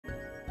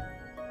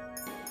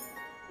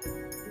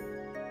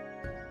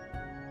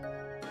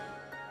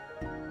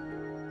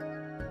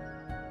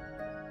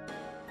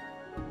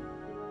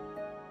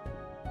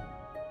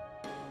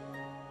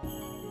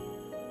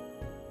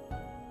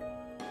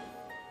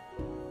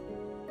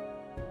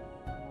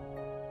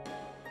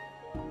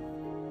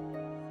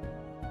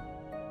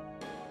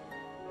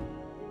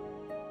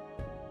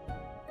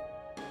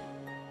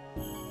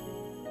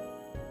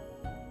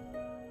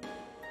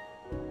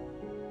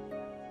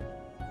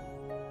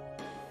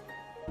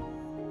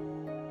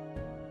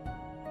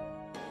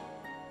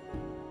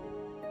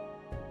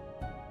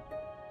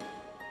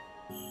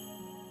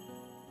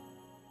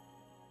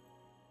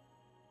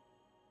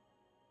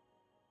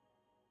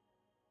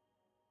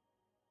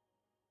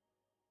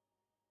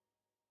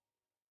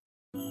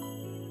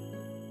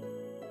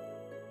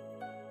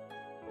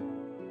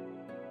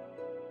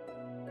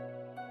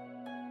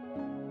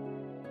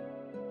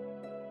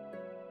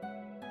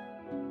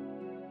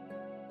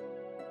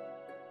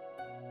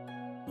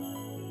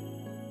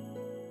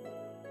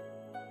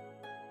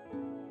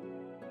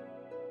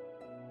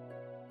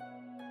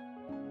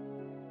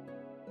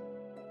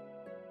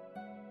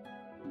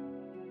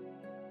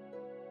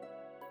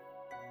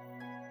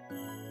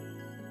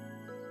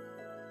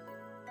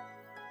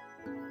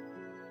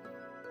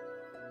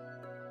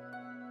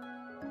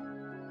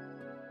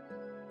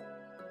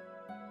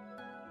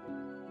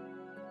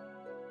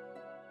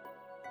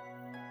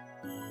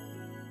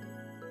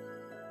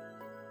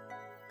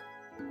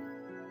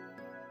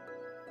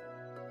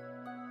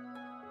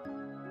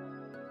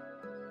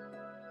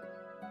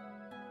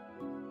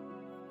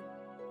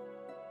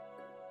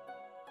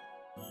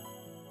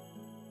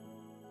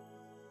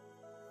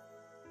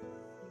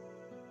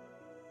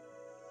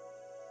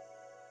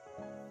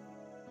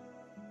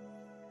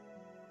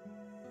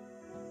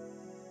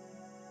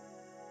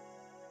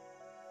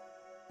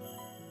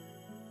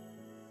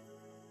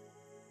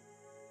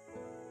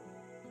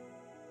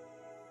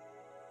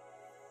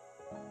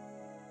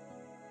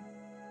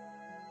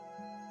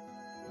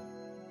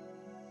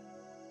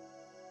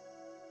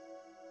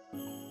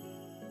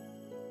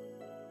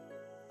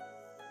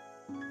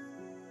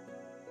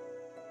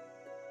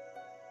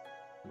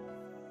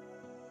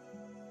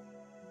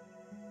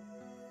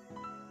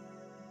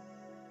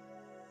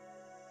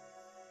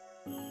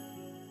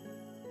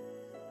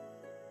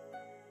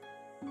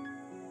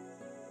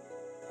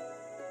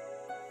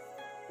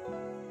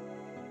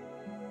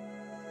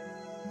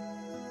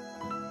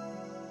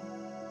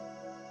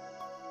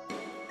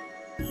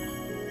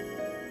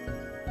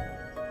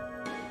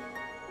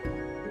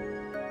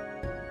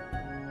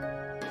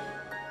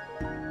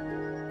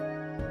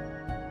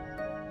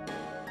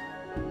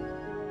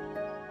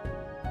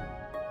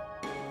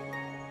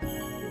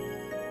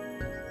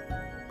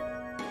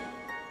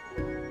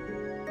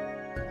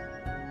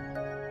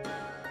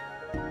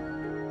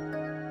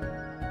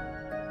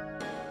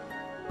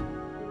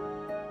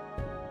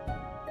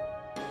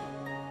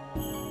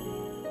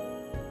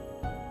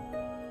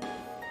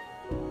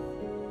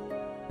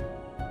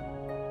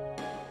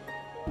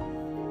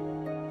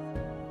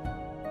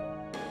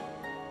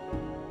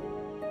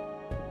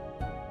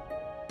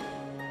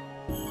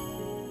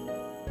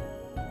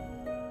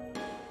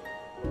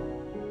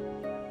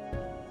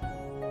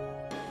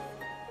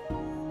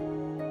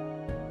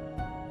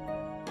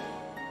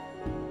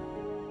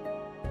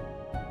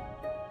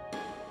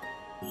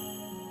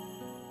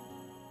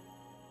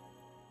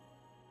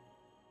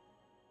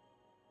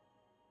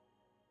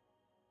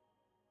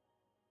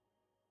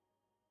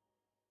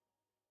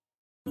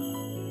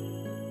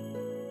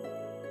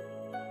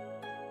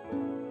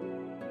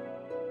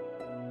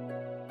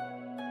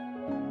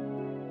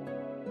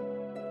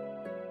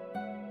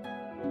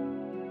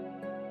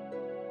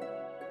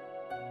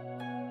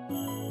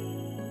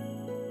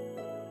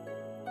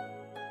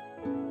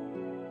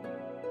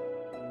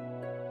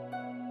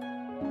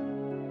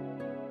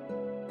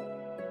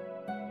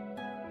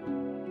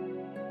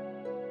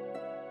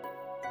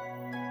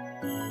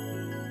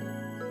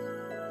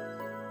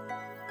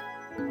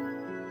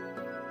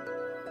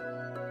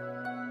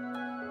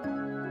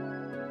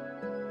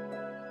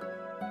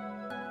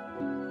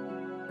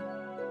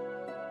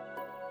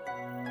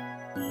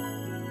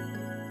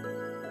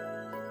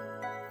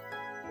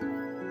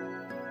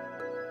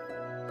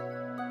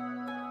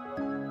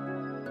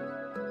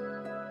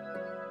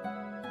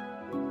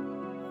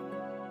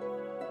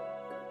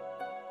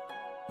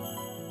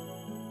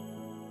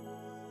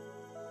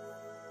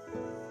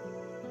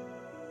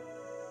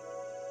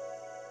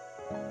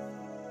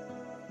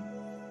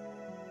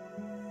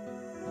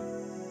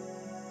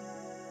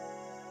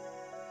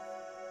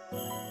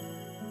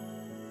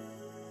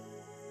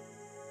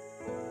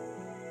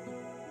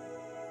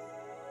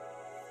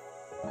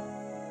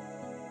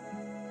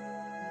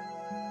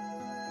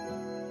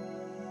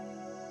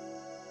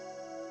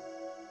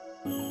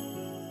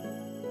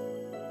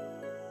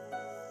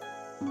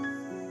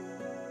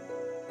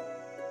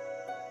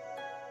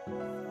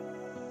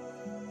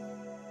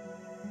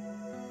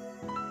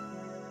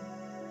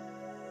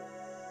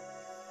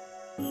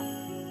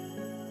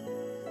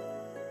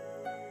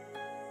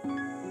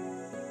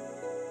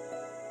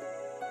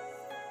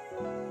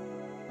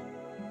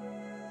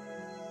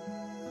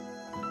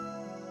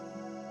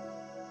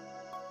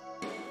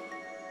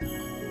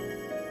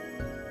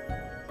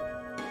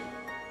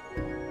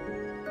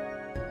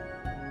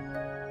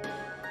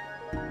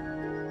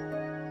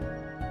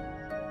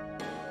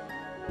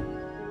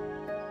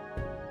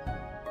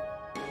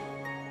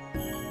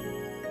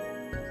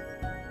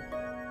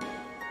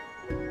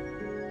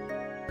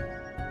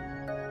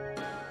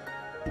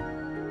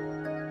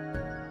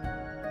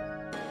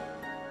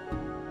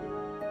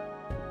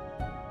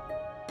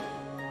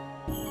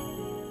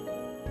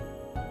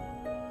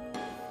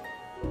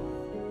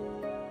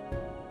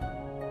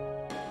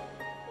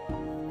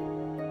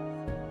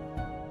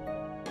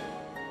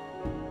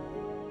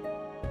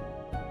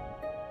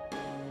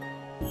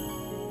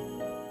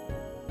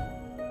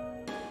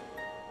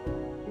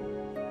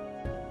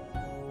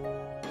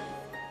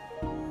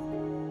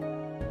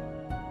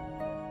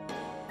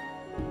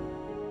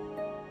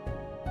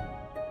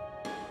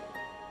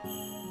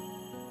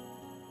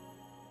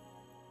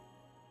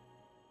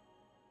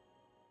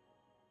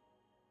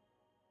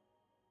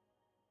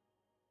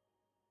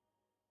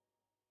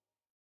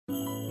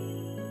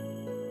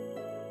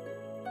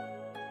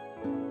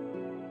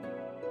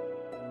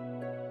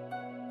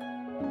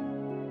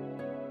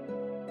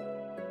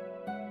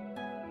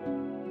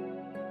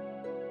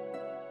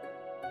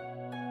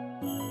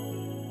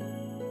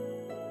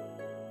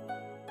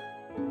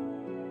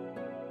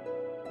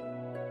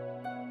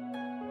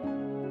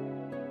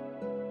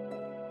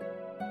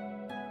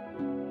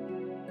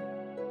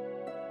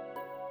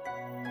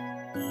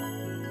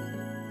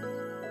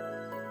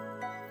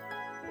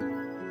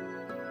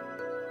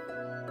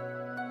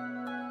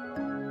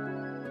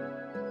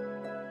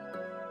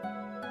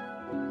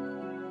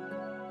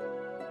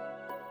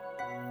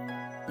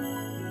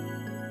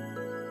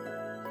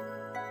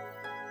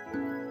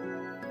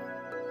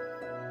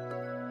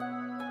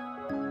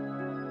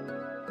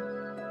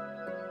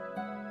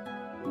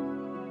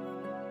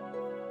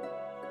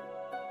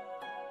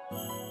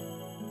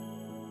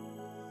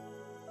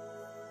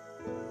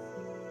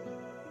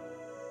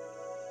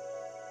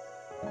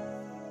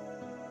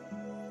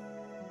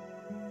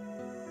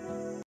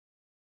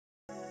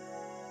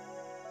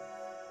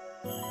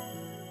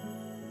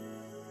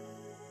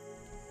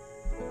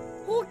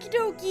Okie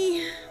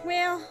dokie.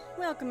 Well,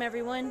 welcome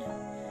everyone.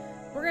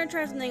 We're gonna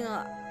try something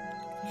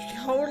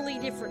totally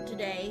different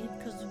today,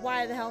 because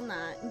why the hell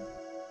not?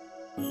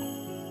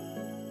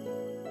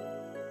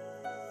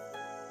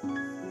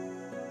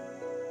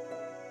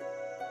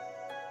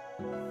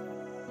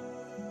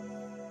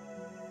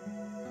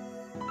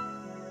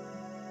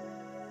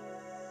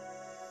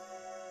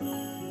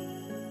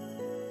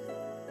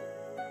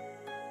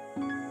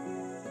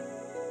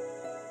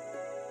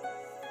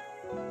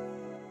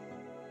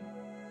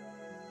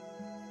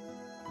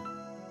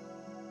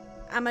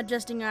 I'm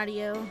adjusting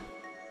audio.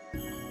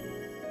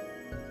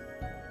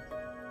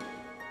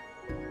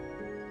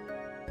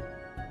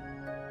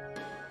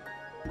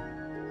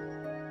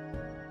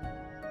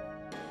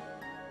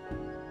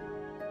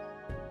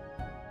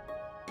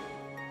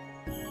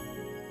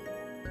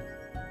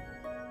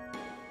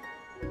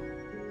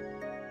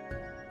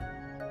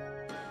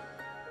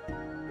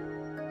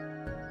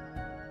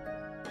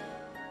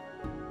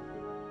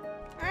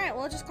 Alright,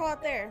 well, just call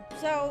it there.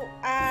 So,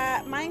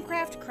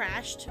 Minecraft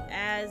crashed,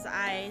 as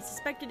I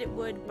suspected it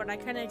would, but I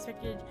kind of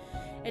expected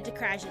it to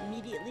crash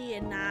immediately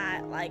and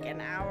not, like, an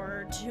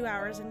hour or 2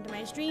 hours into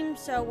my stream,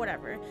 so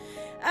whatever.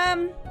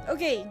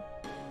 Okay.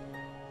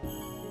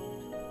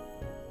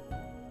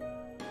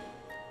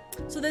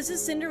 So this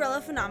is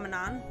Cinderella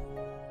Phenomenon.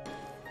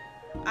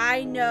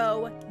 I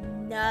know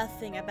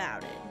nothing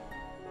about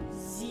it.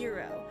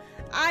 Zero.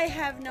 I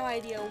have no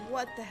idea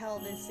what the hell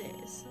this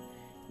is.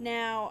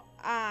 Now,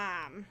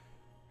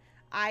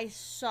 I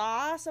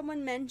saw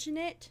someone mention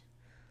it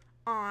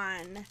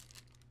on,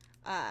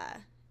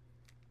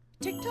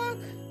 TikTok,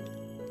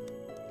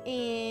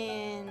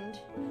 and,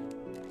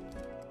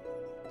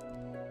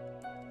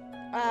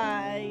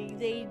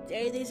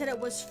 they said it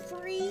was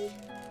free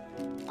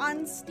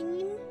on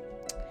Steam,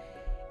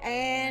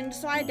 and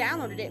so I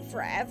downloaded it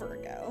forever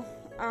ago.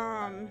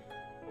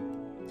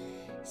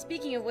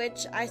 Speaking of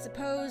which, I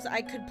suppose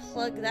I could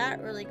plug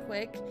that really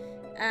quick.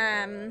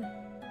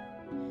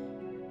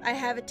 I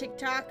have a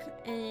TikTok,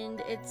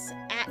 and it's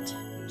at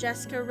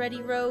Jessica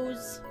Ready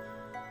Rose.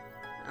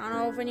 I don't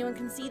know if anyone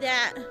can see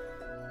that.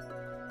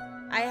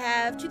 I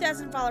have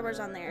 2,000 followers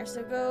on there,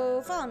 so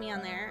go follow me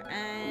on there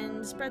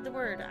and spread the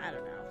word. I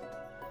don't know.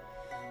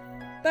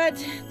 But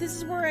this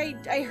is where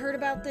I heard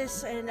about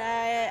this, and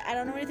I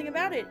don't know anything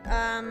about it.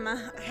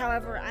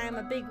 However, I am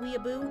a big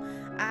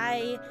weeaboo.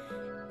 I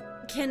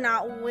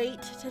cannot wait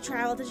to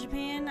travel to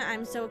Japan.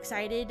 I'm so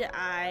excited.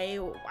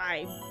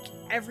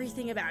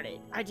 Everything about it.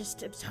 I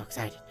just am so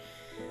excited.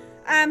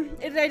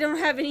 I don't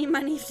have any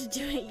money to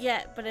do it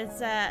yet, but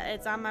it's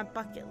on my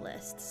bucket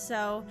list.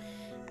 So,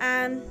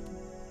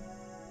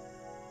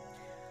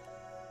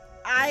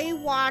 I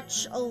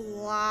watch a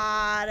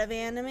lot of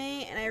anime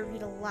and I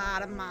read a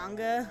lot of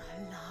manga,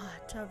 a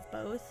lot of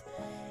both.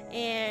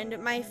 And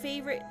my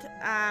favorite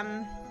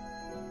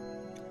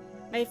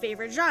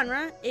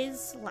genre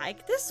is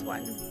like this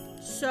one.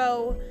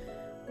 So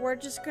we're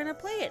just gonna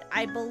play it.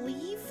 I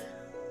believe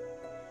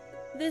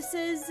this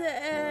is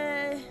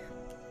an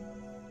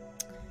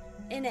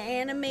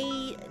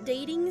anime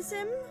dating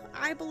sim,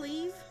 I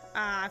believe.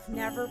 I've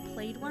never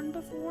played one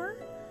before,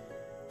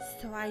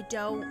 so I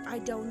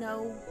don't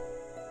know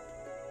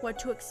what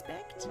to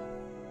expect.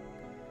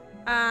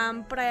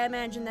 But I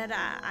imagine that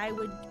I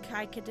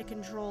get to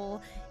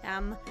control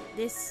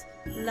this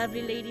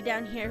lovely lady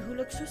down here who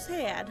looks so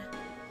sad.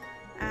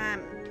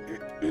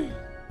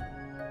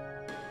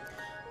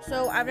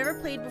 So I've never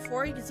played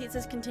before. You can see it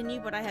says continue,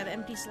 but I have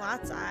empty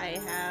slots. I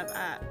have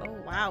oh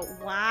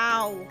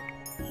wow.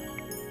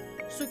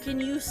 So can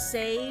you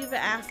save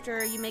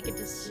after you make a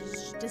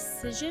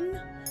decision?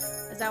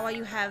 Is that why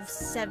you have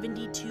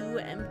 72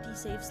 empty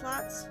save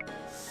slots?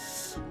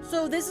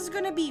 So this is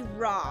gonna be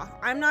raw.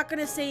 I'm not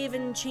gonna save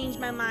and change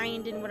my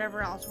mind and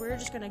whatever else. We're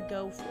just gonna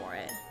go for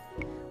it.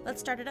 Let's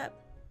start it up.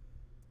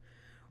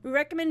 We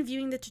recommend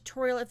viewing the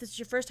tutorial if this is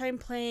your first time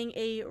playing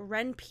a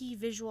Ren'Py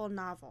visual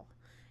novel.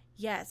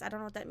 Yes, I don't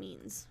know what that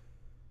means.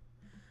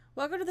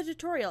 Welcome to the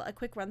tutorial, a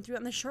quick run through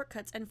on the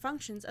shortcuts and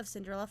functions of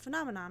Cinderella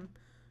Phenomenon.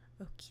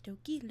 Okie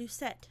dokie,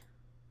 Lucette.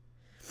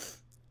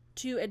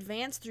 To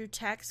advance through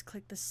text,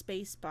 click the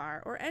space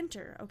bar or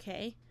enter,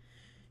 okay.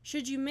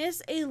 Should you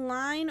miss a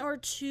line or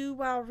two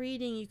while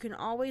reading, you can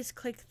always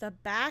click the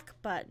back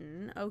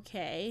button,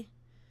 okay.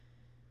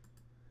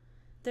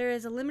 There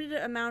is a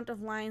limited amount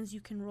of lines you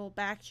can roll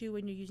back to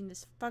when you're using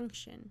this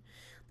function.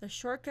 The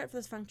shortcut for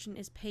this function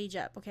is page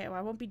up. Okay, well,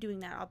 I won't be doing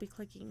that. I'll be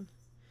clicking.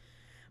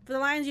 For the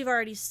lines you've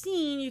already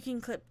seen, you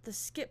can click the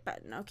skip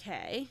button.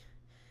 Okay.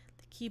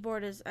 The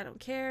keyboard is, I don't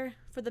care.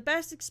 For the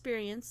best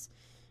experience,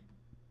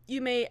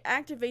 you may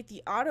activate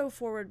the auto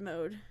forward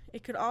mode.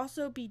 It could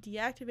also be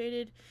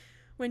deactivated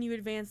when you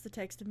advance the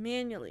text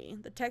manually.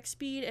 The text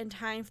speed and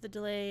time for the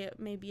delay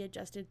may be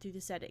adjusted through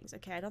the settings.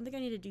 Okay, I don't think I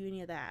need to do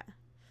any of that.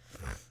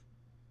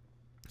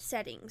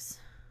 Settings.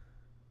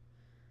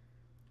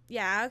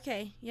 Yeah,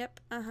 okay. Yep.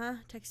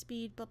 Text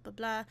speed, blah, blah,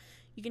 blah.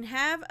 You can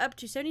have up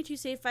to 72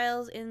 save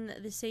files in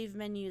the save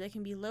menu that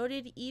can be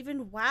loaded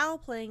even while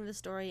playing the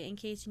story in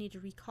case you need to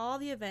recall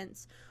the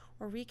events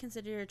or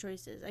reconsider your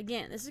choices.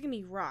 Again, this is gonna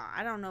be raw.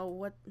 I don't know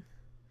what.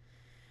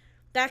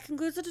 That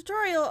concludes the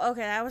tutorial.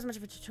 Okay, that wasn't much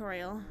of a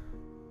tutorial.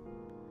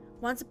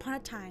 Once upon a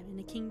time, in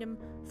a kingdom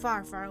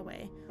far, far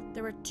away,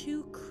 there were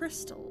 2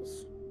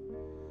 crystals.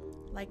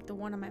 Like the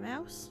one on my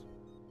mouse.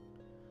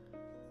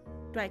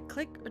 Do I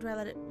click or do I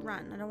let it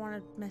run? I don't want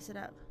to mess it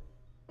up.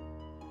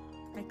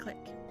 I click.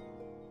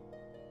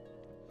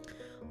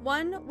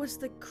 One was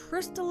the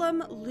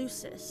Crystallum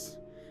Lucis,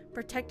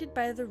 protected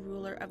by the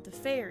ruler of the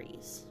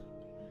fairies.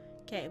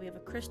 Okay, we have a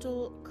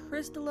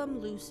Crystallum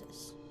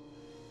Lucis.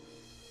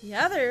 The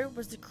other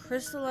was the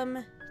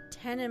Crystallum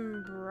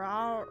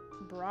Tenebrarum.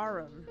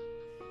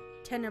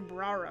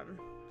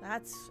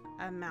 That's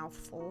a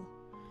mouthful.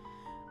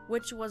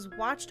 Which was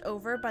watched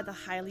over by the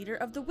high leader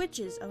of the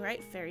witches.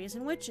 Alright, fairies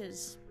and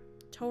witches.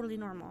 Totally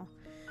normal.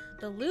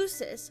 The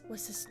Lucis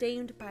was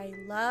sustained by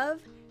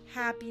love,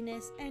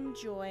 happiness, and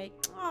joy.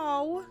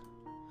 Oh.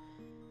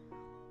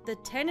 The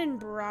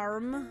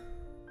Tenebrarum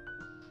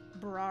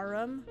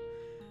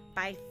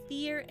by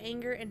fear,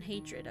 anger, and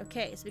hatred.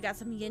 Okay, so we got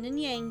some yin and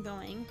yang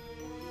going.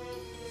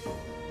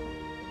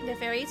 The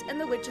fairies and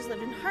the witches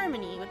lived in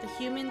harmony with the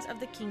humans of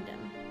the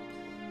kingdom.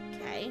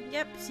 Okay,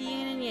 yep, see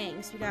yin and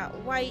yang. So we got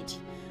white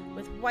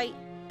with white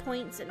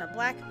points and a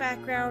black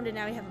background, and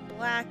now we have a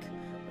black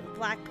with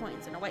black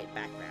points and a white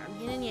background.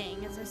 Yin and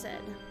yang, as I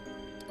said.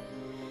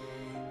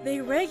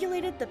 They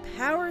regulated the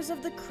powers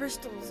of the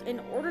crystals in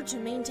order to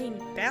maintain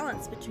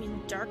balance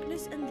between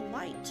darkness and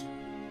light.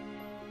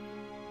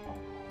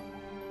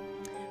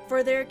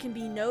 For there can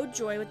be no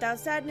joy without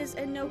sadness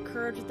and no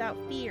courage without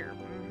fear.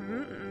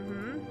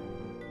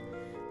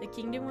 The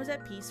kingdom was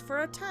at peace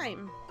for a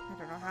time. I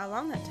don't know how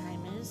long that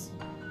time is.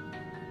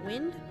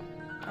 Wind?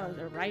 Oh,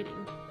 they're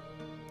writing.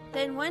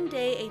 Then one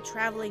day, a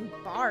traveling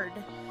bard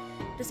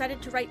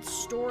decided to write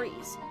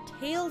stories,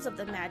 tales of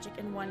the magic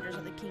and wonders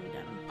of the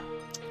kingdom.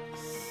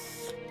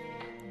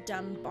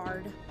 Dumb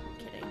bard.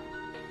 Kidding.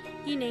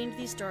 He named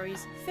these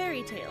stories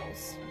fairy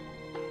tales.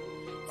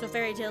 So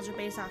fairy tales are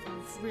based off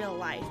of real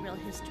life, real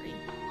history.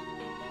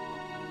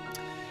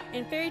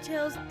 In fairy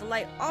tales, the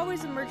light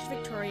always emerged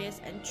victorious,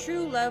 and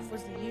true love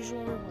was the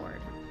usual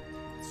reward.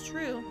 It's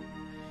true.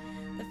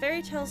 The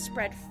fairy tales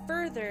spread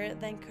further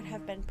than could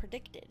have been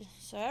predicted.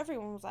 So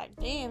everyone was like,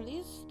 damn,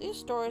 these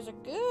stories are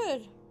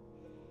good.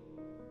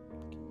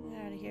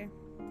 Get out of here.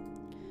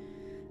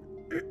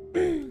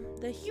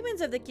 The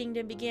humans of the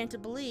kingdom began to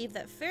believe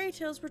that fairy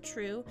tales were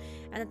true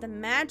and that the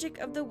magic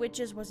of the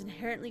witches was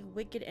inherently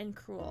wicked and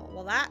cruel.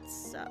 Well, that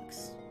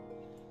sucks.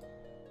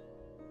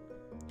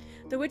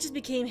 The witches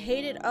became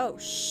hated. Oh,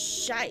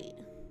 shite.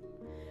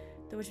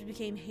 The witches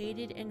became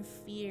hated and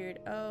feared.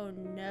 Oh,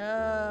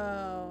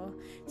 no.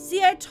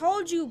 See, I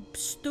told you,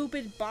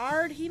 stupid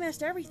bard. He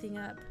messed everything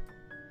up.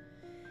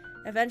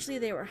 Eventually,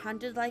 they were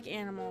hunted like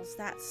animals.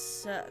 That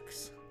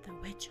sucks. The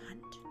witch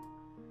hunt.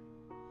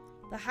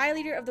 The high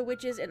leader of the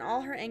witches, in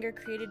all her anger,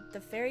 created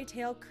the fairy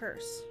tale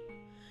curse.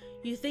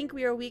 You think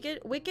we are wicked?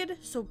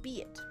 So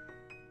be it.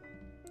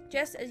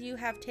 Just as you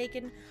have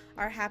taken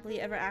our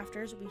happily ever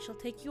afters, we shall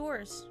take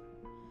yours.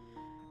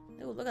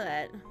 Oh, look at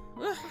that.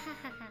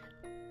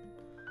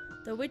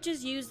 The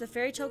witches used the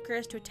fairy tale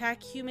curse to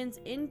attack humans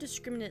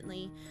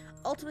indiscriminately,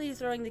 ultimately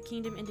throwing the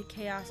kingdom into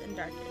chaos and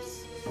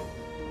darkness.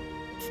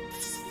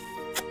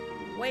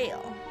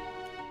 Whale.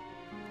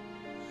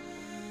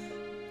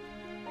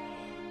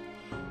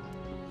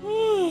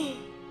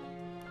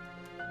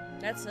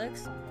 That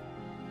sucks.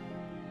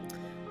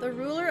 The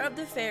ruler of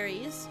the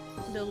fairies,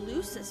 the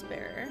Lucis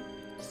bearer,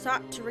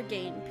 sought to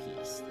regain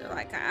peace. They're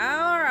like,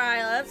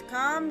 alright, let's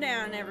calm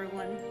down,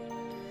 everyone.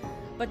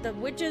 But the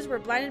witches were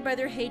blinded by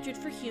their hatred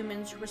for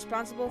humans,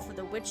 responsible for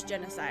the witch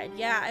genocide.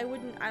 Yeah, I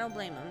don't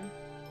blame them.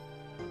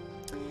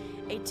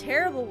 A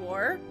terrible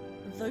war,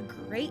 the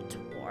Great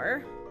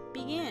War,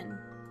 began.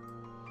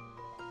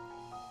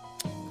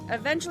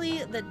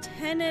 Eventually, the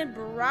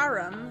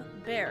Tenebrarum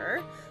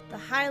bearer, the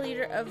high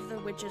leader of the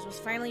witches, was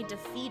finally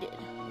defeated.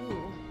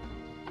 Ooh.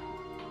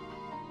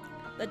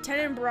 The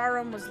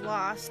Tenebrarum was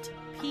lost,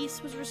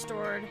 peace was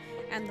restored,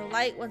 and the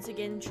light once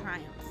again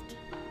triumphed.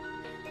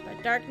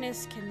 But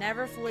darkness can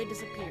never fully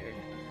disappear,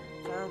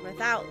 for with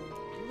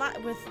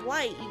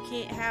light you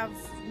can't have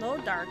no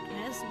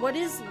darkness. What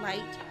is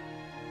light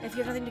if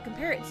you have nothing to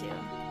compare it to?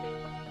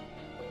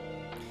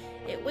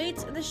 It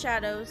waits in the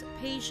shadows,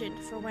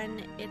 patient for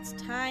when its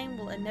time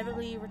will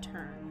inevitably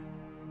return.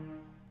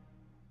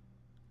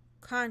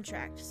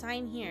 Contract.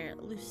 Sign here.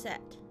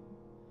 Lucette.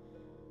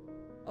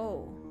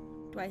 Oh.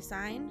 Do I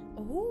sign?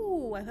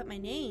 Oh, I put my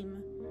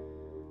name.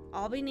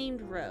 I'll be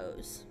named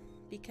Rose.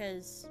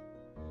 Because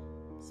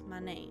it's my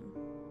name.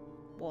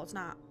 Well, it's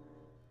not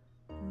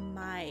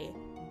my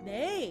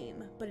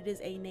name, but it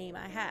is a name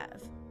I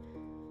have.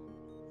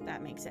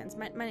 That makes sense.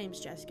 My name's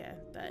Jessica,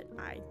 but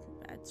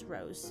it's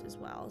Rose as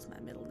well as my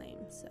middle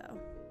name, so.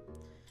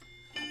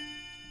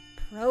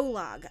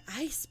 Prologue.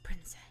 Ice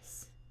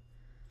Princess.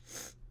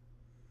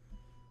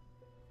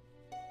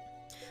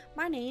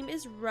 My name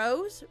is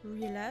Rose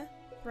Rilla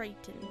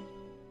Britain,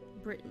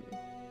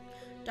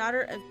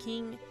 daughter of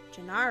King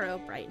Gennaro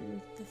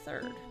Brighton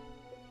III.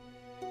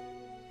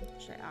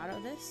 Should I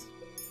auto this?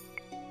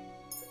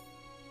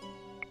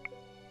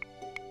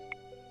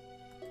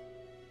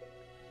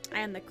 I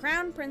am the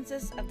crown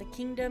princess of the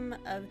kingdom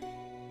of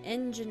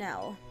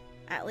Cinderella.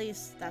 At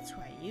least, that's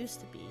who I used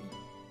to be.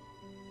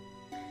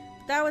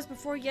 But that was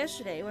before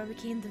yesterday, when I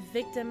became the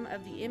victim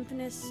of the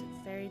infamous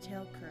fairy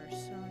tale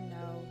curse. Oh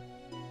no.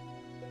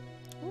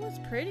 Oh, it's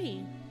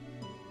pretty.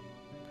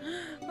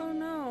 Oh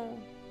no.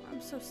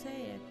 I'm so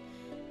sad.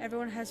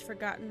 Everyone has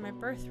forgotten my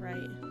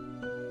birthright.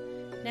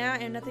 Now I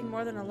am nothing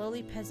more than a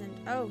lowly peasant.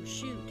 Oh,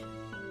 shoot.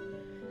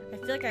 I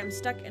feel like I'm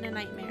stuck in a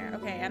nightmare.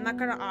 Okay, I'm not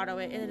gonna auto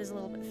it. It is a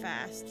little bit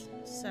fast.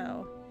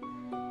 So,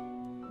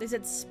 they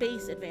said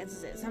space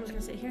advances it. So I'm just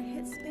gonna sit here and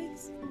hit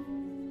space.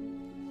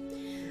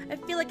 I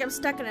feel like I'm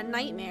stuck in a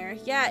nightmare.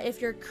 Yeah,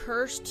 if you're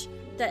cursed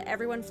that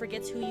everyone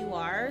forgets who you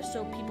are.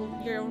 So people,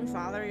 your own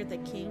father, you're the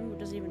king, who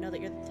doesn't even know that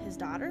you're his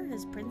daughter,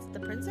 the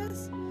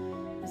princess.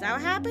 Is that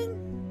what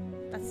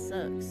happened? That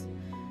sucks.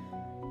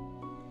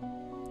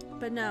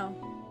 But no,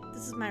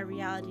 this is my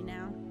reality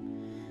now.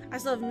 I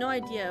still have no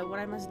idea what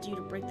I must do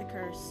to break the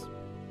curse.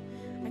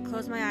 I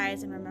close my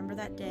eyes and remember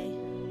that day.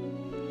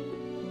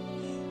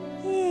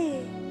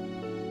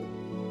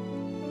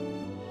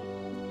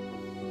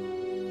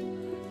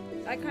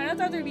 I kind of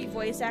thought there'd be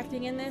voice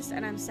acting in this,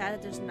 and I'm sad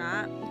that there's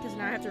not, because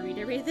now I have to read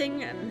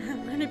everything, and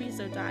I'm gonna be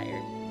so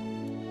tired.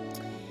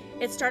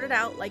 It started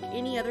out like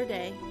any other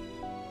day.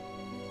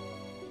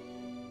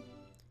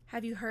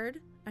 Have you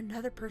heard?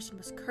 Another person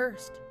was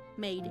cursed,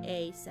 Maid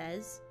A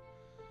says.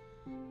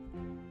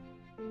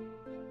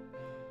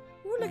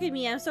 Ooh, look at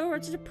me. I'm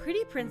such a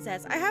pretty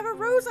princess. I have a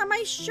rose on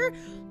my shirt.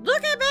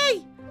 Look at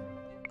me!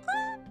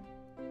 Oh,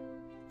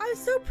 I'm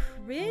so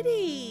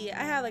pretty.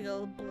 I have like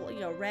a,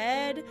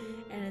 red,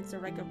 and it's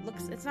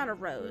it's not a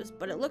rose,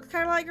 but it looks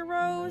kind of like a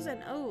rose,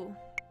 and oh.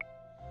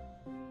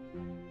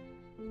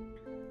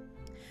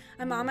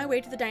 I'm on my way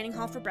to the dining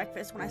hall for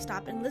breakfast when I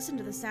stop and listen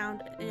to the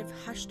sound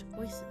of hushed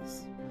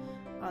voices.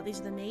 Oh,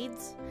 these are the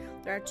maids.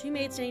 There are two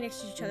maids standing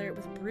next to each other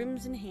with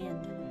brooms in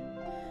hand.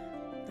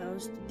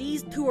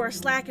 These two are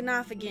slacking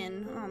off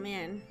again. Oh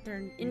man,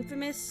 they're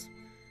infamous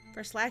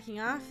for slacking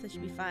off. They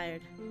should be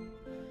fired.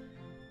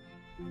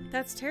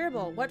 That's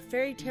terrible. What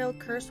fairy tale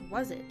curse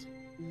was it?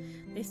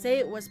 They say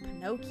it was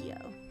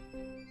Pinocchio.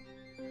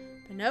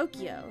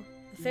 Pinocchio?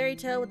 The fairy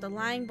tale with the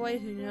lying boy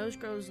whose nose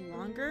grows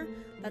longer?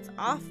 That's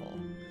awful.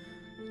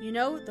 You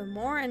know, the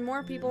more and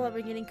more people have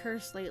been getting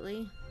cursed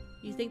lately.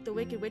 You think the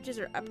wicked witches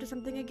are up to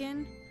something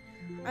again?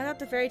 I thought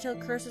the fairy tale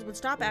curses would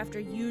stop after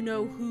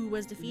you-know-who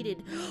was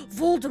defeated.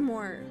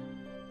 Voldemort!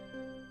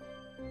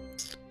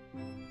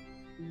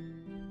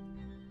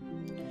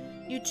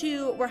 You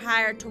two were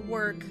hired to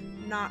work,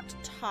 not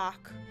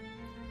talk.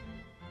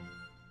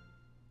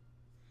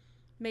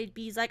 Maid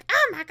B's like,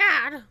 oh my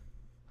god!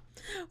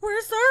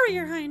 We're sorry,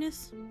 Your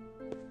Highness.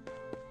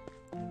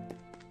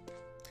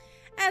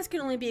 As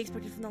can only be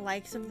expected from the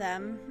likes of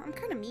them. I'm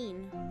kind of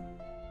mean.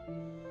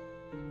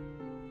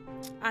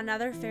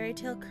 Another fairy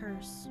tale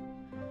curse.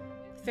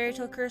 The fairy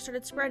tale curse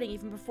started spreading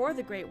even before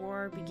the Great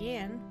War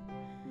began.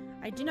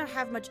 I do not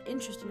have much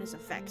interest in its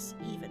effects,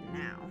 even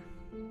now.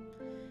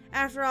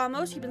 After all,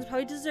 most humans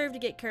probably deserve to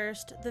get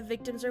cursed. The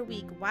victims are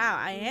weak. Wow,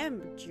 I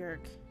am a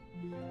jerk.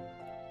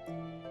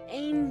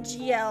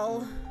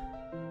 Angel.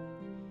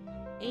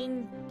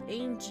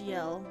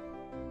 Angel.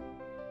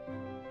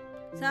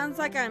 Sounds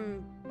like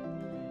I'm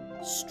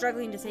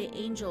struggling to say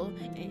angel.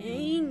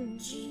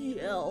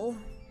 Angel.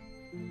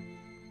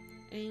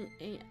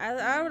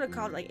 I would have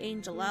called it like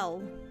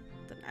Angel-L.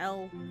 Then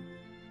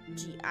L-G-I-L-E-L-L-E.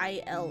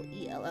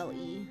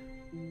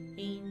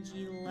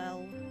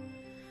 Angel-L.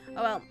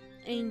 Oh well,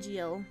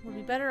 Angel would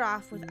be better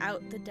off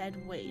without the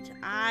dead weight.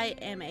 I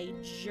am a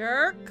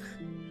jerk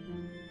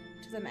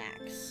to the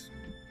max.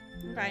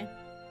 Okay.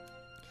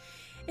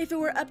 If it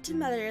were up to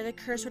Mother, the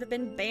curse would have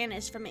been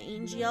banished from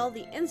Angel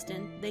the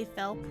instant they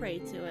fell prey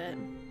to it.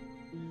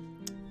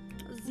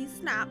 The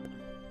snap.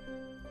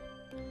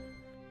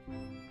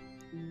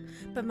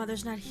 But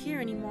Mother's not here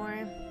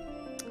anymore.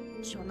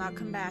 She will not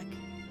come back.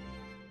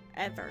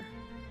 Ever.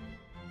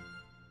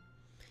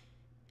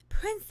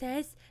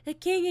 Princess, the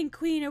king and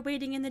queen are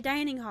waiting in the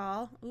dining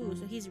hall. Ooh,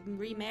 so he's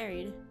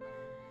remarried.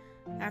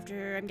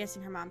 After, I'm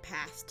guessing, her mom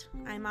passed.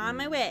 I'm on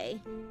my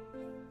way.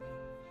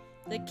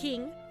 The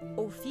king,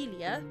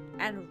 Ophelia,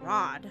 and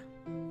Rod.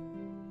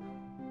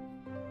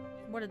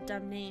 What a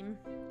dumb name.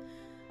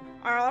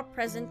 Are all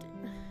present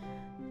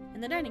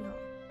in the dining hall.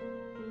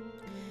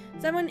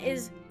 Someone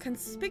is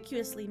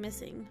conspicuously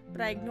missing,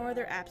 but I ignore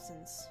their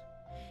absence.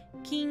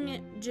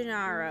 King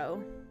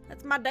Gennaro.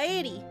 That's my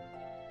daddy.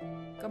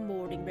 Good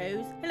morning,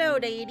 Rose. Hello,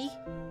 daddy.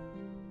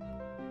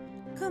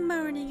 Good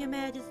morning, Your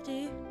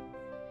Majesty.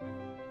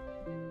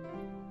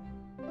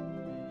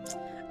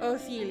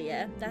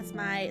 Ophelia. That's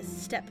my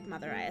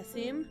stepmother, I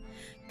assume.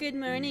 Good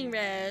morning,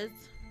 Rose.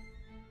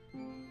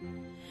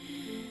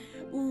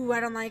 Ooh, I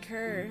don't like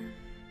her.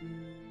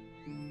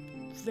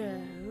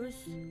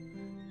 Rose.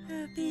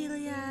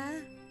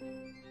 Ophelia.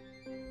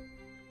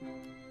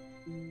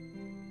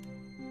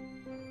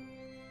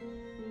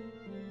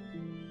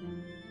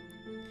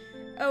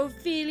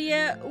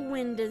 Ophelia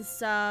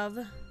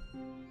Windensov.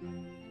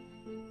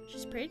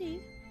 She's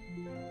pretty.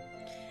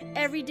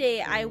 Every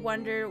day I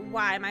wonder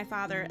why my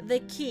father, the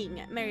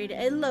king, married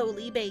a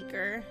lowly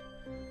baker.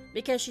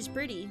 Because she's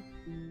pretty.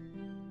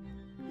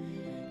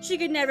 She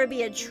could never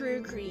be a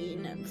true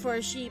queen,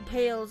 for she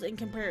pales in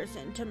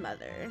comparison to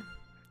mother.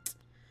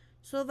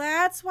 So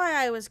that's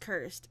why I was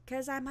cursed,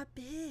 because I'm a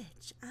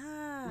bitch.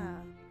 Ah.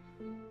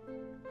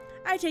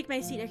 I take my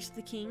seat next to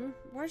the king.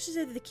 Why does she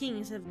say the king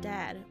instead of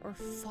dad or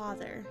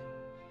father?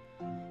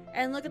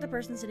 And look at the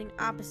person sitting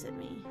opposite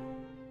me.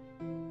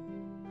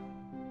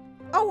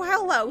 Oh,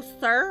 hello,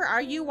 sir.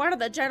 Are you one of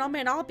the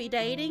gentlemen I'll be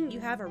dating? You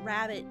have a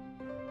rabbit.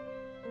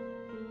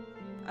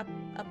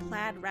 A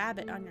plaid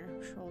rabbit on your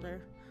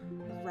shoulder.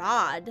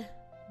 Rod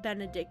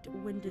Benedict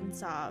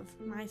Windensov,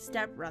 my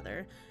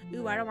stepbrother.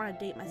 Ooh, I don't want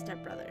to date my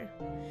stepbrother.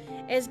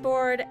 Is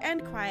bored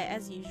and quiet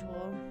as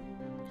usual.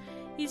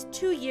 He's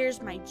 2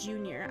 years my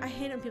junior. I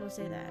hate when people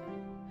say that.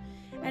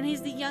 And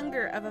he's the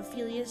younger of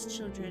Ophelia's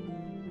children.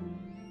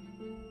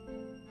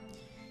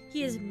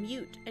 He is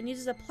mute and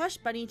uses a plush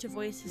bunny to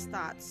voice his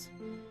thoughts.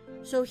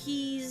 So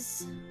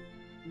he's...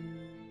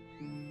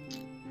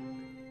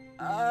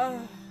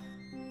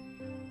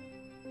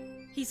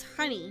 he's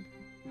Honey.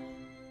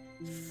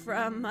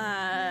 From,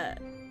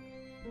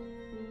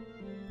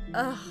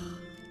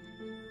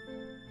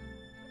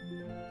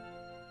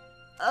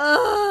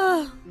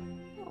 oh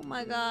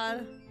my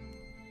god.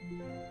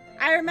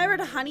 I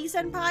remembered Honey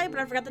Senpai, but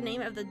I forgot the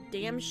name of the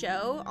damn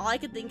show. All I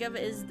could think of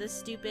is the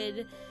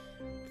stupid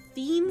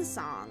theme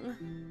song.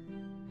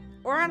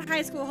 Or on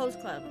High School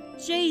Host Club.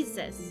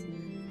 Jesus.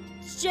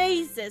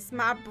 Jesus,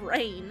 my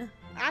brain.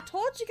 I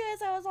told you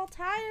guys I was all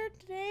tired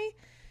today.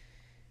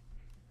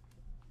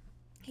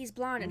 He's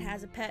blonde and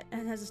has a pet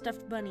and has a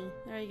stuffed bunny.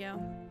 There you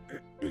go.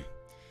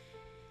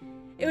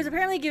 It was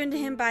apparently given to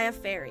him by a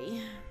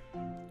fairy.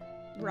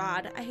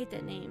 Rod. I hate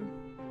that name.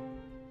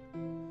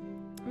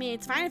 I mean,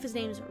 it's fine if his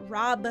name's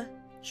Rob,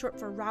 short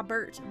for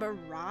Robert, but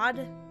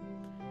Rod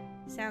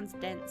sounds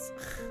dense.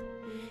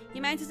 He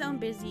minds his own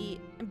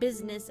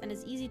business and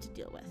is easy to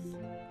deal with.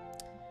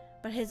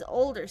 But his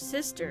older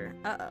sister,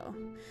 uh-oh.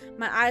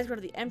 My eyes go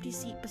to the empty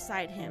seat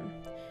beside him.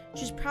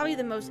 She's probably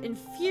the most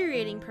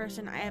infuriating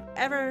person I have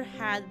ever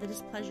had the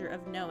displeasure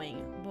of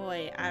knowing.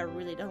 Boy, I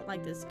really don't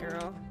like this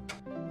girl.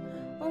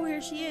 Oh, here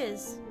she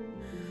is.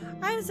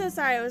 I'm so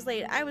sorry I was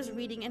late. I was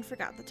reading and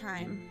forgot the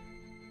time.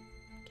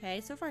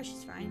 Okay, so far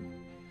she's fine.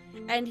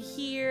 And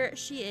here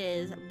she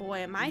is.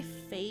 Boy, my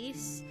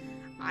face,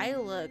 I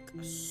look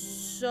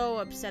so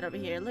upset over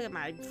here. Look at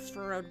my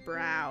furrowed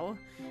brow.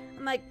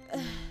 I'm like,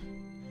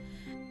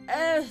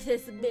 ugh,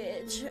 this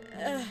bitch.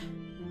 Ugh.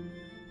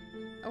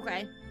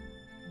 Okay.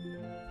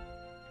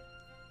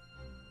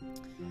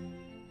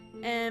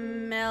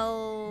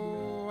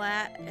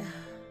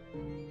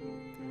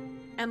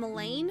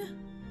 Emmeline?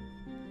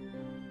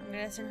 I'm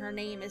guessing her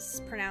name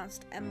is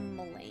pronounced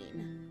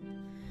Emmeline.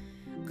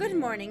 Good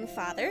morning,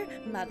 father,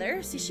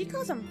 mother. See, she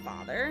calls him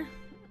father.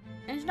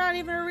 And he's not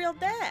even a real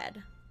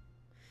dad.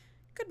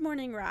 Good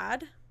morning,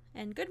 Rod.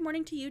 And good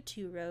morning to you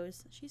too,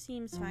 Rose. She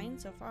seems fine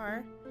so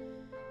far.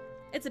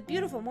 It's a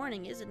beautiful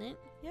morning, isn't it?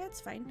 Yeah,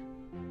 it's fine.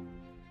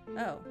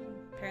 Oh,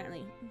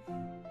 apparently.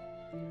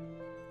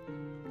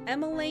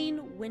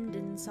 Emmeline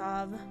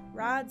Windensov,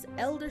 Rod's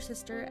elder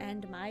sister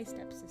and my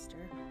stepsister.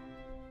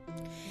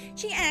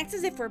 She acts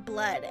as if we're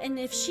blood, and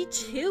if she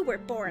too were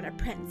born a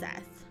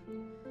princess.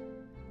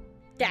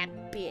 That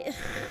bitch.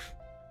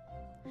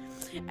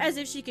 As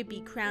if she could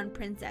be crown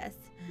princess.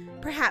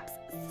 Perhaps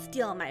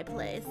steal my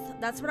place.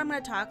 That's what I'm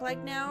gonna talk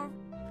like now,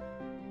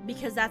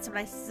 because that's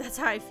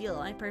how I feel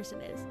my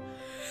person is.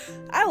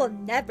 I will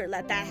never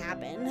let that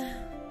happen.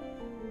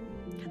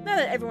 Now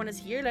that everyone is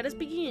here, let us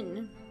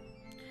begin.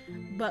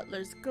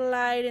 Butlers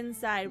glide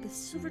inside with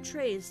silver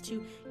trays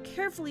to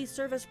carefully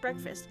serve us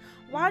breakfast.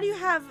 Why do you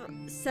have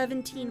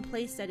 17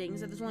 place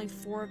settings if there's only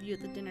 4 of you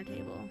at the dinner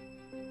table?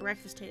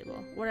 Breakfast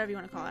table, whatever you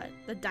want to call it.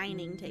 The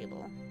dining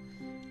table.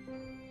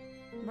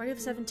 Why do you have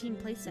 17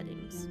 place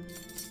settings?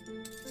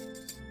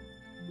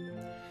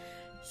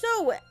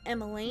 So,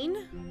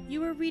 Emmeline,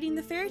 you were reading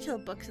the fairy tale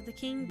books that the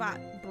king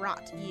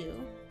brought you.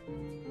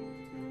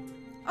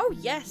 Oh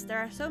yes, there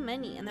are so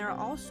many, and they're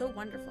all so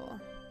wonderful.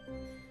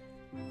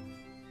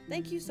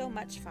 Thank you so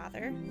much,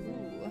 Father.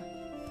 Ooh.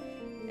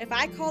 If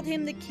I called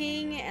him the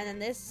king and then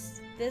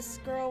this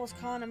girl was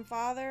calling him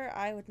father,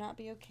 I would not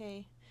be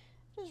okay.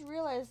 I just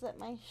realized that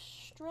my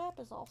strap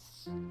is all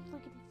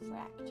freaking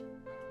fracked.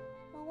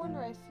 No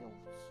wonder I feel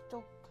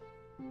stuck.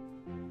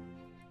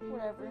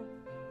 Whatever.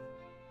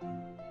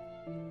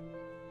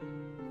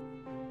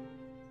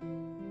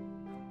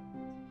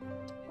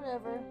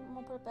 Whatever. I'm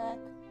gonna put it back.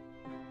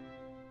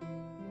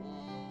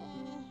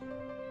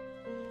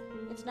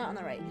 It's not on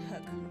the right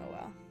hook. Oh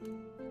well.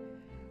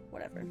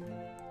 Whatever.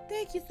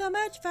 Thank you so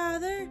much,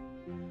 Father.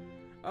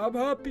 I'm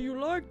happy you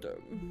like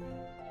them.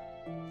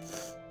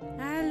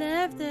 I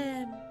love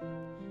them.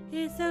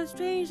 It's so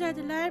strange that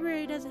the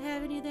library doesn't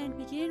have any of them to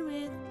begin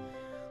with.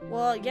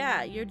 Well,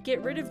 yeah, you'd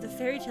get rid of the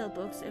fairy tale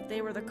books if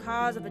they were the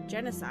cause of a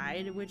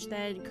genocide, which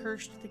then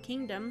cursed the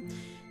kingdom.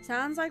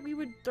 Sounds like we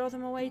would throw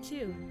them away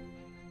too.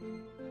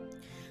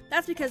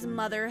 That's because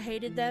Mother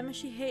hated them.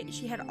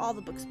 She had all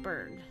the books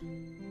burned.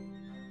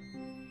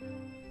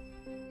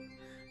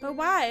 But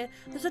why?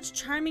 They're such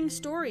charming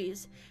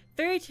stories.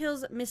 Fairy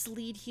tales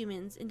mislead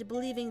humans into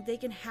believing they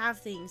can have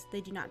things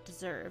they do not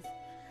deserve.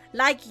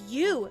 Like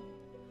you!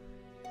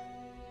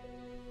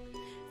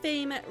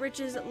 Fame,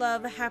 riches,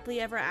 love, happily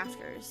ever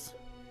afters.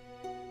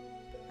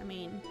 I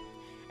mean,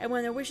 and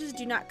when their wishes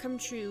do not come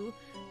to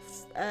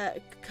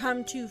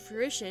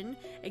fruition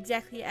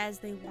exactly as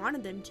they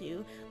wanted them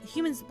to, the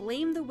humans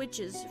blame the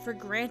witches for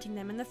granting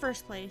them in the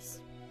first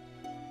place.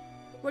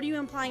 What are you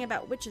implying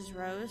about witches,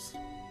 Rose?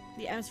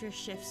 The atmosphere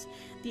shifts.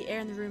 The air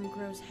in the room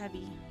grows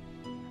heavy.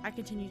 I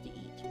continue to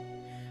eat.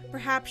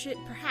 Perhaps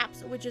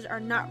witches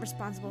are not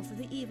responsible for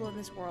the evil in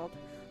this world.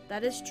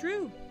 That is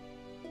true.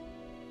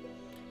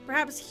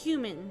 Perhaps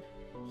humans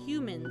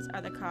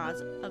are the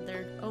cause of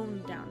their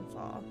own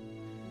downfall.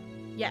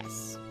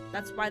 Yes,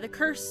 that's why the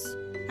curse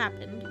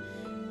happened.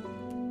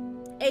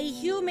 A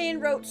human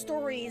wrote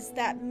stories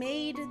that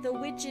made the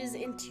witches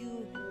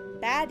into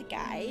bad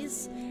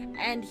guys,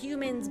 and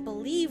humans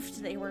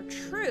believed they were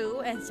true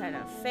instead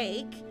of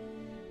fake.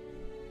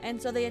 And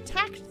so they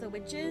attacked the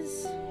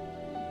witches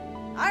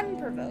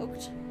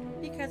unprovoked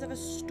because of a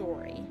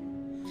story.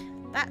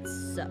 That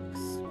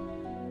sucks.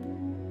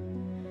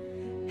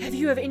 Have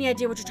you any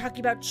idea what you're talking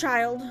about,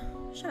 child?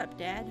 Shut up,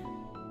 Dad.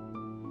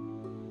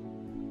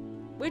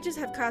 Witches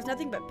have caused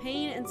nothing but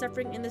pain and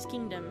suffering in this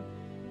kingdom.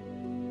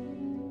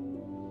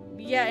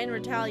 Yeah, in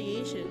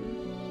retaliation.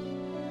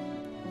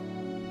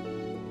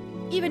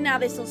 Even now,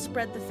 they still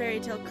spread the fairy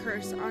tale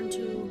curse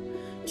onto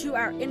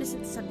our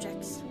innocent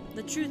subjects.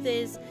 The truth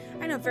is,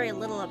 I know very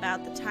little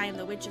about the time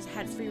the witches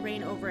had free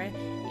reign over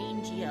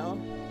Angel.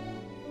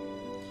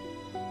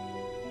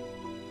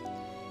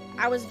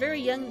 I was very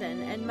young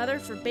then, and Mother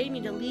forbade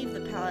me to leave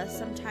the palace,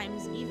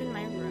 sometimes even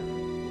my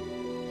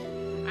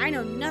room. I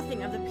know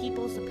nothing of the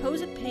people's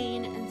supposed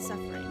pain and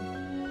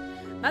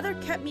suffering. Mother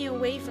kept me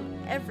away from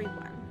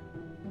everyone.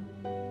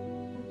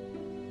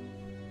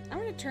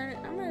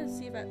 I'm gonna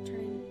see about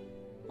turning.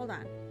 Hold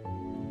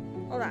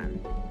on.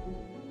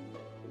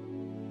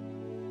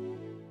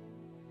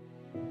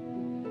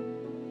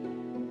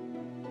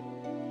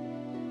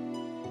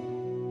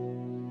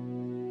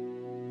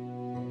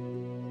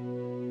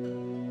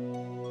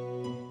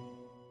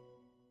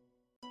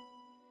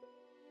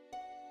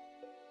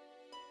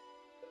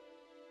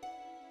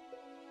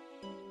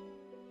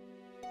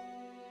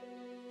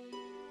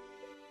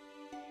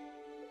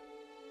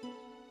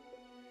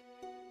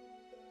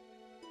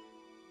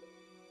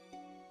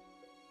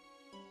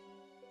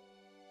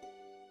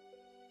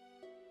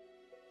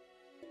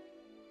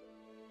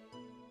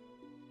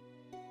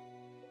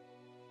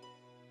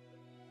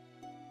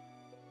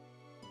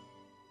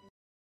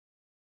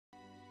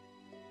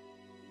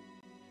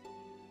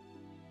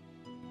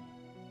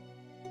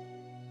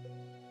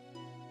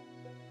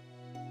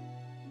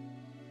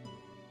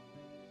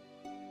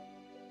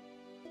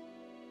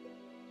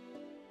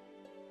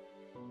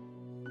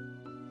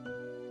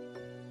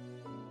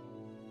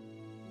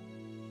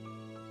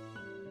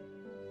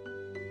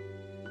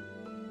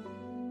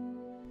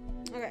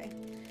 Okay.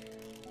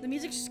 The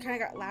music just kind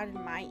of got loud in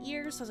my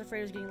ears, so I was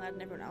afraid it was getting loud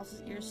in everyone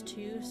else's ears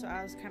too, so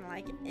I was kind of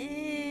like,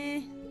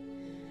 eh.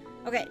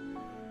 Okay.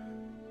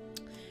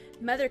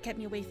 Mother kept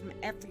me away from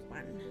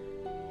everyone,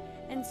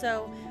 and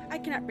so I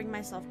cannot bring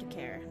myself to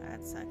care.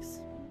 That sucks.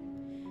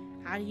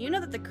 How do you know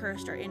that the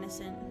cursed are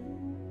innocent?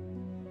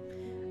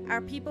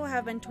 Our people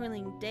have been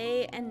toiling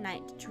day and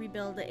night to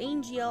rebuild the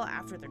Angel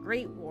after the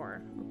Great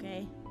War,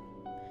 okay?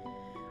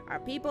 Our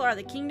people are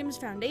the kingdom's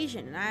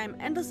foundation, and I am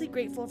endlessly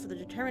grateful for the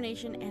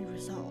determination and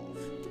resolve.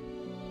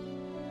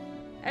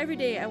 Every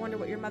day I wonder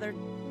what your mother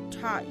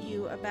taught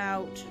you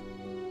about...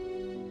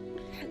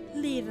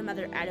 Leave the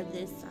mother out of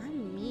this.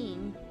 I'm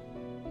mean.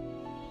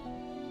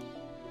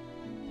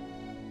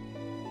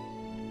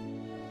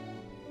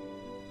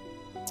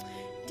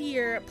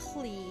 Dear,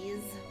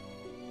 please.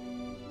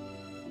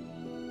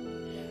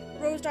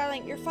 Rose,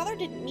 darling, your father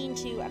didn't mean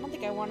to. I don't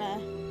think I want to...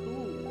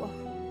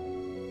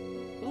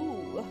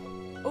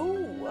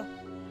 Ooh,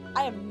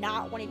 I am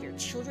not one of your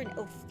children,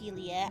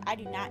 Ophelia. I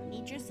do not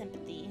need your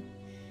sympathy.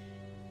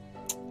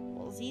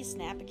 Will Z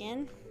snap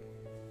again?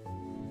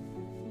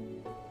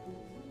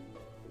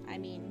 I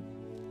mean...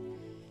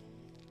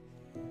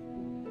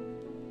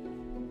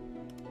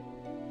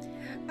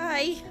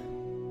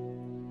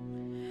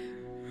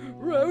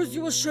 Rose,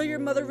 you will show your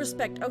mother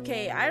respect.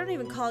 Okay, I don't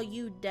even call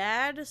you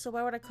Dad, so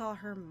why would I call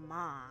her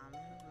Mom?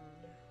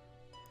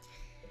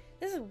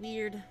 This is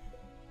weird.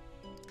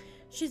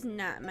 She's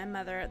not my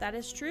mother. That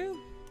is true.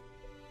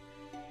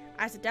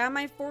 I set down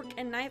my fork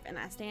and knife and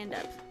I stand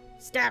up.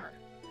 Stab her.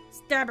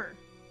 Stab her.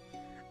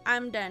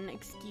 I'm done.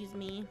 Excuse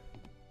me.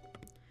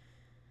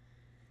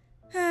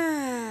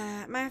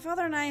 My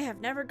father and I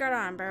have never got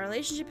on, but our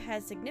relationship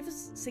has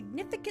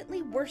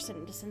significantly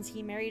worsened since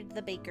he married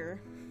the baker.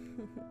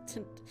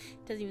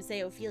 Doesn't even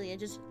say Ophelia,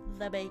 just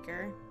the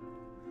baker.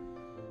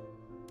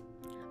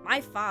 My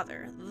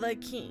father, the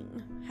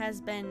king,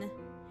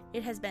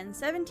 it has been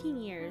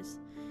 17 years,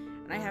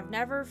 and I have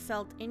never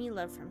felt any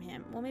love from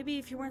him. Well, maybe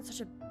if you weren't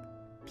such a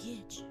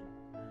bitch.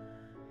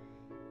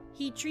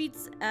 He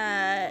treats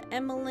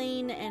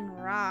Emmeline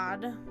and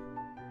Rod,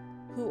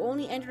 who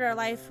only entered our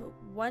life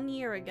 1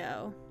 year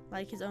ago,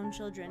 like his own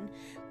children.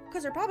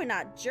 Because they're probably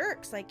not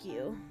jerks like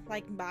you.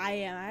 Like I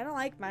am. I don't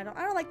like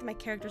that my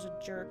character's a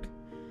jerk.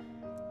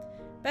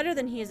 Better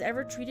than he has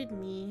ever treated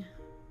me.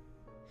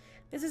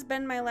 This has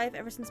been my life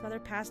ever since Mother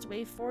passed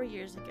away 4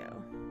 years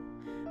ago.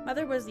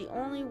 Mother was the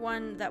only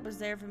one that was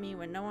there for me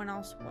when no one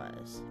else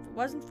was. If it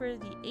wasn't for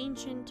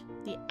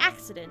the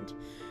accident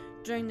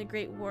during the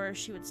Great War,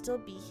 she would still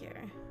be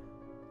here.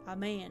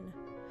 Amen.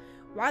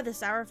 Why the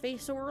sour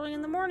face so early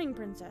in the morning,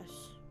 princess?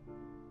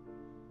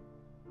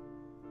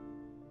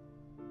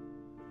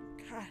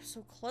 Gosh,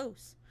 so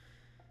close.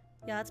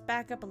 Yeah, let's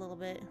back up a little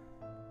bit.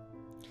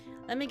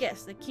 Let me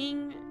guess. The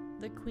king,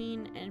 the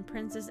queen, and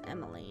Princess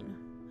Emmeline.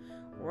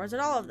 Or is it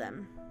all of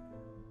them?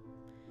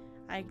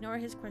 I ignore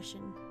his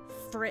question.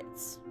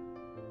 Fritz.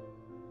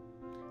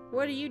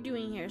 What are you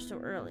doing here so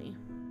early?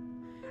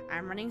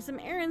 I'm running some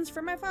errands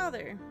for my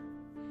father.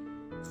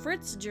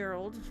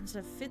 Fitzgerald,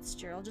 instead of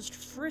Fitzgerald, just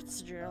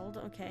Fitzgerald,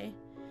 okay.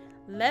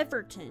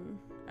 Leverton,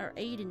 or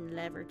Aiden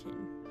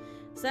Leverton,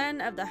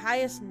 son of the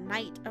highest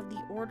knight of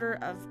the Order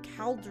of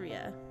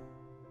Caldria.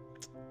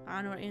 I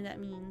don't know what any of that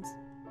means.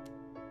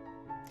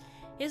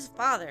 His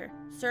father,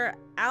 Sir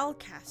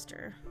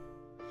Alcaster,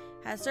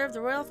 has served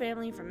the royal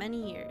family for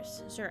many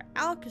years. Sir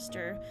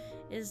Alcaster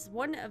is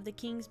one of the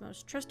king's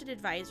most trusted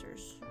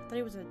advisors. I thought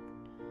he was a...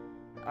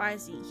 Oh, I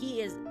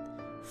see.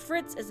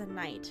 Fritz is a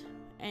knight,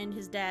 and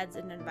his dad's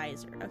an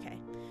advisor. Okay.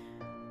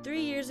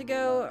 3 years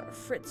ago,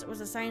 Fritz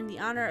was assigned the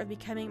honor of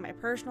becoming my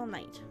personal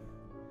knight.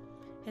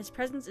 His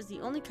presence is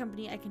the only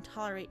company I can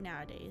tolerate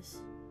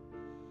nowadays.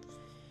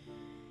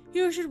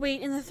 You should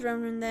wait in the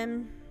throne room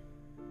then.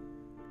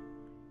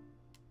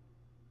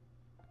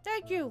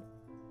 Thank you.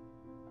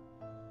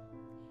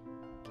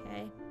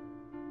 Okay.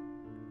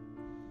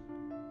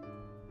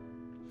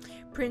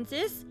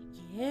 Princess?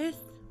 Yes?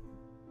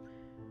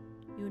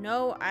 You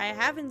know, I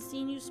haven't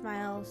seen you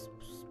smile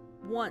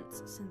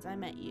once since I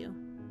met you.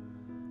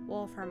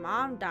 Well, if her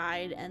mom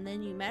died and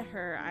then you met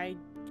her, I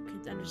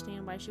could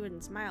understand why she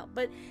wouldn't smile.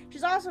 But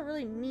she's also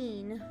really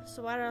mean,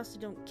 so I also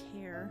don't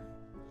care.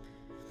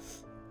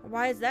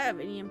 Why is that of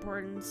any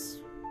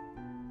importance?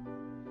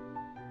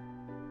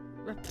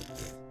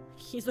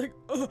 He's like,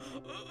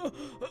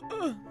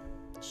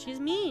 She's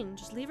mean.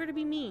 Just leave her to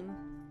be mean.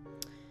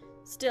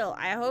 Still,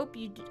 I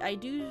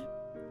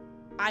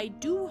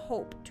do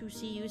hope to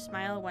see you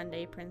smile one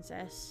day,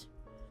 princess.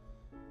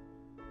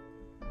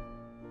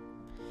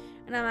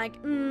 And I'm like,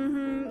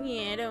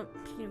 yeah, I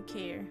don't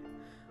care.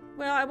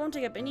 Well, I won't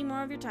take up any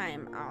more of your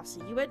time. I'll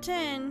see you at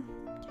 10.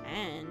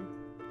 10?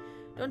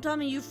 Don't tell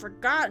me you've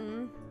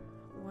forgotten.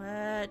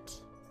 What?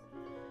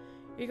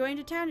 You're going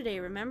to town today,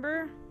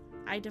 remember?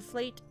 I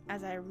deflate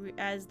as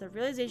the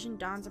realization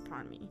dawns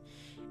upon me.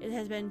 It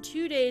has been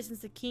 2 days since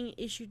the king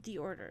issued the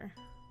order.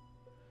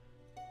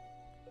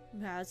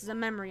 Wow, this is a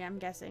memory, I'm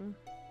guessing.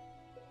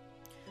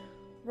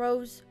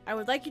 Rose, I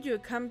would like you to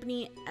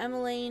accompany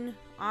Emmeline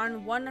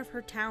on one of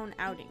her town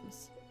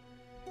outings.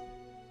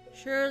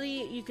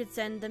 Surely you could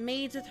send the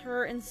maids with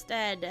her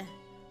instead.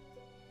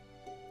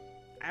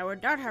 I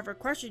would not have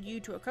requested you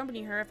to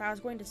accompany her if I was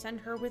going to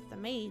send her with the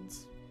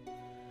maids.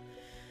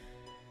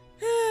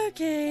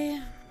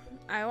 Okay.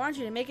 I want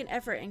you to make an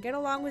effort and get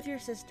along with your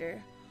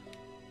sister.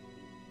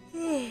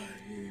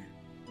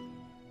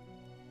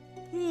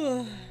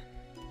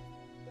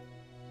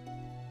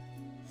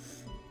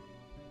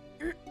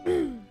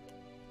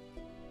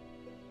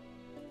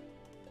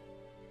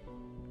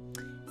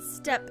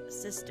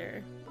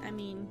 Step-sister. I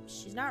mean,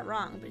 she's not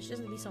wrong, but she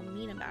doesn't be so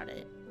mean about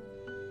it.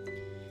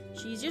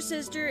 She's your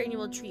sister, and you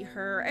will treat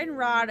her and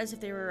Rod as if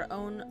they were your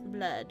own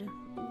blood.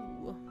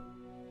 Ooh.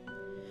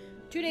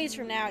 2 days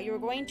from now, you are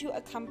going to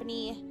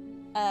accompany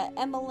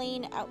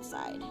Emmeline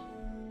outside.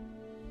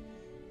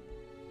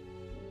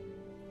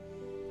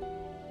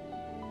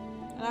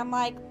 And I'm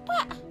like,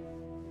 what?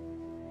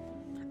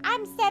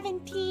 I'm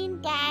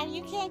 17, Dad.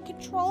 You can't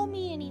control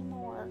me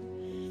anymore.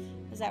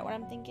 Is that what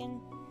I'm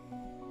thinking?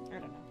 I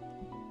don't know.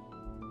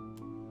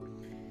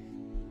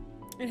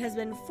 It has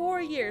been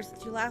 4 years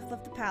since you last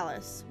left the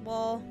palace.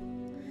 Well,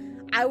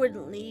 I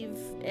wouldn't leave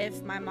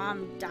if my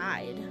mom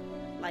died.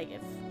 Like,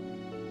 if...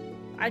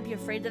 I'd be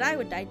afraid that I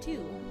would die,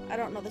 too. I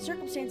don't know the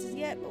circumstances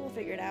yet, but we'll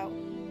figure it out.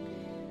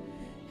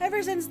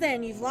 Ever since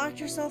then, you've locked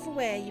yourself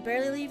away. You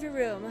barely leave your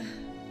room.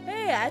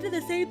 Hey, I did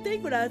the same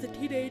thing when I was a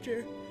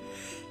teenager.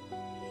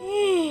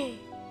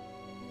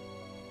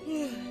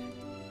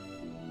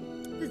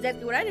 That's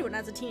exactly what I did when I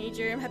was a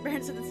teenager, and my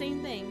parents did the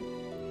same thing.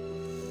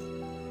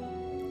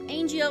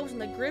 Angel was in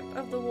the grip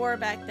of the war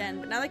back then,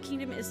 but now the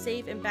kingdom is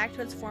safe and back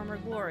to its former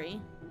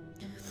glory.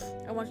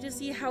 I want you to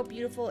see how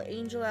beautiful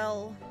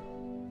Angel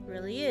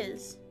really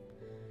is.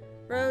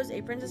 Rose,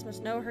 a princess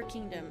must know her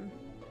kingdom.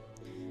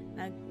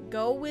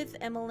 Go with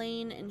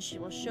Emmeline, and she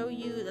will show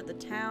you that the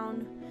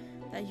town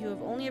that you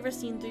have only ever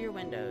seen through your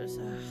windows.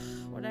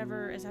 Ugh,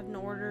 whatever is out in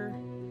order.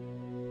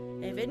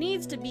 If it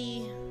needs to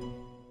be.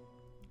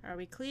 Are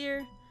we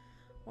clear?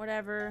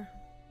 Whatever.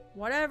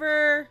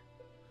 Whatever.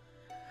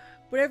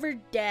 Whatever,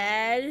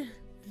 Dad.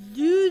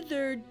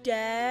 Loser,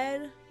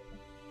 Dad.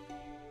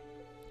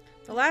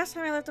 The last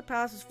time I left the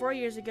palace was 4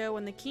 years ago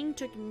when the king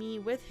took me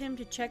with him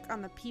to check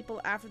on the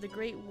people after the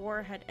Great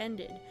War had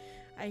ended.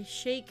 I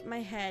shake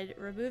my head,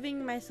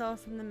 removing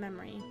myself from the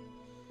memory.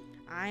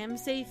 I am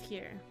safe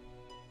here.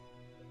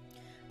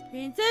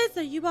 Princess,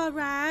 are you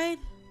alright?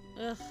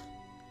 Ugh.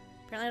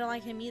 Apparently I don't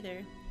like him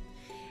either.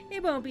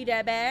 It won't be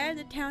that bad.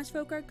 The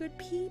townsfolk are good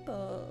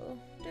people.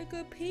 They're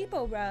good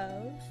people,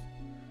 Rose.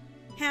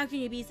 How can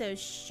you be so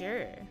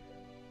sure?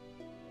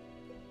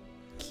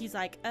 He's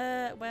like,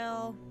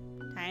 well,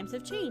 times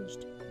have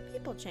changed.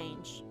 People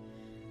change.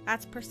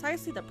 That's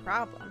precisely the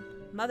problem.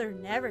 Mother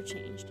never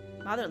changed.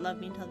 Mother loved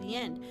me until the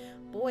end.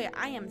 Boy,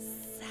 I am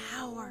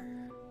sour.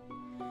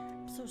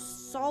 I'm so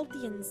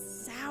salty and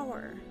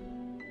sour.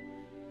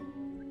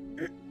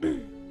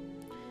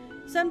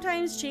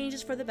 Sometimes change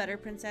is for the better,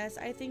 Princess.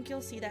 I think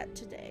you'll see that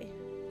today.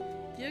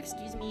 If you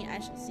excuse me, I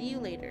shall see you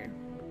later.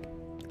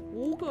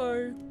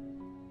 Okay.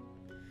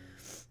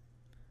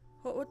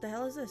 What the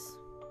hell is this?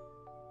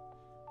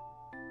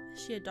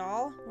 Is she a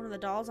doll? One of the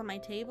dolls on my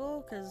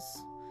table?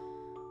 Because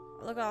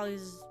look at all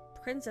these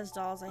princess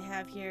dolls I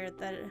have here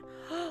that...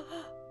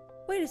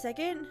 Wait a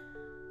second.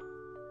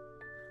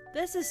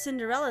 This is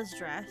Cinderella's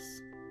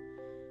dress.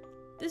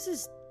 This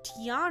is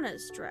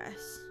Tiana's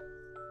dress.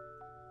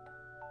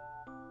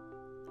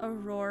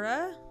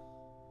 Aurora.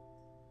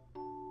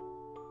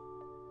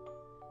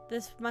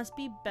 This must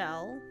be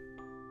Belle.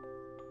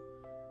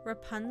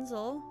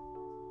 Rapunzel.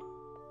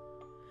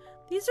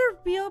 These are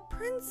real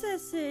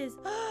princesses.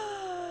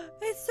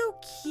 It's so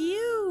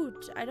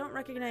cute. I don't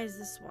recognize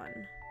this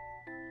one.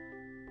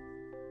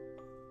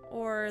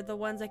 Or the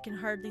ones I can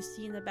hardly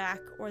see in the back,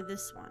 or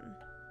this one.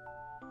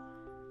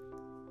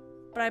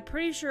 But I'm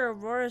pretty sure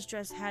Aurora's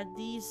dress had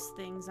these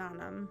things on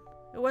them.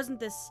 It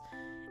wasn't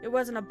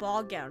a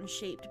ball gown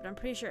shaped, but I'm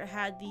pretty sure it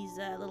had these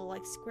little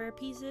like square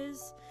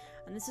pieces.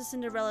 And this is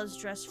Cinderella's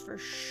dress for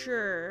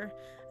sure.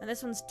 And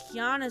this one's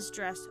Tiana's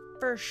dress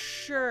for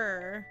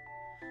sure.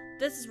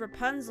 This is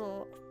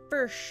Rapunzel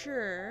for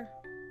sure.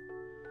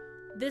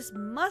 This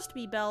must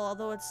be Belle,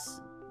 although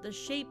the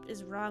shape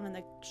is wrong and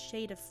the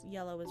shade of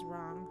yellow is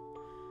wrong.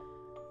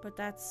 But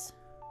that's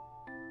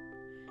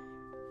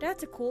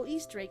a cool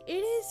Easter egg.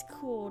 It is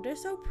cool. They're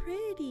so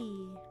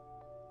pretty.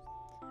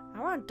 I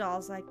want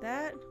dolls like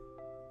that.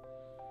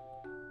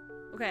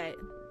 Okay,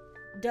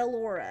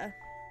 Delora.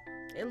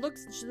 She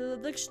looks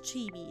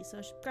chibi,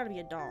 so she's gotta be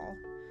a doll.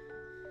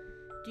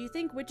 Do you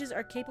think witches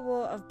are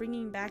capable of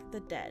bringing back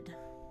the dead?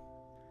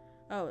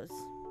 Oh,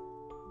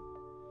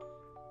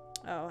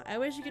 I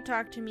wish you could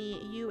talk to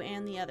me, you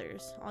and the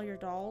others. All your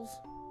dolls.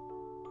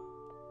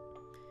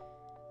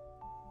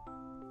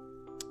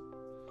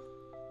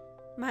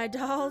 My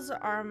dolls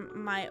are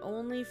my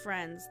only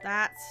friends.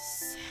 That's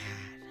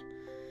sad.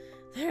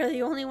 They're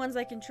the only ones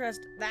I can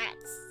trust.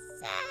 That's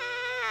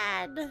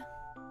sad.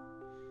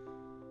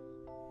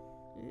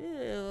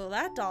 Ew,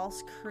 that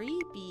doll's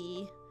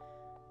creepy.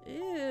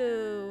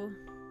 Ew.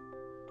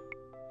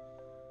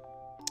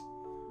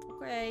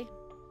 Okay.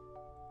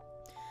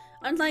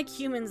 Unlike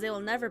humans, they will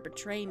never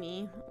betray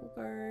me.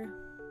 Okay.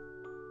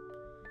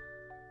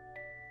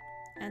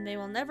 And they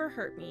will never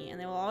hurt me, and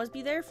they will always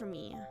be there for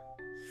me.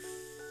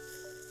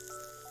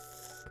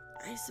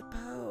 I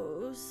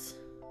suppose.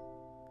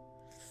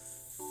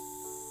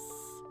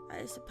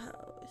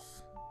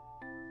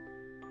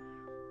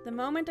 The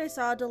moment I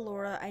saw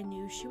Delora, I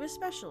knew she was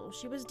special.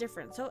 She was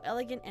different, so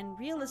elegant and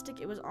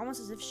realistic, it was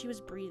almost as if she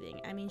was breathing.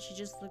 I mean, she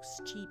just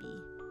looks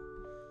chibi.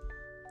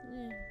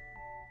 Yeah.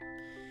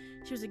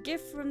 She was a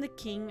gift from the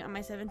king on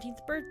my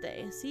 17th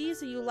birthday. See,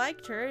 so you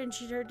liked her, and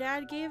her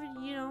dad gave it,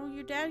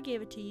 your dad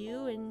gave it to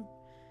you, and...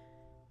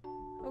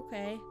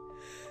 Okay.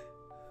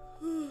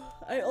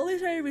 I only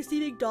started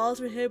receiving dolls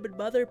from him when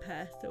Mother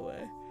passed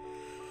away.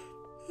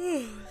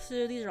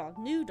 So these are all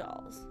new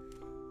dolls.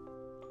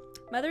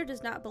 Mother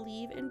does not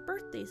believe in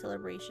birthday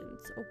celebrations.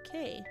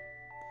 Okay.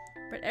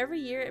 But every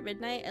year at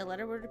midnight, a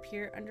letter would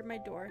appear under my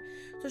door.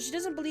 So she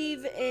doesn't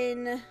believe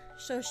in...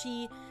 So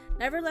she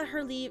never let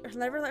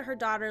her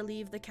daughter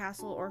leave the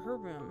castle or her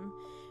room.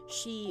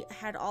 She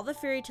had all the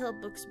fairy tale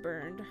books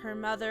burned. Her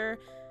mother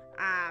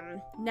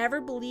never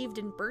believed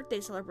in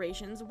birthday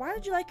celebrations. Why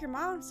did you like your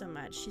mom so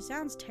much? She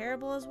sounds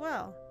terrible as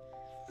well.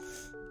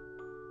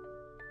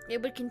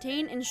 It would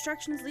contain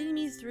instructions leading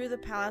me through the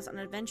palace on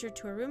an adventure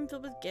to a room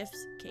filled with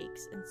gifts,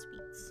 cakes, and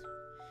sweets.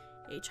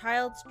 A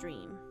child's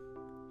dream.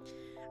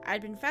 I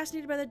had been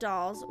fascinated by the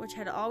dolls, which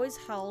had always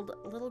held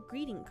a little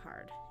greeting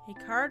card.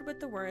 A card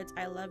with the words,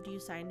 "I loved you,"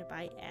 signed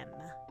by M.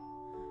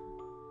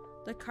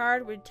 The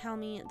card would tell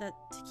me that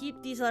to keep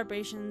these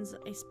celebrations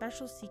a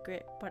special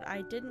secret, but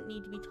I didn't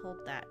need to be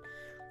told that.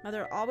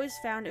 Mother always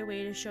found a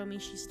way to show me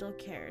she still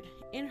cared,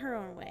 in her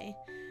own way.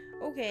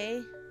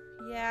 Okay,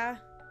 yeah.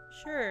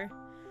 Sure.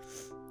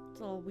 It's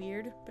a little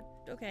weird, but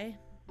okay.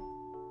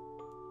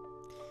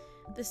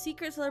 The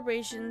secret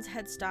celebrations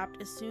had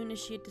stopped as soon as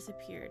she had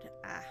disappeared.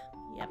 Ah,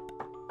 yep.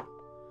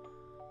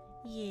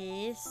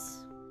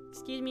 Yes.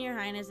 Excuse me, Your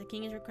Highness. The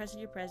king has requested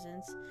your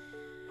presence.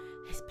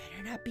 This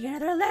better not be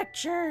another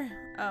lecture.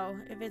 Oh,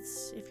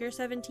 if you're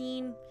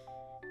 17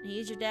 and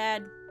he's your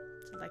dad,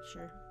 it's a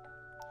lecture.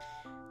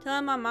 Tell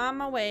him I'm on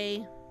my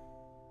way.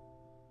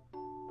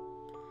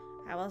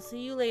 I will see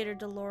you later,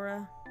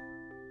 Delora.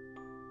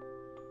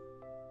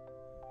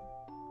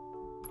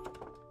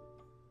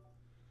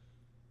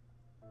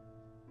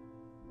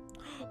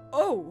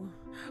 Oh,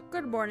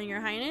 good morning,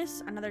 Your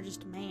Highness. Another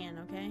just man,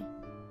 okay?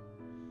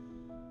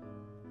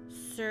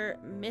 Sir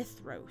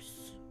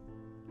Mithros.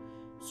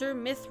 Sir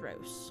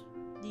Mithros,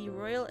 the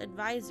royal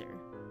advisor.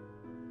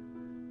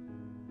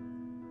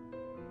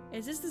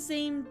 Is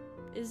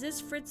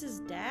this Fritz's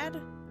dad?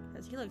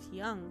 Because he looks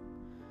young.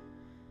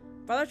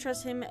 Father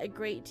trusts him a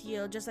great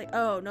deal, just like,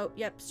 oh, nope,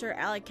 yep, Sir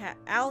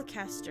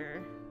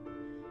Alcaster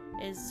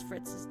is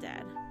Fritz's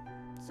dad.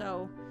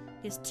 So,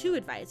 he has 2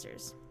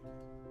 advisors.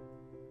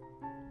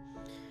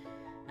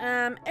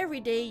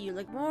 Every day you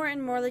look more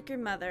and more like your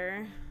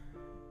mother.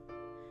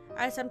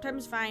 I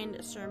sometimes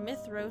find Sir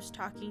Mithros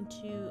talking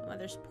to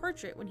Mother's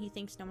portrait when he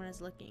thinks no one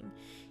is looking.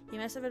 He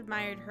must have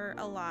admired her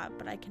a lot,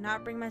 but I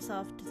cannot bring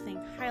myself to think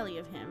highly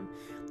of him.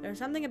 There's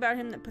something about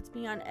him that puts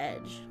me on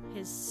edge.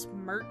 His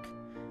smirk,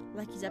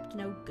 like he's up to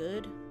no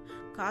good,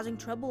 causing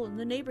trouble in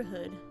the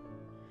neighborhood.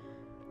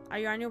 Are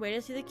you on your way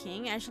to see the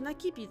king? I shall not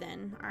keep you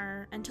then.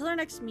 Until our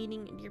next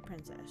meeting, dear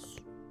princess.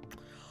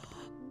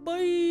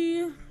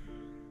 Bye!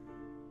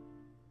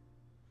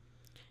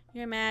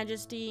 Your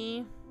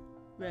Majesty.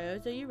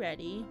 Rose, are you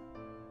ready?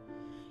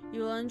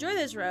 You will enjoy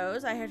this,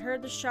 Rose. I had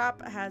heard the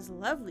shop has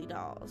lovely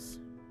dolls.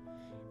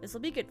 This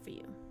will be good for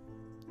you.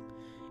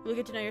 You'll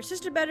get to know your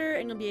sister better,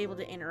 and you'll be able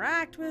to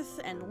interact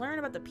with and learn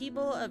about the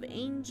people of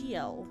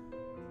Angel.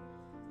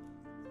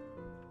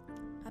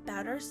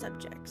 About our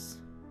subjects.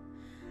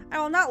 I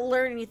will not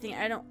learn anything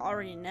I don't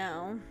already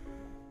know.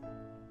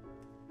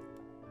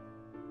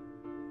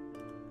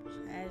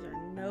 She has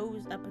her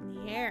nose up in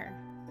the air.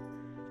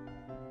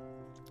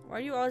 Why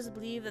do you always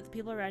believe that the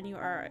people around you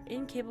are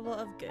incapable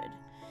of good?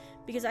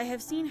 Because I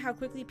have seen how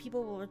quickly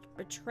people will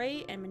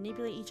betray and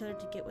manipulate each other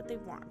to get what they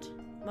want.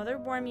 Mother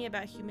warned me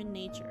about human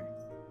nature.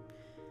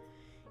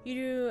 You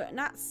do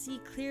not see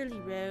clearly,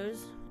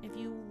 Rose. If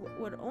you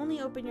would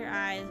only open your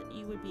eyes,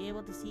 you would be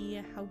able to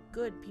see how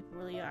good people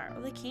really are.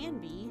 Well, they can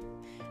be,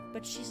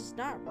 but she's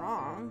not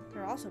wrong.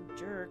 They're also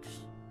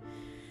jerks.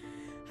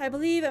 I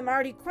believe I'm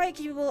already quite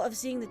capable of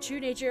seeing the true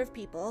nature of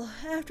people.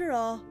 After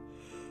all,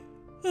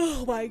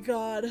 oh my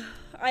god,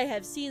 I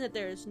have seen that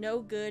there is no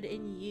good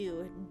in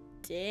you.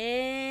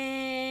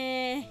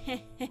 Damn.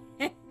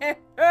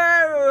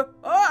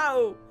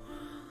 Oh!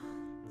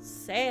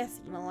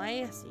 Sassy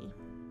Molassy.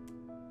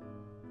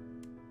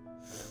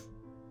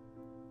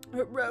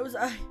 Rose,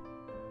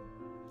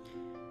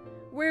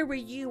 where were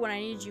you when I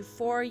needed you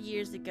 4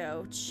 years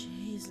ago?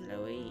 Jeez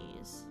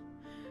Louise.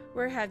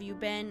 Where have you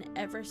been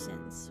ever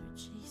since?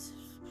 Jesus.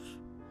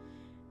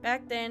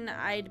 Back then,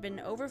 I'd been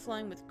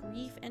overflowing with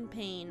grief and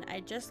pain.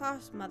 I'd just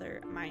lost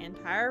Mother, my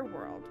entire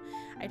world.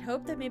 I'd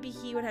hoped that maybe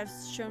he would have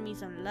shown me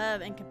some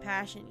love and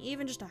compassion,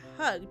 even just a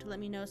hug to let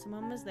me know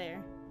someone was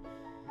there.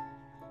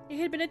 It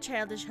had been a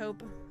childish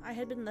hope. I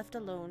had been left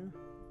alone.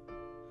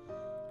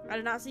 I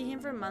did not see him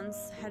for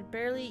months, had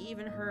barely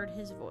even heard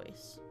his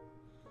voice.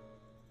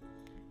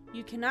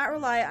 You cannot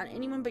rely on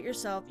anyone but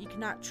yourself. You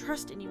cannot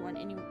trust anyone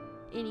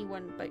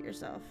but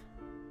yourself.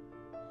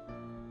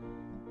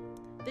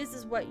 This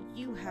is what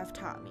you have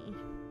taught me,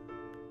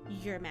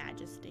 Your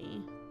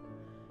Majesty.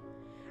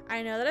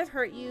 I know that I've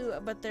hurt you,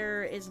 but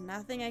there is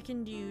nothing I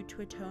can do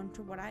to atone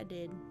for what I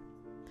did.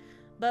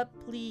 But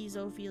please,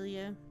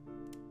 Ophelia.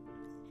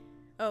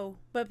 Oh,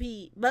 but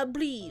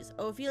please,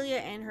 Ophelia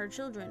and her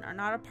children are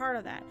not a part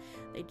of that.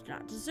 They do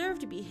not deserve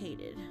to be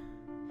hated.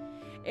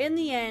 In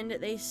the end,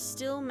 they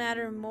still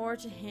matter more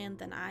to him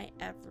than I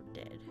ever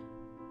did.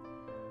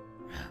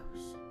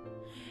 Rose.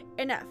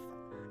 Enough.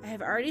 I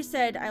have already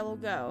said I will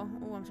go.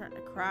 Oh, I'm starting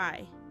to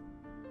cry.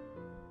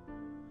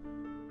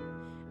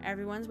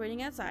 Everyone's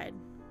waiting outside.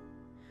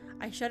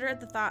 I shudder at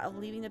the thought of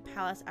leaving the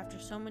palace after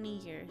so many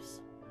years.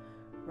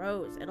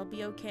 Rose, it'll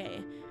be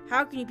okay.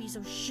 How can you be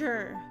so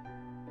sure?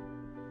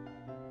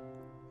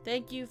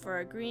 Thank you for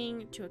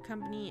agreeing to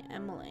accompany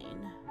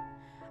Emmeline.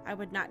 I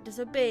would not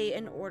disobey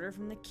an order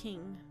from the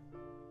king.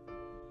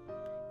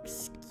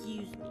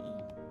 Excuse me.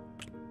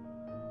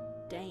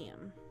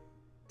 Damn.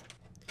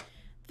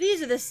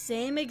 These are the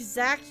same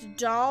exact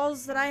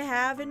dolls that I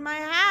have in my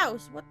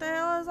house. What the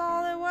hell is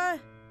all that? What?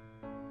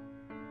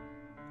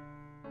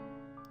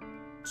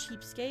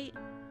 Cheapskate.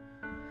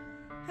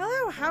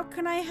 Hello, how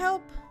can I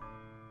help?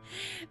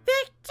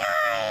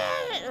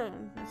 Victoria! Oh,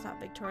 that's not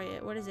Victoria.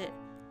 What is it?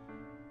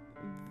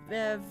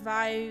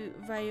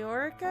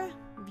 Viorica?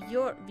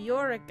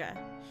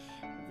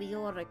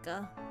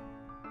 Viorica.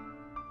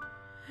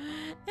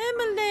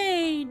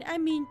 Emmeline! I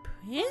mean,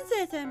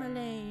 Princess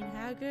Emmeline!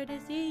 How good to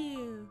see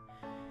you.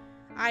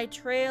 I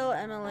trail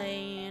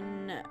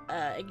Emmeline,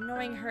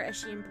 ignoring her as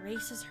she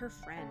embraces her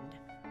friend.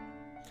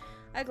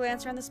 I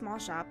glance around the small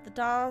shop. The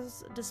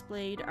dolls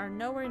displayed are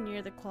nowhere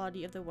near the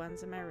quality of the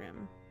ones in my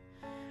room.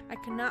 I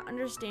cannot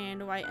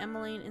understand why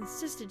Emmeline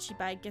insisted she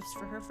buy gifts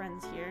for her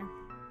friends here.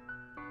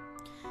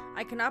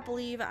 I cannot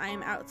believe I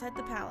am outside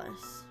the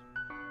palace.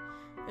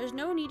 There's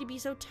no need to be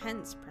so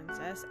tense,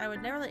 Princess. I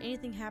would never let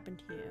anything happen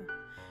to you.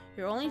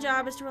 Your only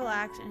job is to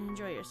relax and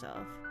enjoy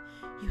yourself.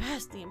 You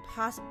ask the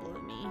impossible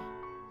of me.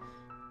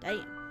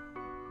 Damn.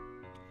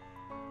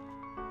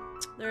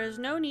 There is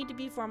no need to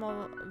be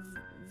formal,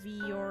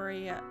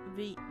 Viorica.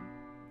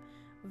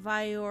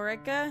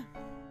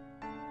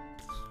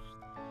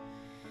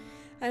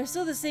 I'm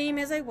still the same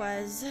as I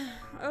was.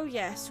 Oh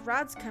yes,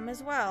 Rod's come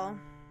as well.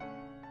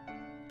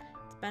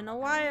 It's been a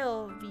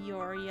while,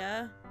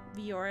 Viorica.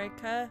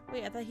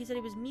 Wait, I thought he said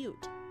he was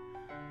mute.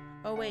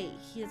 Oh wait,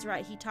 he's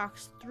right. He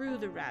talks through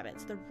the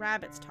rabbits. The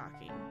rabbit's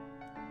talking.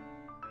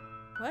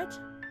 What?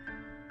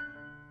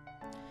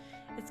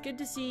 It's good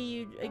to see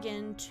you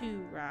again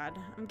too, Rod.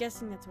 I'm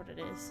guessing that's what it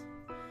is.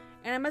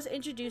 And I must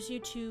introduce you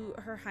to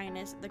Her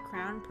Highness, the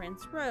Crown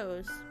Prince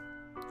Rose.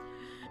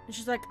 And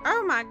she's like,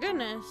 oh my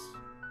goodness.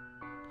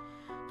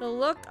 The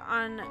look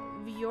on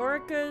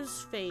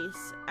Viorica's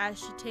face as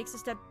she takes a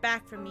step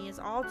back from me is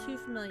all too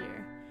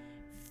familiar.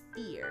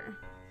 Fear.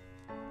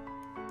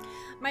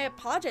 I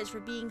apologize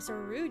for being so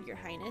rude, Your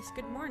Highness.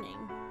 Good morning.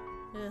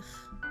 Ugh.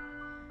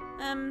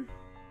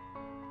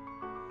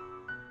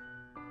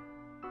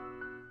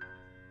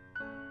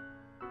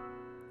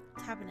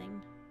 What's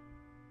happening?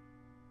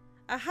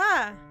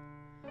 Aha!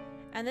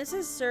 And this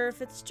is Sir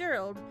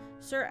Fitzgerald,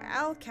 Sir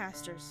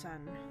Alcaster's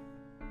son.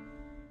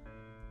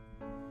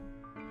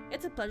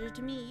 It's a pleasure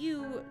to meet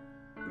you,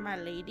 my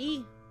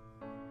lady.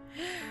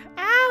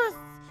 Oh,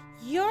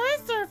 you're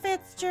Sir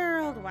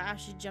Fitzgerald! Wow,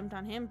 she jumped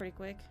on him pretty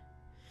quick.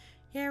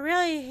 You're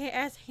really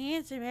as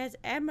handsome as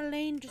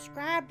Emmeline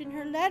described in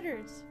her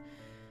letters.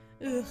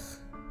 Ugh.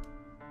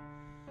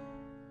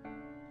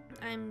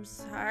 I'm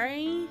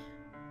sorry.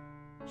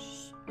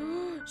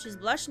 She's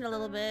blushing a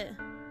little bit.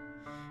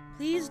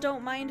 Please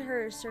don't mind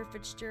her, Sir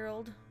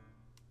Fitzgerald.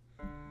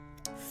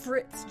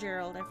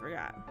 Fitzgerald, I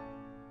forgot.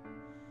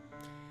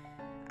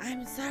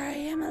 I'm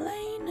sorry,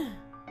 Emmeline.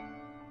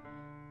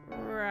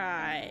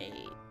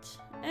 Right.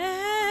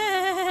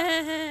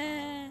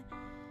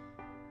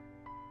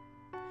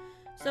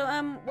 So,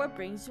 what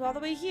brings you all the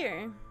way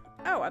here?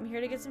 Oh, I'm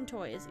here to get some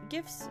toys.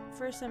 Gifts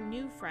for some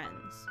new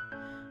friends.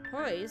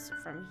 Toys?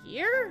 From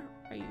here?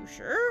 Are you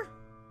sure?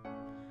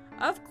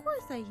 Of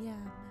course I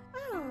am.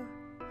 Oh.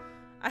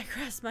 I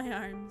cross my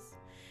arms.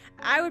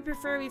 I would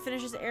prefer we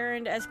finish this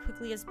errand as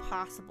quickly as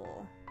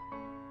possible.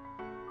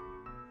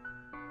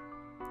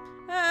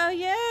 Oh,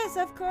 yes,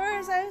 of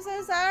course. I'm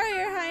so sorry,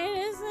 Your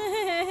Highness.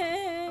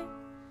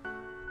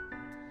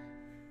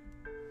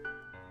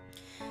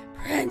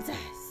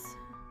 Princess.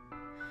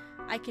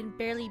 I can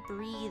barely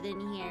breathe in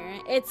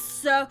here. It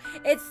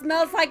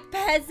smells like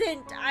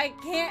peasant. I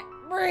can't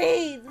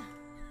breathe.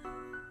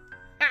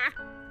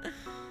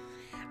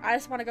 I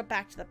just want to go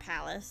back to the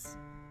palace.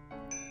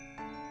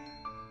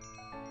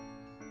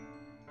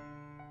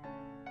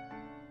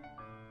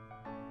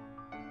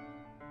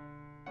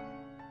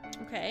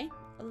 Okay,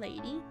 a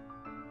lady.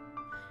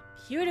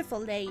 Beautiful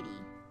lady.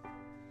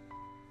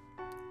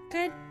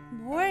 Good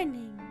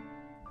morning.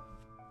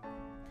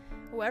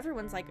 Oh,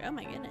 everyone's like, oh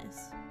my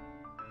goodness.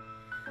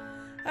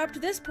 Up to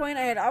this point,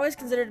 I had always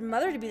considered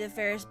Mother to be the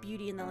fairest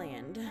beauty in the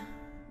land.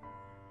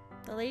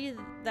 The lady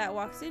that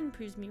walks in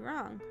proves me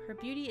wrong. Her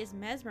beauty is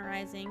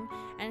mesmerizing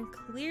and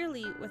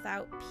clearly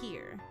without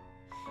peer.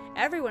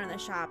 Everyone in the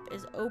shop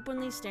is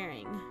openly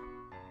staring.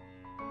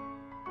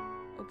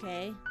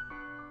 Okay.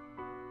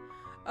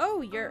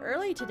 Oh, you're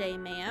early today,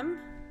 ma'am.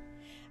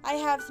 I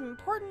have some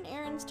important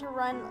errands to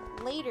run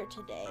later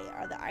today.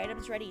 Are the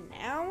items ready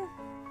now?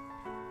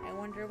 I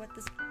wonder what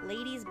this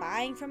lady's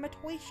buying from a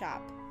toy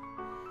shop.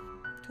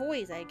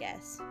 Toys, I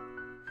guess.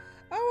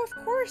 Oh, of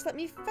course, let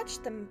me fetch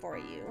them for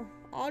you.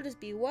 I'll just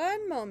be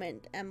one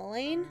moment,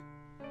 Emmeline.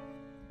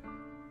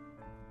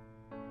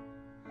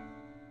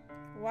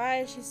 Why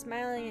is she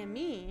smiling at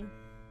me?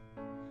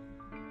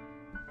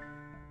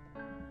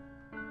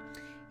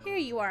 Here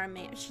you are,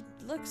 ma'am. She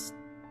looks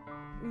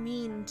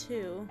mean,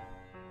 too.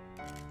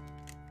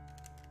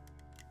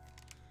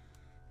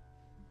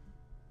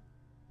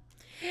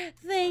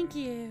 Thank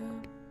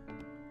you.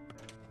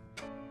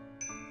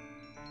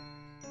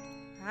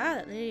 Ah,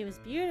 that lady was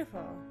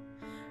beautiful.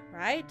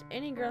 Right?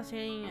 Any girl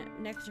standing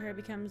next to her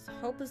becomes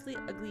hopelessly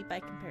ugly by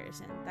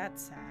comparison.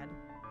 That's sad.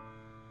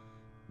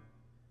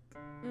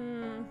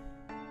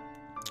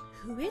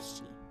 Who is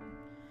she?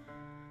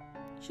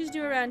 She's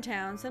new around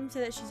town. Some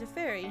say that she's a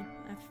fairy.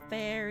 A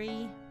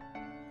fairy.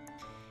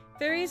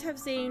 Fairies have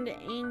saved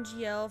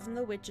Angel from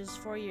the witches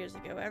 4 years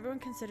ago. Everyone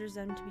considers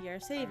them to be our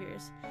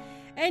saviors.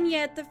 And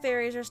yet, the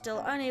fairies are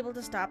still unable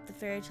to stop the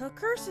fairy tale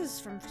curses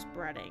from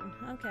spreading.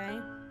 Okay.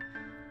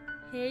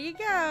 Here you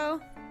go.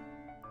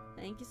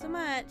 Thank you so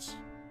much.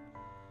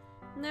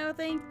 No,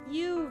 thank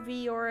you,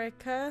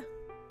 Viorica.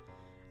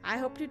 I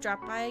hope to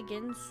drop by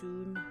again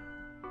soon.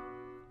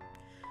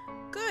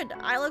 Good.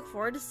 I look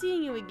forward to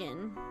seeing you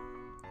again.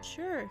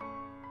 Sure.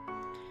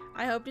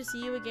 I hope to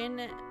see you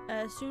again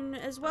soon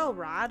as well,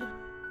 Rod.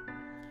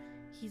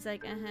 He's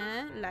like,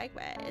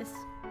 likewise.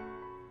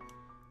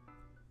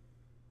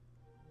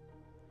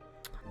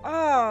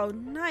 Oh,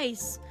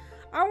 nice.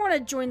 I want to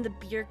join the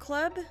beer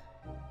club.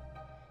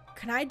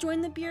 Can I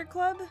join the beer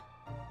club?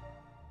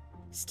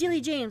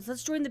 Steely James,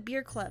 let's join the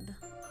beer club.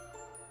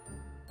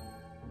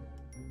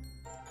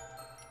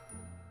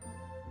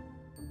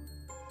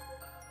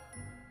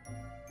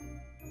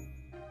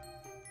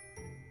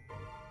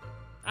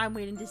 I'm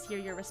waiting to hear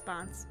your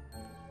response.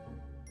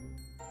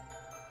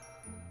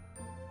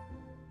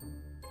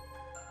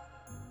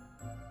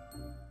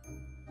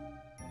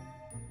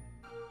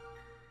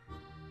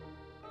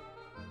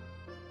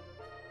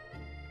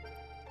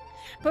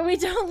 But we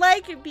don't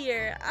like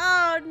beer.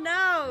 Oh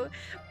no.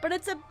 But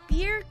it's a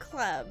beer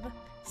club.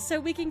 So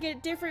we can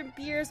get different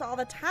beers all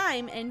the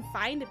time and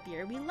find a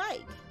beer we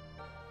like.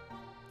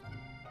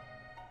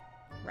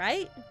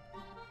 Right?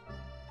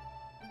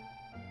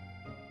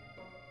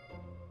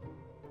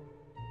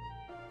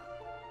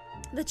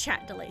 The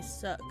chat delay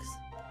sucks.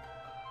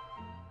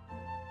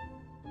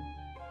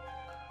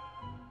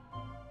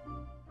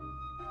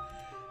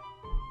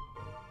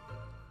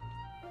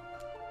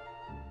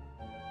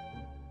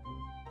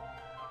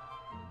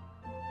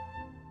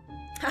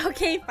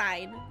 Okay,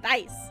 fine.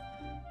 Nice.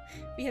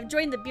 We have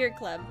joined the beer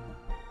club.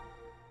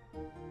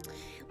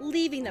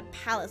 Leaving the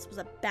palace was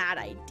a bad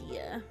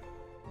idea.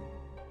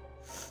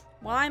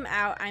 While I'm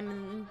out, I'm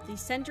in the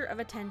center of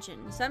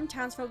attention. Some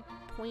townsfolk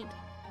point...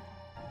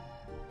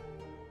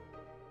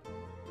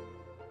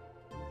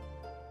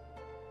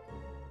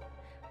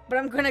 But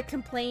I'm gonna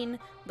complain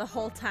the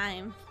whole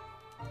time.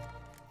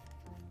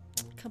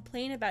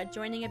 Complain about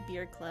joining a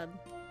beer club.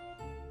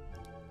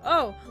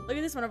 Oh, look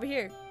at this one over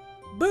here.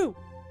 Boo!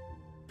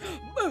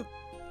 Boo!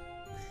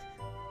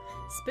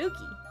 Spooky.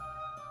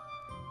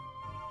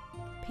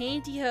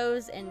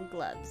 Pantyhose and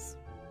gloves.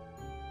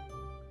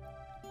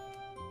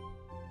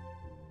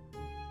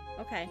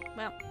 Okay,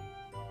 well.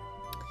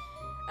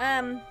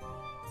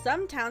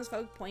 Some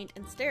townsfolk point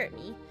and stare at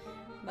me.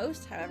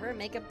 Most, however,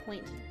 make a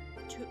point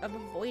of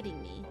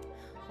avoiding me.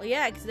 Well,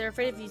 yeah, because they're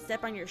afraid if you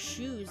step on your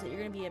shoes that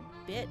you're gonna be a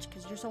bitch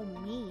because you're so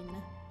mean.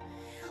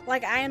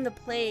 Like I am the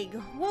plague.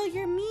 Well,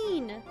 you're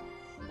mean.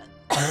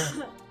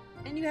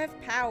 And you have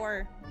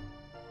power.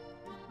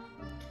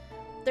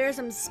 There are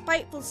some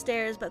spiteful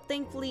stares, but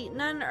thankfully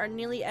none are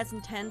nearly as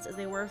intense as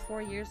they were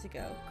 4 years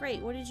ago. Great,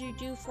 what did you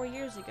do 4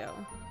 years ago?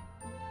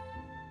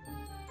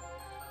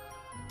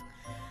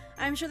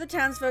 I'm sure the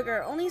townsfolk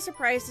are only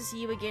surprised to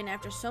see you again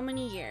after so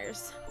many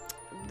years.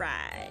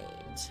 Right.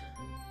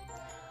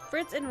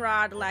 Fritz and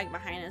Rod lag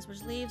behind us,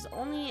 which leaves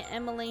only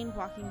Emmeline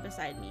walking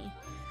beside me.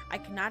 I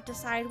cannot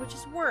decide which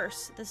is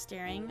worse, the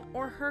staring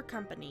or her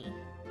company.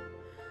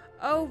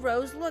 Oh,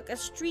 Rose, look, a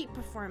street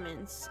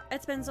performance.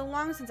 It's been so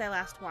long since I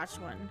last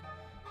watched one.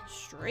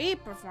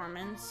 Street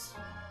performance?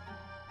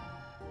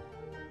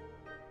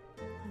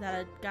 Is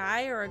that a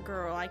guy or a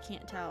girl? I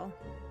can't tell.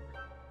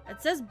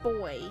 It says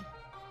boy.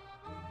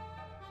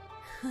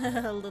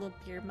 A little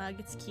beer mug,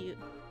 it's cute.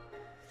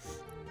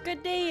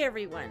 Good day,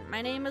 everyone.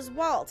 My name is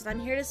Walt, and I'm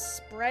here to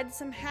spread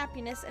some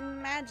happiness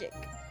and magic.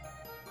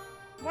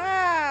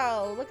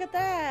 Wow, look at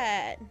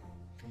that.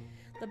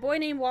 The boy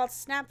named Walt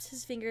snaps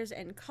his fingers,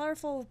 and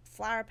colorful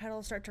flower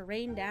petals start to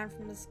rain down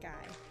from the sky.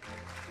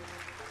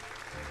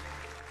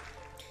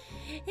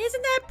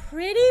 Isn't that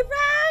pretty,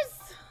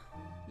 Rose?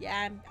 Yeah,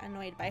 I'm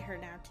annoyed by her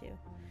now, too.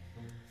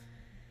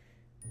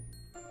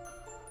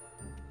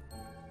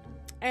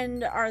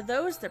 And are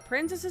those the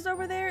princesses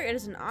over there? It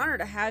is an honor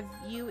to have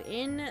you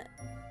in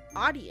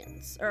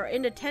audience, or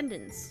in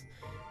attendance.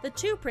 The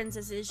two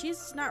princesses,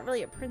 she's not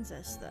really a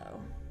princess,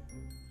 though.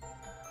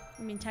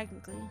 I mean,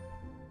 technically.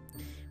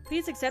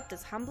 Please accept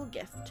this humble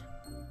gift.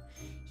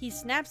 He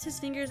snaps his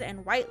fingers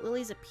and white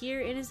lilies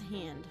appear in his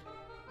hand.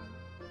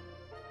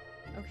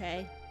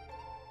 Okay.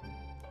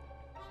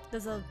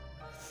 There's a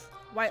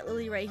white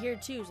lily right here,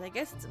 too, so I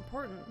guess it's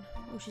important.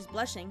 Oh, she's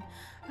blushing.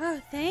 Oh,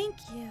 thank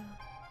you.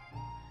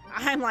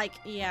 I'm like,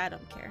 yeah, I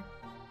don't care.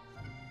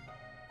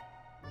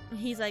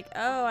 He's like,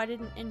 oh, I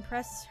didn't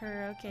impress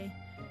her. Okay.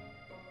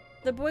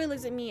 The boy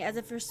looks at me as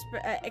if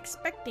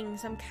expecting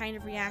some kind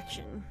of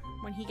reaction.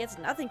 When he gets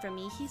nothing from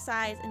me, he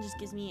sighs and just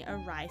gives me a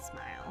wry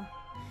smile.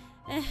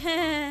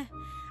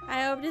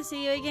 I hope to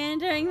see you again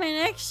during my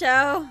next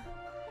show.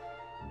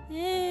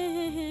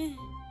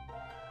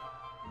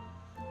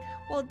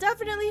 We'll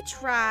definitely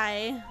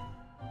try.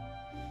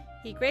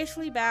 He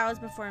gracefully bows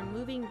before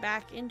moving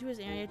back into his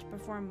area to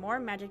perform more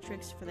magic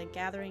tricks for the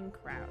gathering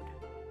crowd.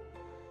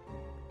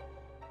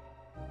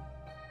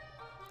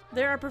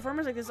 There are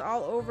performers like this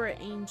all over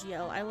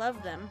Angel. I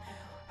love them.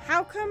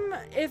 How come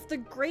if the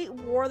Great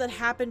War that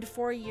happened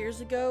 4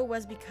 years ago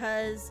was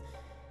because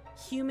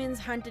humans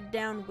hunted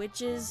down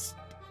witches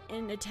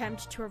in an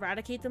attempt to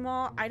eradicate them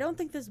all. I don't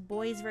think this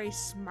boy is very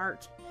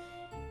smart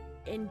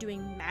in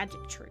doing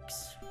magic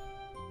tricks.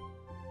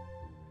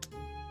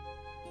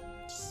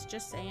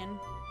 Just saying.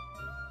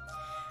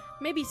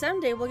 Maybe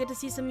someday we'll get to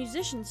see some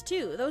musicians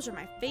too. Those are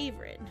my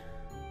favorite.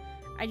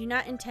 I do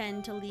not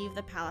intend to leave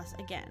the palace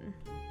again.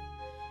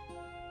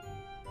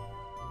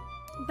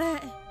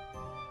 But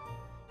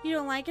you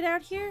don't like it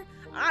out here?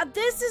 I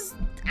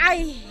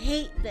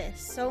hate this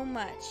so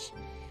much.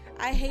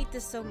 I hate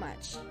this so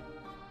much.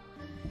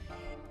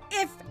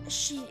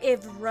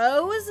 If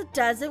Rose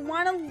doesn't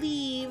want to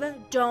leave,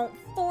 don't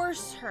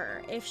force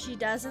her. If she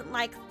doesn't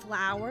like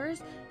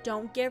flowers,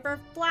 don't give her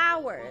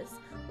flowers.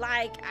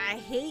 Like, I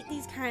hate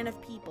these kind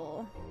of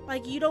people.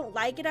 Like, you don't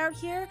like it out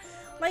here?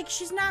 Like,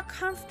 she's not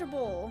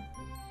comfortable.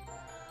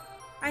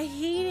 I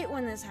hate it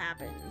when this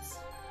happens.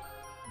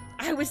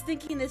 I was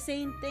thinking the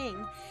same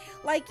thing.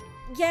 Like,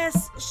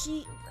 yes,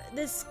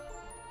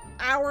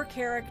 our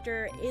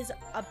character is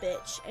a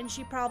bitch, and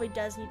she probably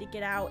does need to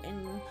get out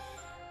and,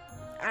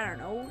 I don't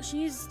know, she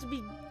needs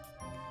to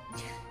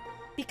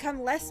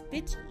become less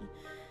bitchy.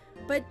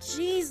 But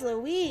geez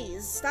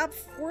Louise, stop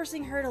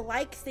forcing her to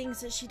like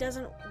things that she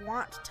doesn't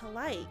want to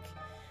like.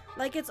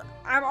 Like,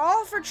 I'm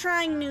all for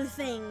trying new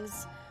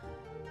things,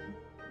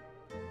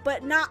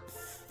 but not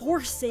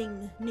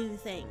forcing new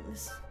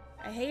things.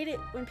 I hate it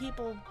when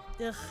people,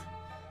 ugh.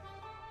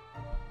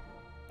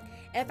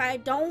 If I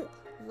don't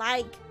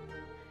like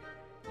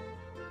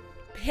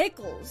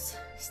pickles,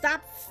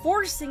 stop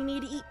forcing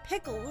me to eat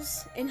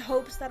pickles in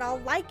hopes that I'll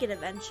like it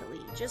eventually.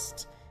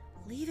 Just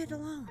leave it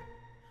alone.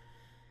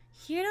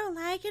 You don't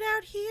like it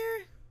out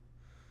here?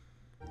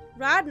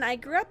 Rod and I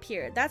grew up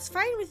here. That's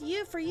fine with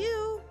you, for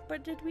you,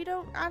 but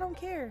I don't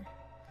care.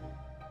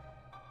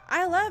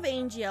 I love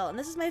Angel, and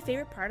this is my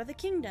favorite part of the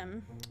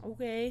kingdom.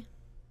 Okay.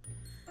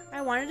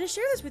 I wanted to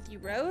share this with you,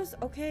 Rose.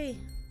 Okay.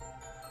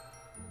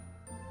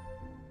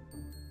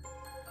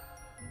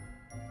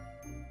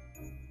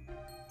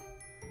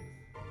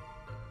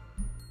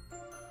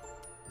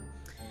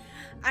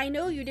 I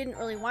know you didn't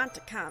really want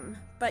to come,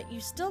 but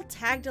you still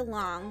tagged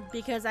along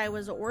because I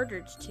was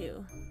ordered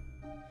to.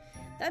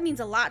 That means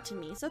a lot to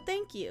me, so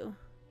thank you.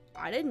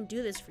 I didn't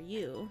do this for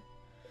you.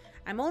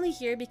 I'm only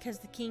here because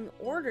the king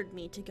ordered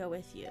me to go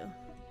with you.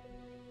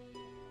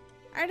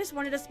 I just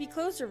wanted us to be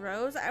closer,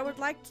 Rose. I would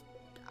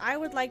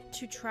like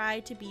to try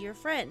to be your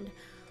friend.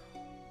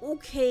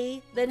 Okay,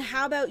 then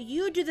how about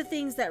you do the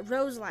things that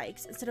Rose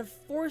likes instead of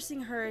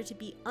forcing her to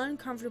be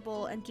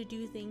uncomfortable and to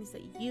do things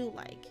that you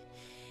like.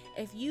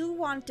 If you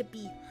want to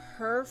be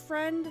her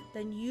friend,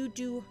 then you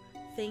do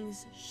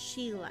things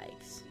she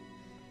likes.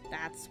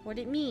 That's what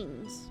it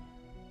means.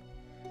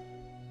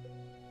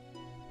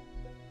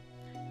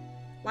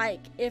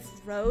 Like, if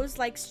Rose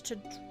likes to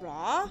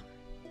draw,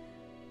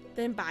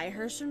 then buy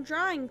her some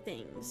drawing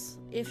things.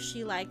 If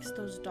she likes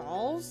those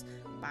dolls,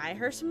 buy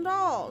her some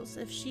dolls.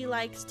 If she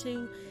likes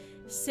to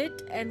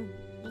sit and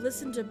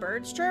listen to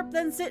birds chirp,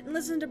 then sit and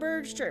listen to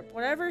birds chirp.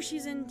 Whatever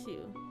she's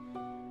into.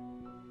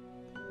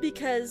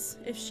 Because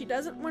if she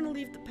doesn't want to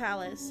leave the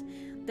palace,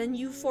 then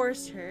you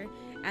force her,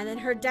 and then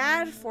her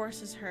dad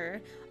forces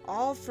her,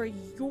 all for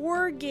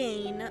your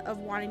gain of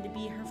wanting to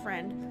be her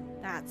friend.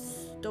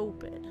 That's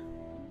stupid.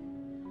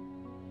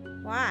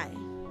 Why?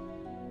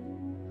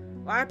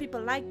 Why are people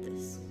like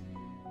this?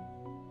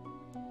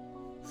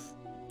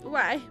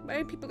 Why? Why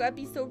do people gotta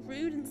be so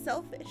rude and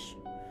selfish?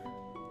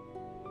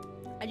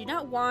 I do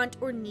not want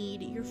or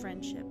need your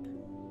friendship.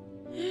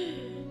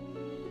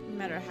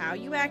 No matter how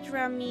you act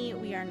around me,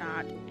 we are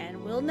not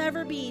and will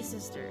never be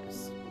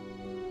sisters.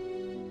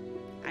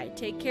 I'd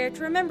take care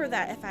to remember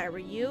that if I were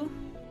you.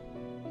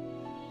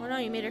 Oh no,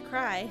 you made her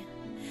cry.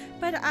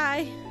 But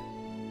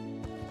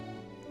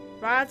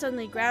Rod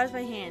suddenly grabs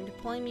my hand,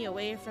 pulling me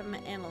away from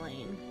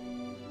Emmeline.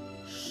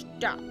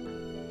 Stop.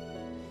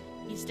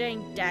 He's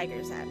staring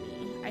daggers at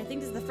me. I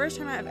think this is the first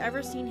time I've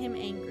ever seen him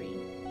angry.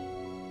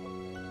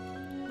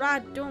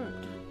 Rod, don't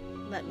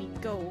let me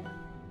go.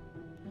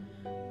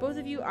 Both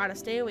of you ought to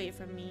stay away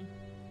from me.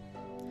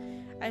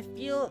 I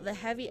feel the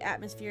heavy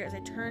atmosphere as I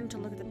turn to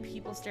look at the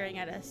people staring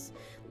at us.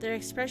 Their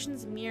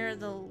expressions mirror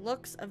the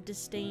looks of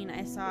disdain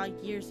I saw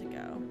years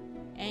ago.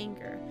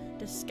 Anger,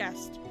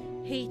 disgust,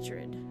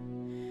 hatred.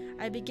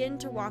 I begin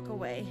to walk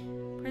away.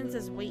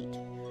 Princess, wait.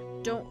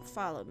 Don't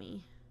follow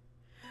me.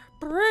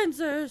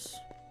 Princess!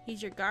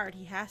 He's your guard.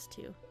 He has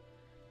to.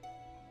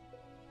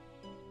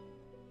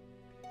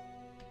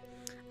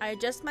 I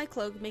adjust my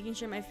cloak, making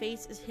sure my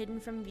face is hidden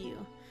from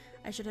view.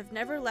 I should have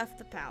never left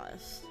the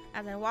palace.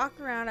 As I walk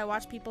around, I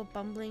watch people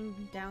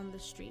bumbling down the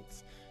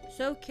streets.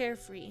 So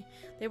carefree.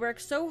 They work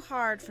so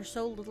hard for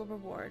so little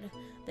reward.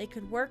 They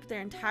could work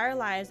their entire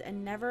lives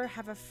and never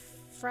have a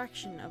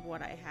fraction of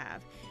what I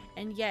have.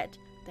 And yet,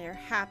 they're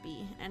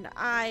happy. And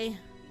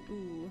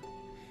ooh,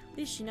 at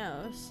least she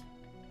knows.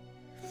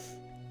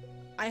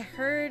 I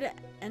heard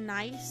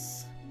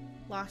Anais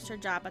lost her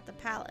job at the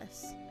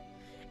palace.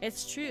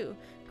 It's true.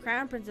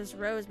 Crown Princess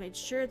Rose made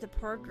sure the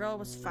poor girl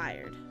was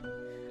fired.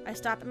 I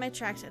stop in my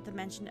tracks at the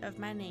mention of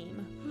my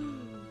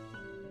name.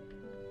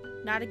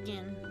 Not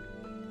again.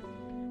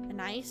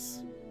 Nice?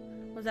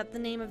 Was that the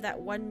name of that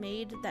one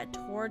maid that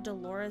tore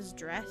Delora's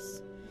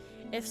dress?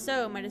 If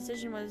so, my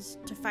decision was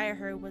to fire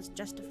her was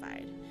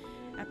justified.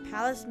 A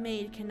palace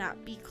maid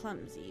cannot be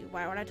clumsy.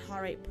 Why would I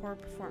tolerate poor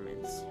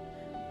performance?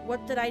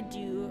 What did I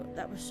do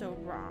that was so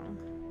wrong?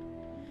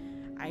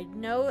 I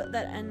know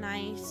that a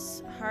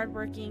nice,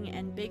 hardworking,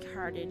 and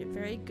big-hearted,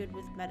 very good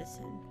with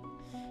medicine.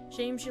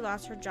 Shame she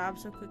lost her job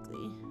so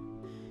quickly.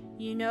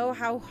 You know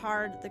how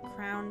hard the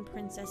crown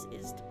princess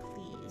is to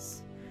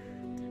please.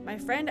 My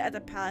friend at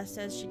the palace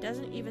says she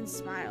doesn't even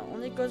smile,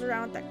 only goes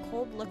around with that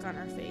cold look on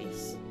her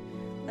face.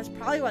 That's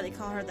probably why they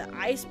call her the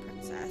Ice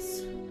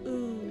Princess.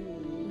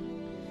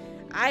 Ooh.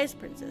 Ice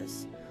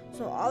Princess.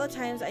 So all the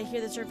times I hear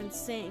the servants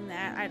saying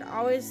that, I'd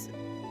always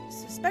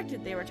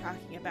suspected they were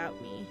talking about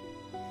me.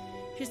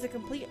 She's the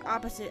complete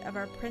opposite of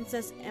our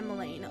Princess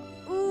Emmeline.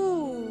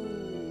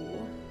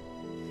 Ooh.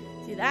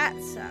 See, that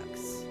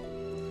sucks.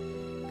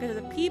 Because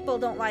the people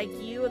don't like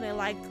you and they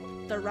like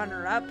the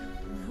runner-up.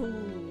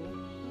 Ooh.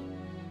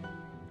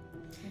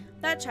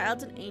 That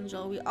child's an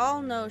angel. We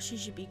all know she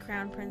should be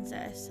crown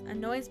princess.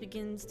 Annoyance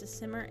begins to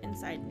simmer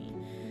inside me.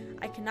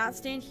 I cannot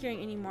stand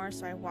hearing anymore,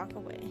 so I walk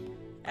away.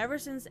 Ever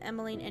since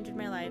Emmeline entered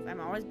my life, I'm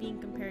always being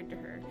compared to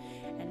her,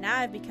 and now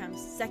I've become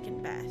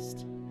second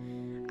best.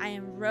 I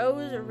am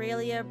Rose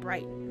Aurelia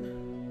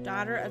Brighton,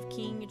 daughter of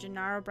King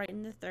Gennaro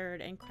Brighton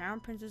III and crown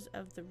princess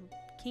of the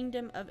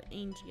kingdom of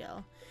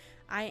Angiel.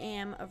 I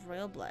am of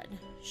royal blood.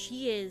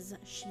 She is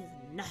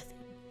nothing,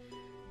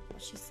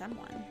 but she's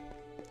someone.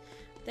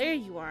 There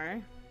you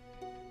are.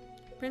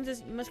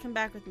 Princess, you must come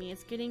back with me.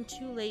 It's getting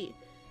too late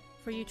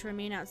for you to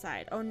remain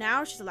outside. Oh,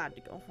 now she's allowed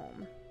to go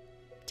home.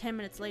 10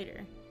 minutes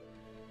later.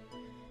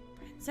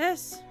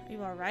 Princess, are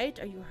you alright?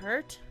 Are you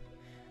hurt?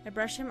 I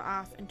brush him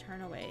off and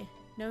turn away.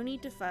 No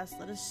need to fuss.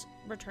 Let us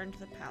return to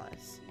the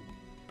palace.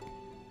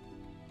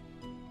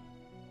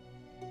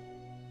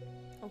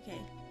 Okay.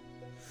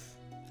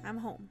 I'm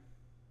home.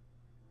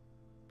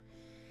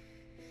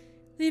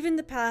 Leaving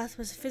the palace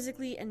was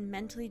physically and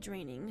mentally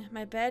draining.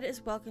 My bed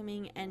is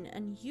welcoming and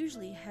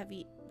unusually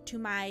heavy to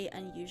my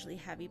unusually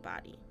heavy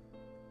body.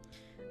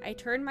 I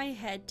turn my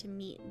head to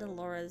meet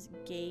Delora's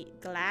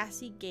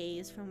glassy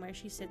gaze from where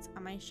she sits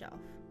on my shelf.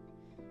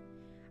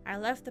 I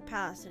left the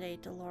palace today,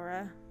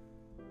 Delora.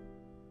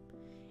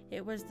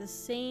 It was the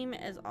same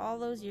as all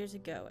those years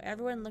ago.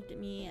 Everyone looked at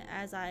me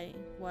as I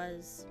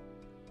was.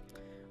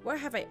 What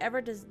have I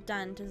ever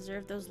done to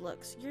deserve those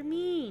looks? You're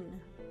mean.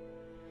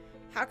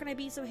 How can I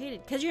be so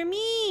hated? 'Cause you're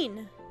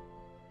mean!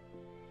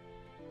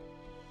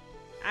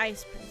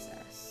 Ice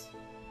Princess.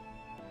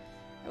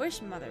 I wish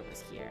Mother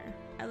was here.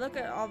 I look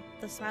at all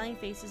the smiling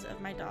faces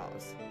of my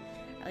dolls.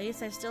 At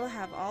least I still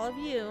have all of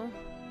you.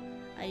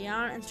 I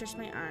yawn and stretch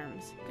my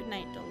arms. Good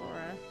night,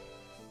 Delora.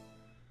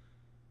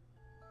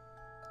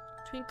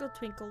 Twinkle,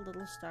 twinkle,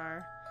 little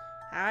star.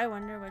 How I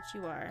wonder what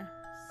you are.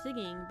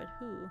 Singing, but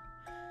who?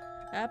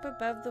 Up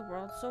above the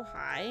world so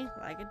high,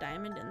 like a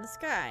diamond in the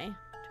sky.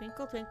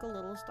 Twinkle, twinkle,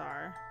 little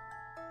star.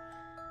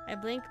 I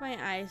blink my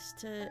eyes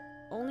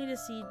only to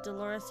see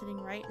Delora sitting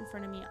right in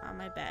front of me on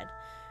my bed.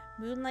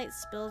 Moonlight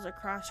spills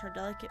across her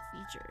delicate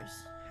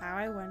features. How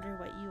I wonder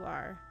what you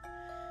are.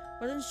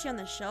 Wasn't she on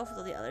the shelf with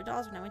all the other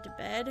dolls when I went to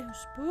bed?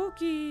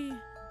 Spooky!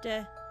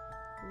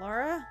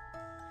 Delora?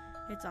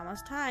 It's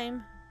almost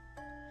time.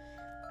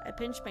 I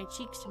pinch my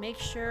cheeks to make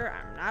sure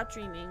I'm not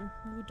dreaming.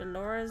 Ooh,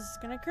 Delora's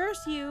gonna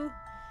curse you.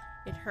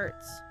 It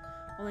hurts.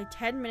 Only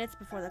 10 minutes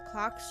before the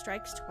clock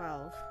strikes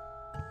 12.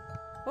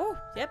 Oh,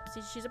 yep,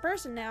 see, she's a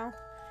person now.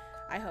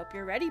 I hope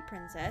you're ready,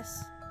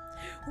 princess.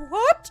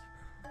 What?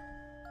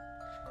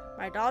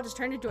 My doll just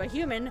turned into a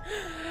human.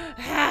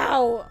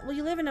 How? Well,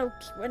 you live in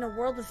a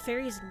world with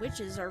fairies and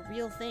witches are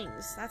real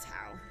things. That's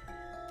how.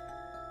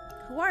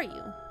 Who are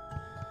you?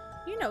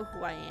 You know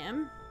who I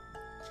am.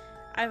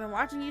 I've been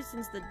watching you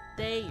since the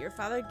day your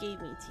father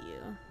gave me to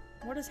you.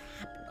 What is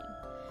happening?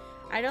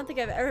 I don't think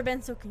I've ever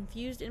been so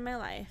confused in my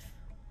life.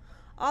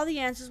 All the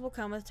answers will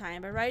come with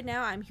time, but right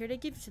now I'm here to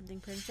give you something,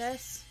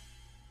 princess.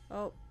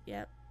 Oh,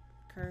 yep.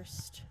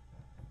 Cursed.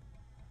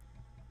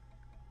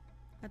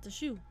 That's a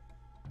shoe.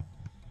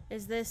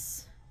 Is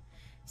this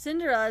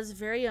Cinderella's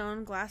very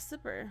own glass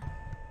slipper?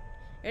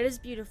 It is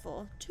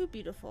beautiful. Too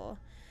beautiful.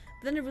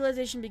 But then a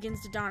realization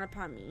begins to dawn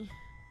upon me.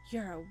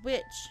 You're a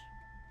witch.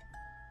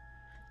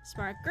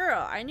 Smart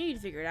girl. I knew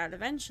you'd figure it out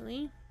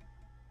eventually.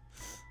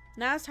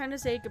 Now it's time to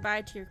say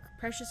goodbye to your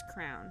precious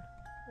crown.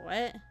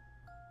 What?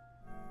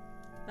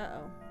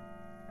 Uh-oh.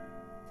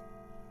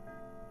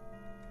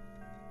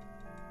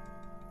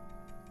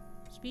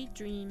 Sweet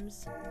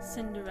dreams,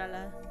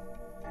 Cinderella.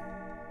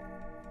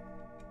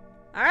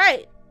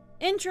 Alright!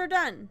 Intro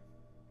done!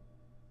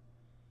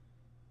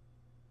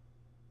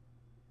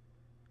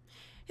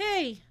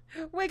 Hey!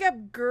 Wake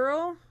up,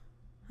 girl!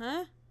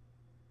 Huh?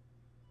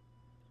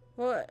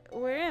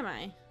 Where am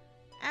I?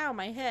 Ow,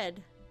 my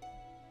head.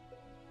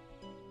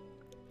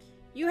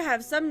 You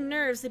have some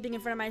nerve sleeping in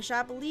front of my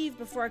shop. Leave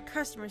before a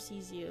customer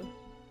sees you.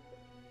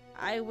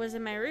 I was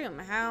in my room.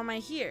 How am I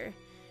here?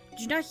 Did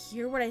you not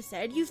hear what I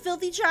said, you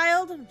filthy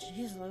child?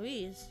 Jeez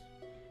Louise.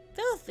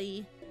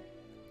 Filthy?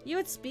 You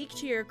would speak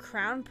to your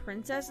crown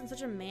princess in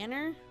such a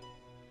manner?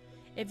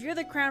 If you're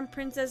the crown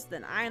princess,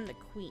 then I am the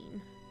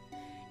queen.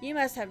 You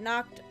must have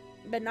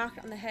been knocked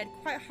on the head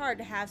quite hard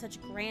to have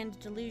such grand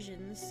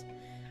delusions.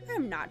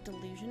 I'm not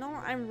delusional.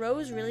 I'm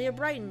Rose Relia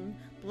Brighton,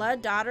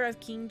 blood daughter of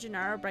King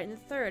Gennaro Brighton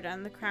III.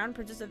 I'm the crown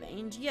princess of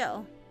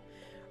Angiel.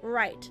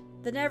 Right.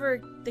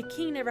 The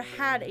king never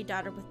had a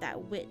daughter with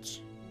that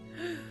witch.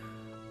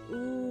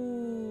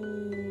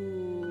 Ooh,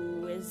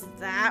 is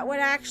that what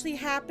actually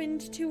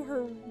happened to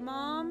her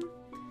mom?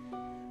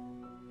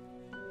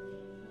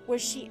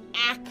 Was she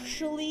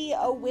actually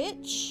a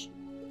witch?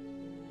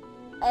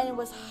 And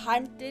was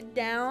hunted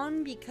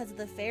down because of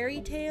the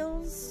fairy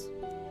tales?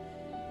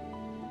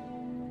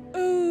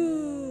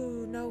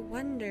 Ooh, no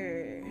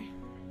wonder.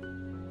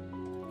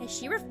 Is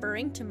she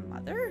referring to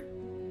Mother?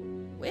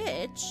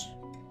 Witch?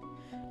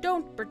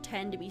 Don't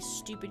pretend to be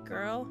stupid,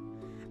 girl.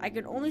 I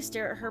can only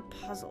stare at her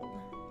puzzled.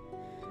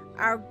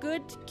 Our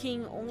good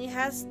king only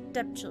has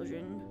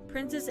stepchildren,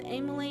 Princess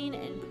Emmeline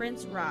and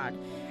Prince Rod,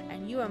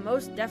 and you are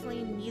most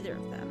definitely neither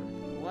of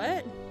them.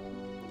 What?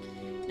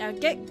 Now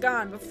get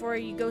gone before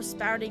you go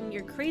spouting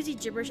your crazy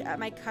gibberish at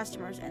my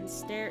customers and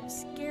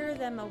scare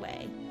them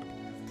away.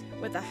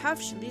 With a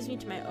huff, she leaves me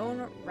to my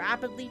own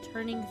rapidly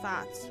turning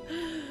thoughts.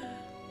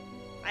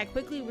 I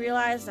quickly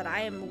realize that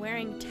I am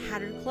wearing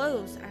tattered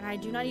clothes, and I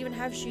do not even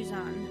have shoes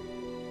on.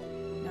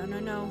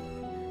 No.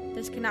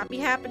 This cannot be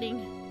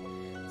happening.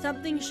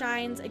 Something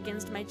shines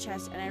against my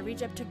chest, and I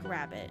reach up to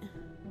grab it.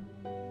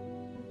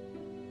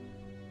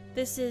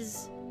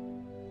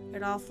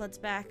 It all floods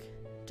back.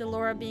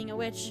 Delora being a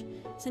witch.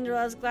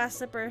 Cinderella's glass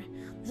slipper.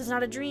 This is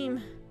not a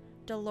dream.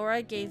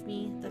 Delora gave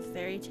me the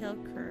fairy tale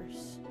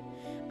curse.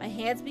 My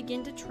hands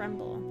begin to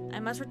tremble. I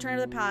must return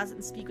to the palace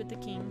and speak with the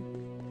king.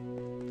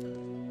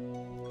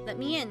 Let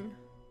me in.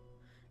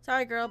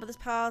 Sorry, girl, but this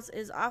palace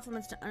is off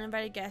limits to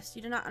uninvited guests.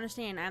 You do not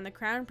understand. I am the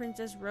crown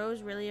princess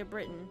Rose Relia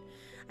Brighton.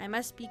 I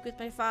must speak with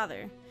my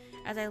father.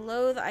 As I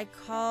loathe, I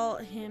call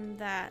him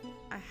that.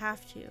 I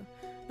have to.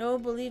 No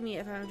one will believe me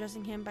if I'm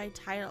addressing him by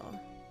title.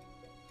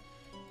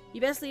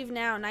 You best leave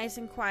now, nice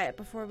and quiet,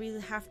 before we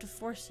have to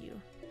force you.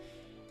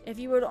 If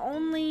you would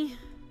only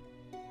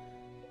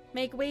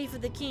make way for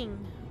the king.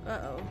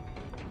 Uh-oh.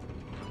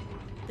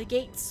 The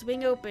gates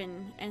swing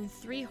open, and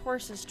 3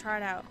 horses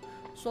trot out.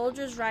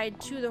 Soldiers ride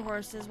to the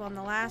horses, while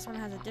the last one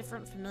has a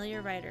different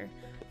familiar rider.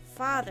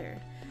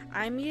 Father.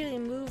 I immediately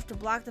move to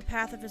block the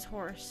path of his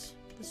horse.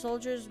 The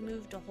soldiers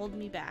move to hold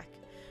me back.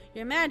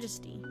 Your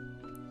Majesty.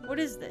 What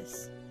is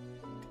this?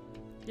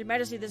 Your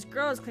Majesty, this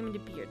girl is claiming to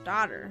be your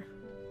daughter.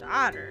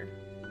 Daughter?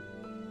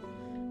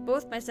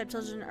 Both my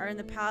stepchildren are in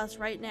the palace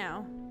right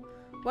now.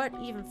 What?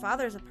 Even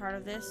father is a part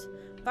of this.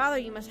 Father,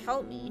 you must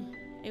help me.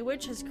 A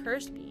witch has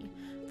cursed me.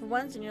 For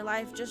once in your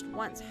life, just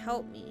once,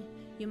 help me.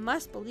 You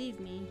must believe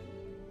me.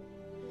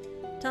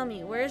 Tell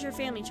me, where is your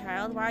family,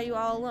 child? Why are you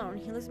all alone?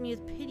 He looks at me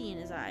with pity in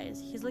his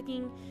eyes. He's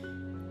looking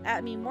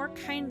at me more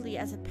kindly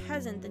as a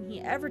peasant than he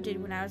ever did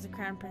when I was the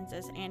crown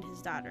princess and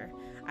his daughter.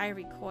 I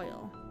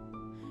recoil.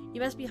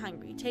 You must be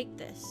hungry. Take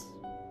this.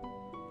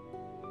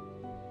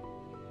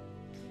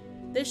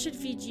 This should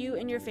feed you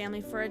and your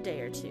family for a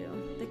day or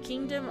two. The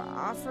kingdom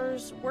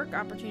offers work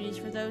opportunities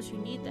for those who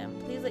need them.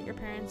 Please let your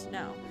parents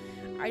know.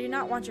 I do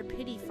not want your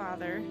pity,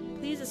 father.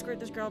 Please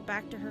escort this girl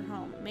back to her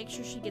home. Make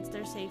sure she gets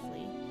there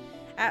safely.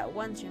 At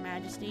once, your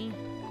Majesty.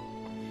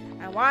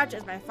 I watch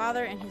as my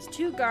father and his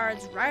 2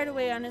 guards ride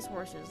away on his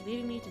horses,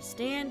 leaving me to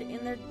stand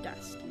in their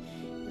dust.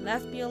 He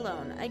left me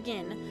alone.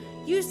 Again,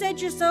 you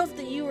said yourself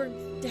that you were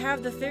to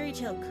have the fairy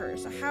tale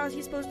curse. How is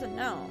he supposed to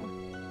know?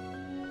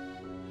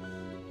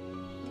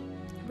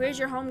 Where's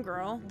your home,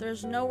 girl?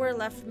 There's nowhere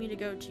left for me to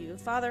go to.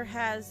 Father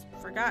has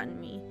forgotten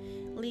me.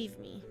 Leave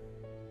me.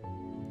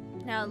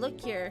 Now,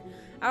 look here.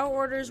 Our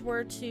orders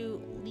were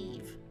to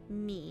leave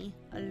me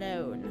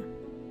alone.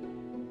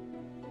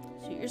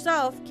 Suit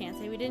yourself. Can't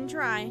say we didn't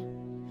try.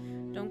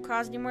 Don't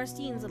cause any more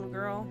scenes, little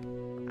girl.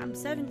 I'm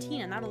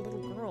 17 and not a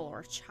little girl or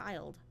a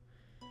child.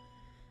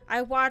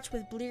 I watch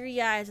with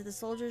bleary eyes as the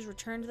soldiers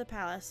return to the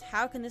palace.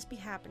 How can this be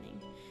happening?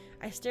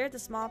 I stare at the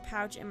small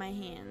pouch in my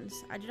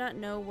hands. I do not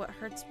know what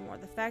hurts more,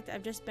 the fact that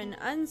I've just been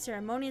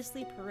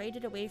unceremoniously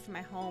paraded away from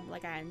my home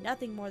like I am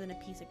nothing more than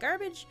a piece of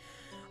garbage,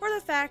 or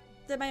the fact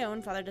that my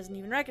own father doesn't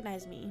even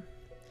recognize me.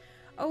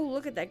 Oh,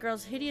 look at that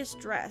girl's hideous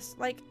dress.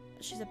 Like,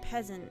 she's a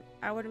peasant.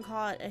 I wouldn't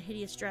call it a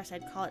hideous dress,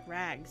 I'd call it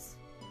rags.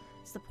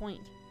 That's the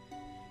point.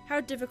 How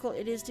difficult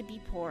it is to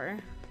be poor.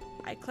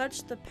 I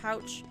clutch the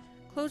pouch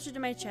closer to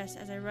my chest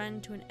as I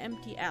run to an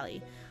empty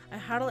alley. I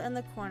huddle in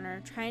the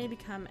corner, trying to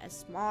become as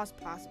small as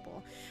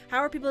possible. How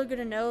are people going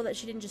to know that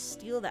she didn't just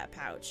steal that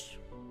pouch?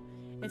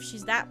 If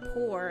she's that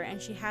poor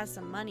and she has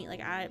some money,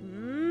 like I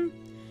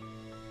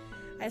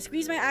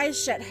squeeze my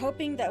eyes shut,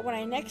 hoping that when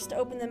I next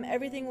open them,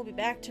 everything will be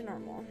back to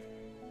normal.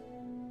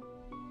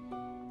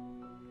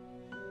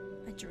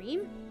 A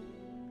dream?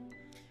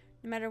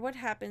 No matter what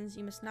happens,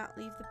 you must not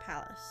leave the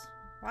palace.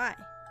 Why?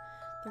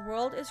 The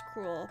world is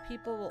cruel.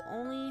 People will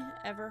only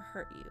ever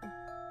hurt you.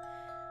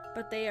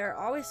 But they are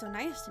always so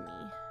nice to me.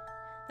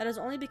 That is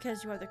only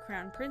because you are the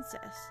crown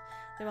princess.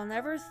 They will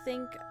never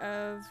think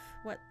of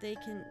what they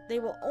can. They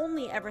will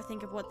only ever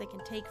think of what they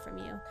can take from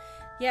you.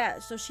 Yeah,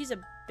 so she's a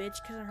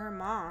bitch because of her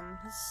mom.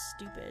 That's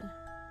stupid.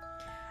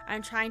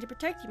 I'm trying to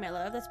protect you, my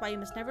love. That's why you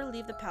must never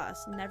leave the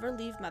palace. Never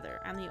leave Mother.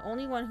 I'm the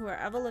only one who will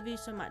ever love you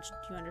so much. Do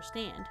you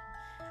understand?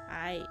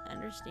 I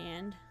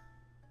understand.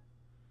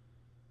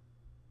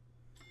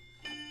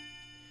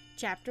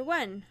 Chapter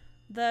 1.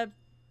 The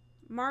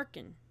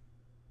Marken.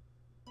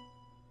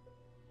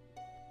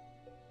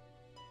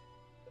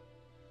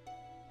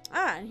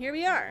 Ah, and here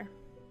we are.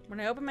 When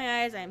I open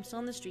my eyes, I am still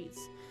in the streets.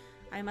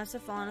 I must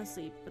have fallen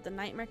asleep, but the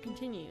nightmare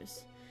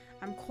continues.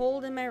 I'm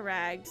cold in my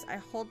rags. I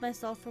hold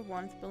myself for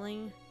warmth,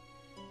 willing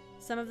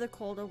some of the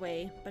cold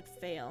away, but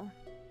fail.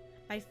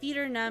 My feet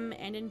are numb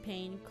and in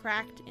pain,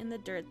 cracked in the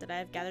dirt that I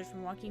have gathered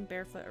from walking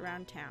barefoot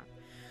around town.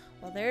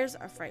 Well, there's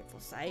a frightful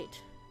sight.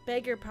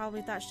 Beggar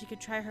probably thought she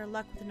could try her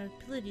luck with the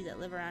nobility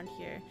that live around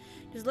here.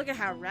 Just look at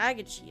how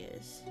ragged she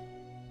is.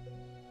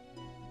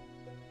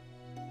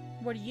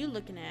 What are you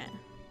looking at?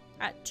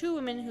 Two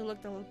women who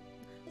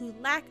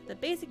lack the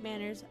basic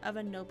manners of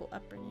a noble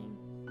upbringing.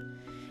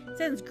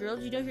 Sense, girl,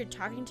 do you know who you're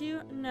talking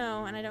to?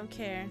 No, and I don't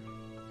care.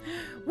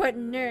 What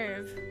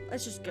nerve!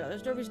 Let's just go.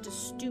 There's no reason to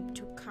stoop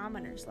to a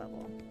commoner's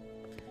level.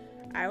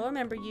 I will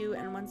remember you,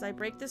 and once I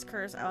break this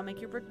curse, I will make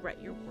you regret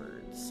your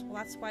words. Well,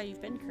 that's why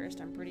you've been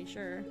cursed, I'm pretty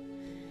sure.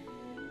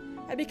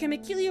 I become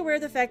acutely aware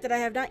of the fact that I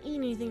have not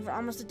eaten anything for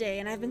almost a day,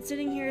 and I've been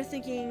sitting here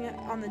thinking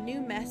on the new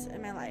mess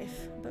in my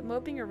life. But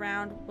moping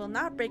around will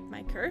not break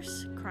my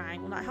curse.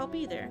 Crying will not help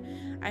either.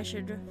 I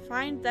should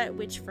find that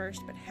witch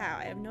first, but how?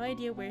 I have no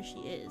idea where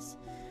she is.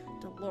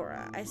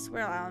 Delora, I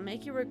swear I will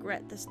make you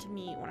regret this to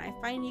me. When I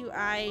find you,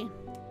 I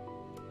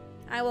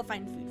will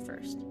find food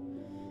first.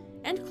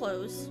 And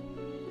clothes.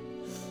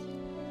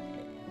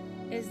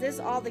 Is this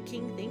all the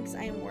king thinks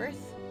I am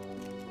worth?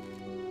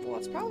 Well,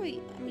 it's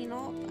probably, I mean,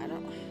 I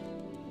don't...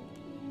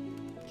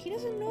 He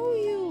doesn't know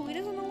you. He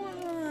doesn't know...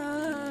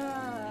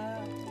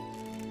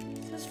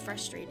 This is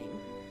frustrating.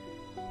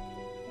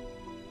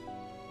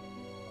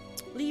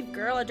 Leave,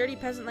 girl. A dirty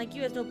peasant like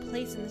you has no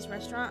place in this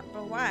restaurant.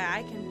 But why?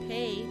 I can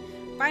pay.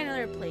 Find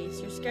another place.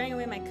 You're scaring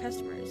away my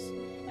customers.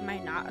 Am I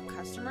not a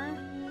customer?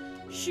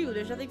 Shoo,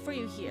 there's nothing for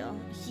you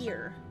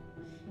here.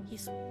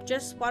 He's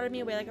just swatted me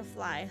away like a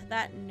fly.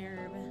 That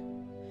nerve.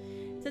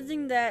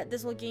 Sensing that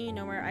this will gain you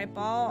nowhere, I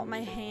ball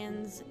my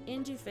hands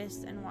into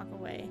fists and walk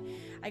away.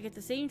 I get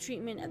the same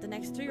treatment at the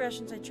next 3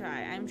 restaurants I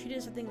try. I am treated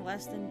as something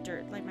less than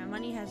dirt, like my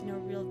money has no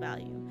real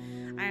value.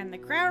 I am the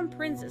crown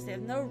princess. They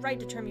have no right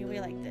to turn me away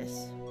like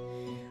this.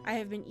 I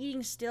have been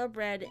eating stale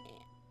bread,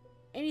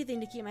 anything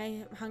to keep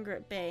my hunger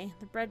at bay.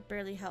 The bread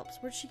barely helps.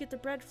 Where'd she get the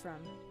bread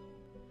from?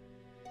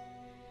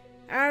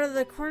 Out of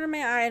the corner of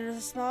my eye, there's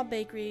a small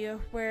bakery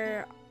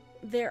where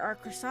there are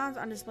croissants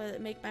on display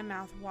that make my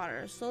mouth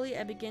water. Slowly,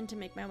 I begin to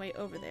make my way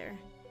over there.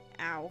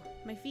 Ow.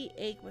 My feet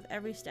ache with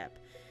every step.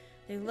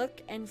 They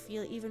look and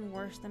feel even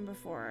worse than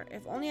before.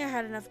 If only I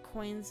had enough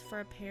coins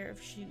for a pair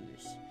of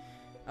shoes.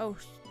 Oh,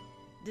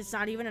 it's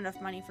not even enough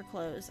money for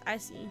clothes. I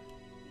see.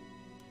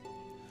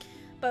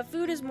 But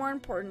food is more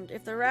important.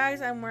 If the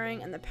rags I'm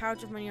wearing and the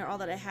pouch of money are all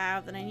that I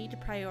have, then I need to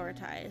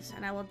prioritize,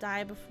 and I will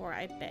die before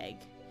I beg.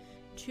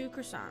 2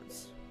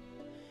 croissants.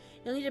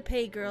 You'll need to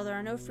pay, girl. There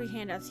are no free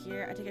handouts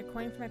here. I take a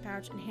coin from my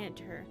pouch and hand it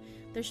to her.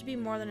 There should be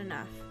more than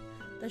enough.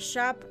 The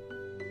shop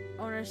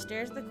owner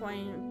stares at the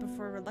coin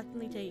before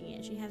reluctantly taking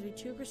it. She hands me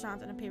 2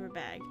 croissants and a paper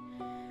bag.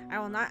 I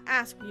will not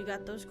ask where you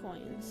got those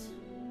coins.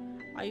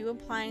 Are you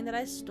implying that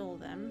I stole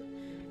them?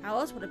 How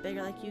else would a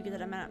beggar like you get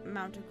that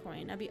amount of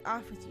coin? I'll be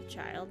off with you,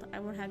 child. I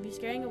won't have you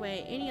scaring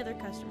away any other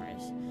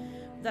customers.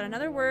 Without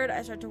another word,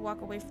 I start to walk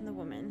away from the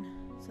woman.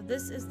 So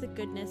this is the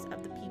goodness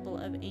of the people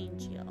of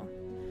Angel.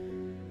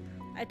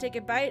 I take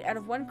a bite out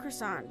of 1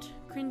 croissant,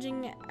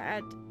 cringing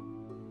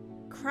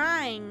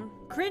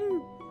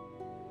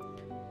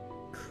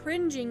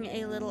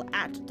a little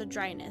at the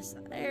dryness.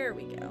 There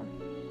we go.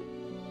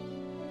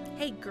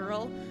 Hey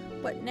girl,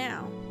 what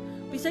now?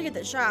 We stuck at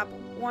the shop.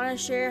 Want to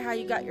share how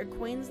you got your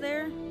coins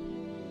there?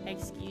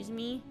 Excuse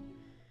me?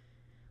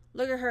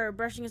 Look at her,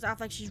 brushing us off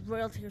like she's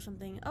royalty or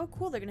something. Oh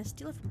cool, they're gonna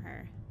steal it from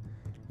her.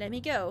 Let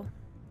me go.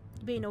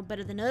 You ain't no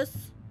better than us.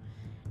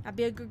 Now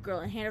be a good girl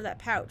and hand her that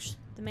pouch.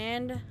 The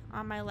man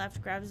on my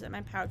left grabs at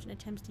my pouch and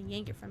attempts to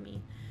yank it from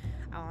me.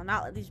 I will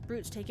not let these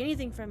brutes take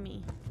anything from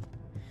me.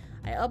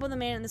 I elbow the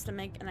man in the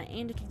stomach and I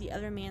aim to kick the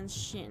other man's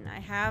shin.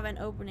 I have an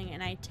opening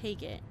and I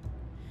take it.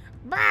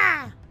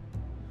 Bah!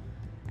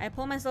 I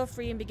pull myself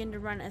free and begin to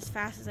run as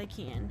fast as I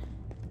can.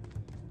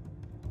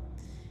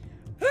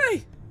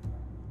 Hey!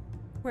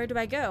 Where do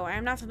I go? I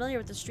am not familiar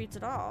with the streets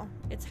at all.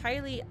 It's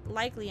highly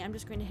likely I'm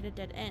just going to hit a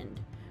dead end.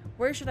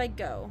 Where should I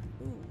go?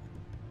 Ooh.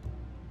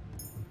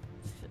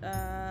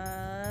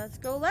 Let's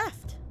go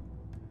left.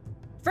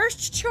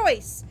 First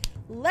choice,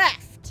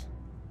 left.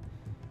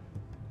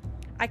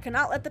 I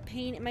cannot let the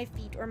pain in my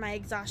feet or my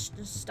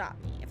exhaustion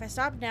stop me. If I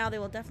stop now, they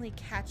will definitely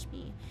catch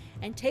me.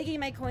 And taking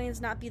my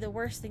coins not be the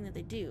worst thing that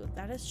they do.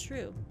 That is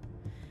true.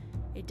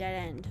 A dead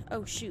end.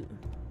 Oh, shoot.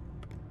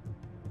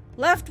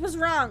 Left was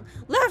wrong.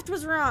 Left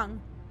was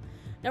wrong.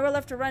 Nowhere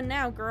left to run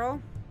now,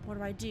 girl. What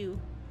do I do?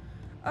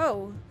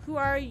 Oh, who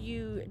are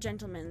you,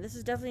 gentlemen? This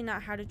is definitely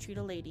not how to treat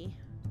a lady.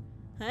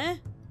 Huh?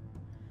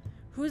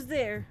 Who's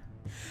there?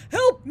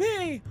 Help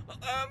me!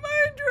 I'm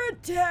under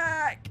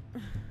attack!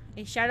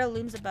 A shadow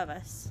looms above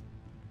us.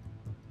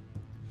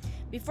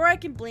 Before I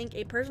can blink,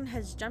 a person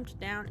has jumped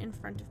down in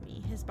front of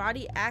me. His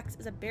body acts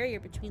as a barrier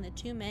between the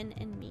two men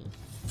and me.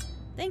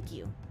 Thank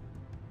you.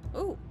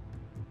 Ooh.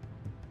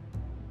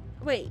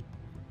 Wait.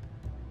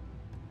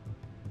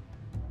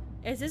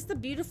 Is this the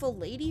beautiful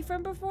lady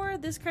from before?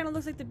 This kind of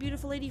looks like the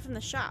beautiful lady from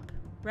the shop.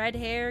 Red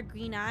hair,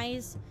 green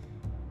eyes,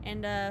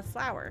 and a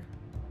flower.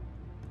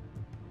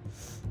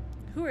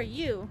 Who are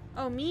you?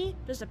 Oh, me?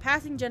 Just a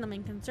passing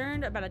gentleman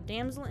concerned about a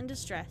damsel in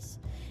distress.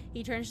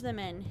 He turns to the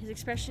men, his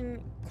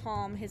expression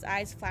calm, his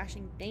eyes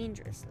flashing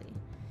dangerously.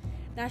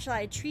 Now shall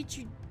I teach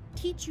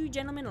you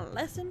gentlemen a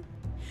lesson?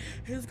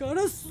 He's got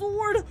a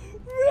sword!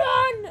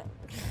 Run!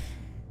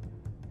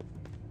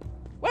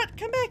 What?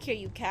 Come back here,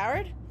 you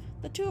coward.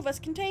 The two of us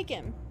can take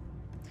him.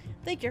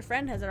 Think your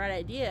friend has the right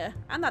idea.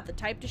 I'm not the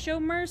type to show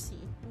mercy.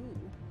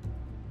 Ooh.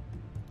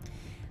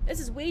 This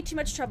is way too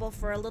much trouble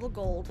for a little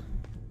gold.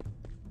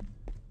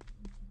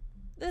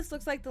 This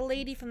looks like the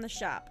lady from the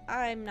shop.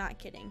 I'm not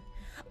kidding.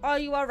 Are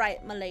you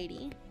alright, my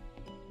lady?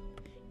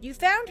 You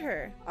found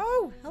her.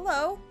 Oh,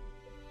 hello.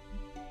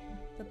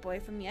 The boy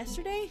from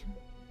yesterday?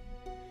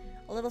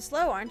 A little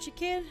slow, aren't you,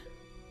 kid?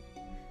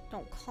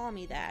 Don't call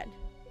me that.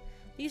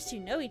 These two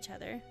know each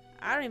other.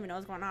 I don't even know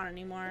what's going on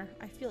anymore.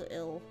 I feel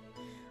ill.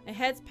 My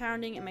head's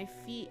pounding and my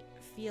feet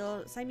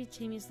feel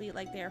simultaneously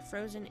like they are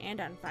frozen and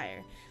on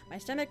fire. My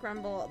stomach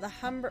rumble, the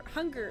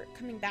hunger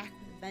coming back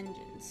with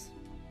vengeance.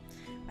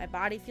 My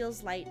body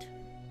feels light.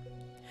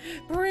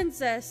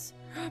 Princess!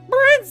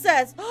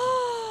 Princess!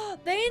 Oh,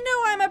 they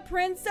know I'm a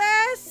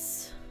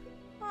princess!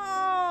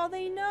 Oh,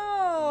 they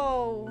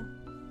know.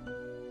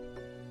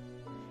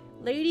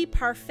 Lady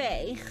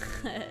Parfait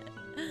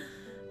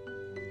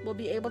will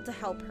be able to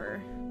help her.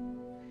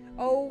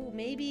 Oh,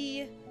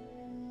 maybe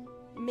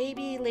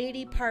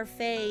Lady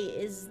Parfait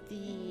is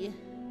the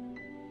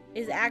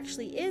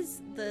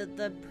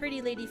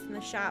pretty lady from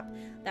the shop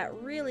that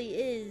really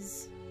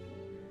is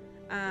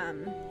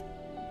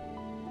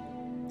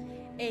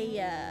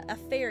a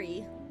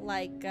fairy,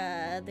 like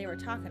they were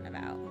talking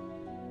about.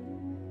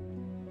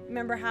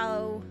 Remember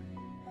how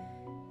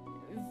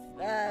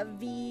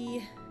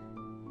Viorica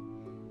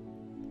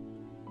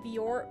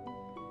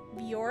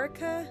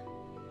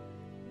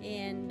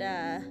and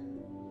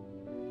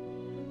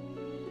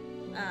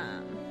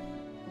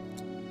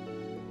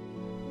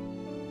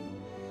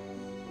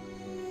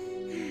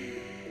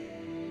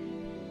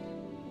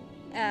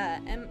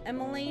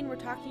Emmeline were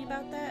talking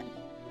about that?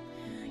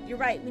 You're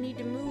right, we need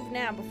to move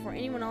now before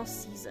anyone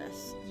else sees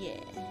us. Yeah.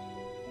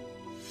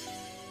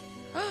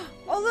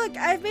 Oh look,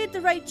 I've made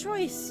the right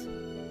choice.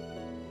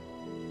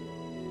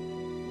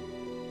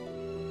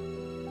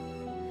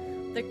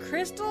 The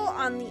crystal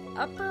on the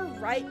upper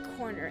right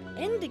corner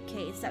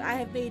indicates that I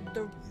have made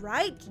the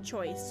right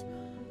choice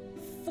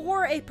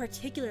for a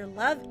particular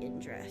love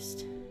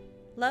interest.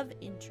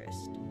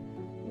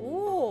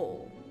 Ooh.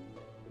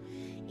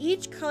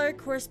 Each color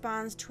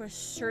corresponds to a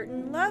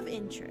certain love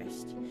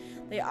interest.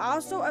 They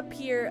also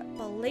appear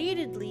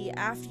belatedly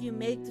after you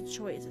make the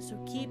choice, so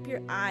keep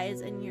your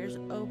eyes and ears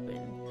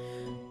open.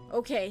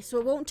 Okay, so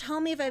it won't tell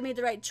me if I made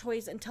the right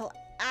choice until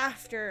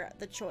after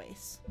the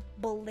choice.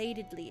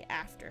 Belatedly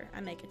after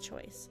I make a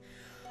choice.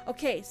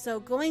 Okay,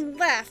 so going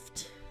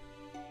left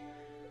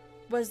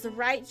was the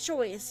right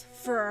choice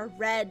for a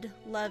red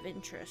love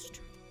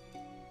interest.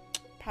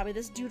 Probably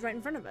this dude right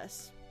in front of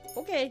us.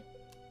 Okay.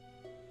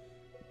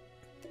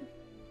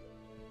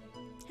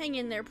 Hang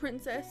in there,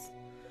 princess.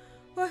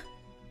 What?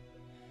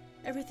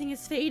 Everything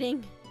is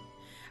fading.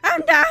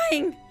 I'm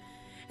dying!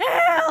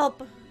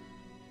 Help!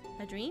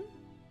 A dream?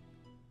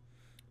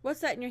 What's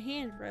that in your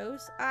hand,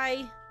 Rose?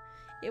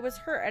 It was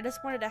hurt. I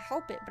just wanted to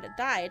help it, but it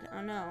died.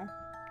 Oh no.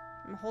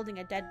 I'm holding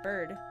a dead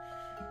bird.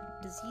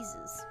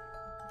 Diseases.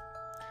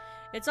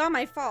 It's all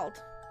my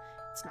fault.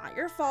 It's not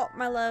your fault,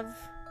 my love.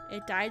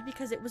 It died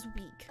because it was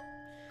weak.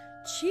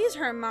 Jeez,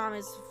 her mom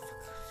is...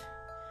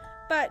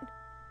 But...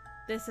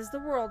 this is the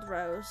world,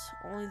 Rose.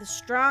 Only the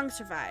strong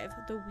survive.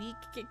 The weak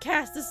get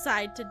cast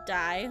aside to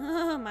die.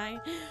 Oh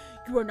my.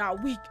 You are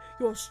not weak.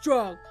 You are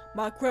strong,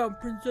 my crown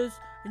princess.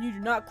 And you do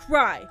not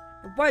cry.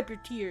 Now wipe your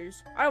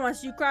tears. I don't want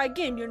to see you cry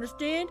again, you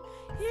understand?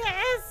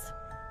 Yes!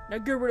 Now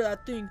get rid of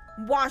that thing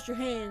and wash your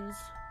hands.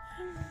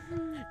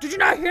 Did you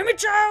not hear me,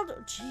 child?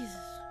 Oh, Jesus.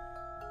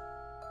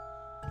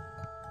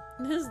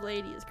 This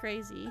lady is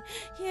crazy.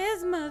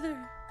 Yes, mother.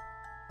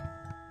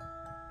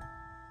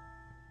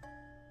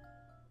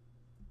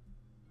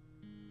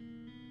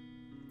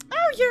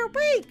 Oh, you're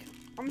awake!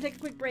 I'm gonna take a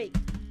quick break.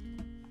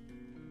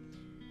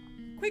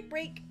 Quick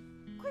break.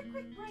 Quick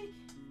break.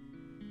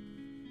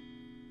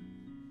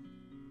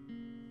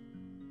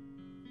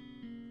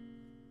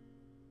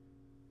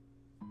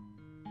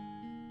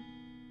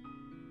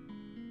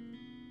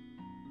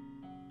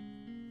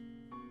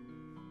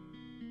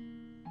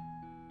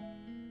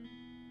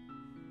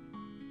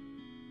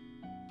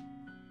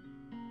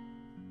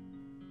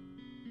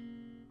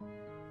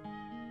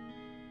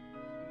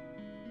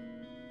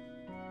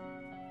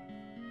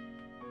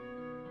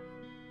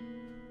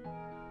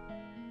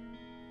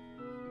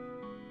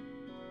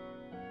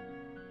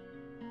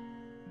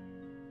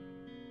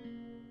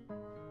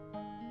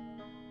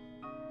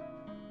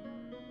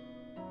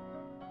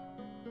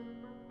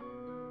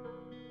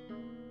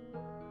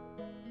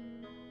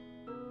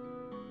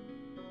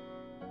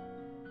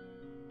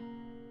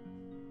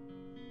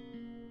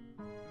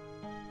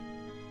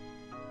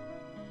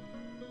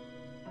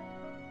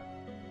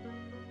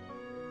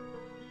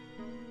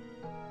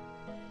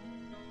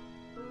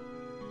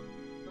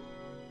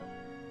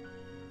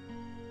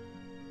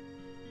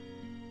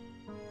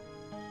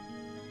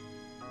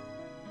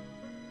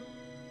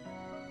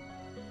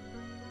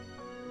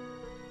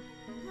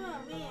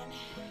 Oh man,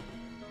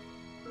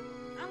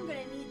 I'm gonna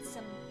need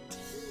some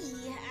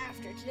tea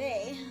after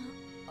today.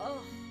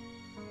 Oh,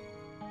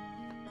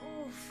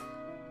 oof.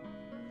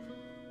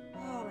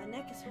 Oh, my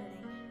neck is hurting.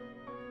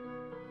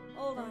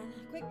 Hold on,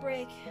 quick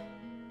break.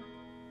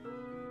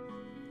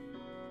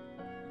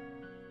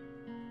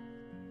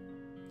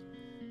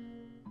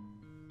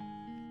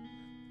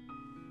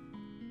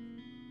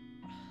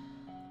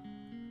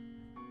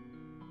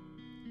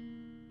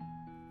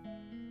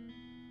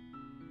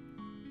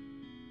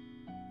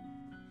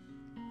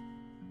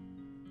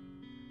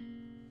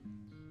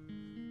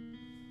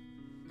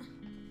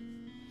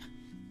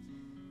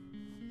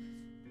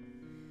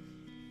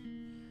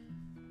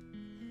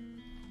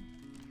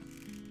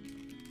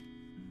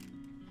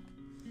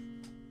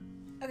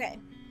 Okay,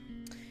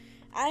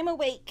 I'm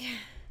awake.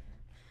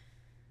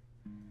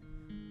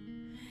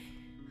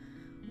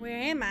 Where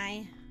am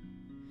I?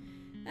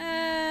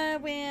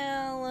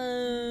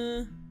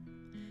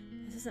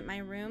 This isn't my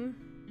room.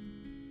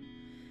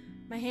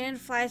 My hand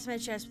flies to my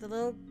chest, but the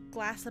little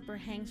glass slipper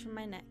hangs from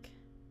my neck.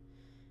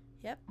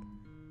 Yep.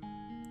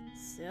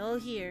 Still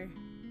here.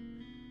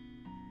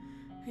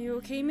 Are you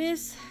okay,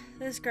 miss?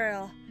 This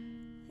girl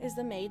is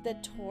the maid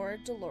that tore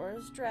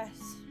Dolores'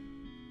 dress.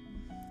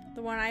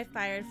 The one I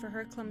fired for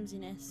her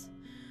clumsiness.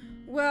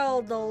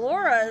 Well,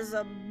 Dolores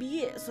a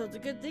bitch, so it's a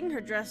good thing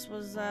her dress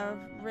was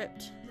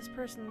ripped. This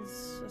person's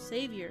a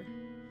savior.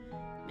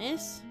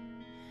 Miss?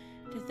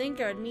 To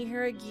think I would meet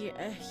her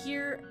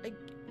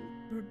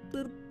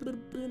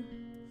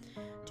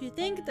To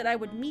think that I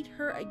would meet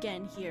her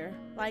again here,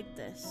 like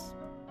this.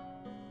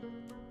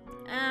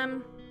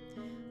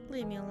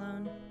 Leave me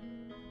alone.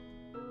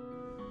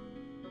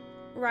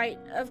 Right,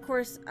 of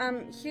course.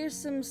 Here's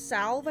some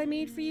salve I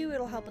made for you.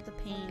 It'll help with the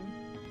pain.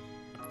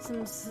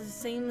 Some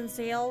salmon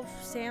salve,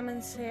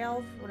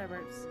 whatever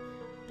it's.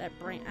 That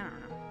brain, I don't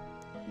know.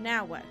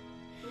 Now what?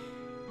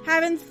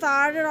 Haven't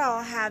thought at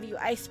all, have you,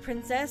 Ice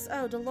Princess?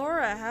 Oh,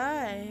 Delora,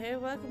 hi. Hey,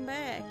 welcome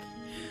back.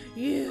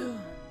 You.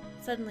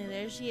 Suddenly,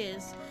 there she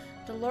is.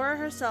 Delora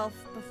herself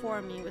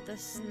before me with a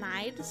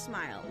snide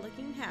smile,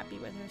 looking happy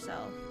with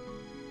herself.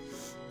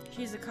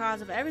 She's the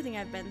cause of everything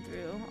I've been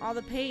through. All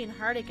the pain,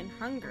 heartache, and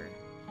hunger.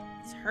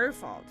 It's her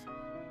fault.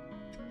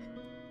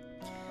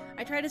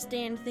 I try to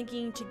stand,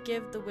 thinking to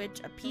give the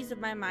witch a piece of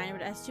my mind,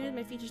 but as soon as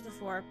my feet touch the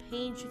floor,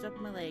 pain shoots up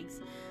my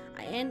legs.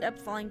 I end up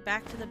falling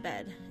back to the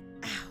bed.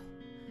 Ow.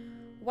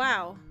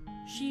 Wow.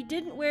 She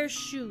didn't wear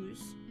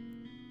shoes.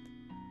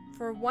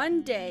 For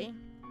one day,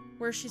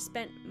 where she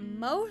spent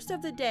most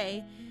of the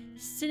day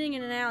sitting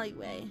in an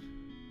alleyway.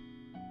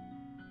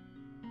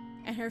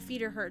 And her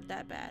feet are hurt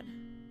that bad.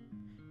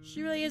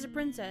 She really is a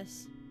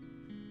princess.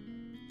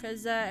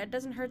 Because it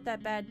doesn't hurt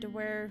that bad to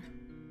wear...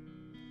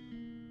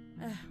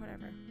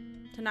 whatever.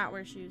 To not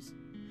wear shoes.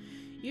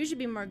 You should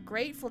be more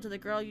grateful to the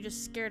girl you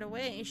just scared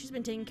away. She's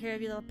been taking care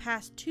of you the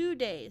past 2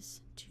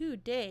 days. 2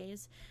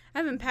 days? I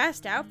haven't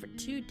passed out for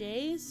 2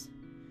 days?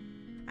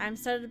 I'm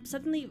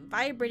suddenly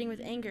vibrating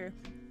with anger.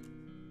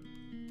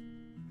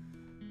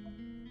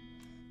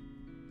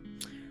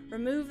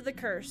 Remove the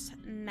curse.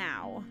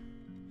 Now.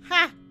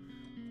 Ha!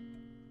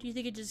 Do you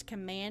think it just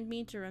command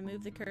me to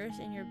remove the curse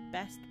in your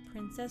best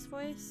princess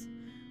voice?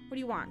 What do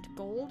you want?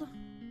 Gold?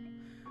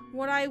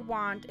 What I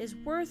want is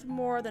worth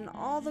more than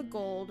all the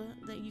gold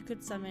that you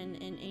could summon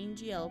in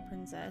Angel,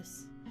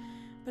 princess.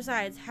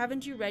 Besides,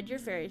 haven't you read your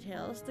fairy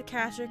tales? The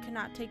caster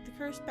cannot take the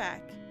curse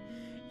back.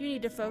 You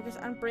need to focus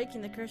on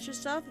breaking the curse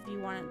yourself if you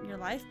want your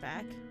life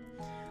back.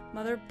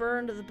 Mother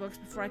burned the books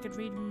before I could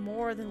read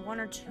more than 1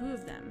 or 2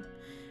 of them.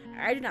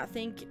 I do not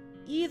think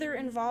either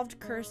involved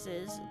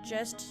curses,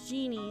 just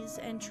genies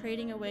and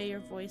trading away your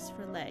voice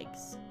for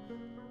legs.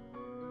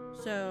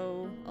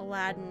 So,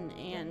 Aladdin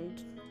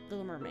and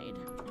Little Mermaid.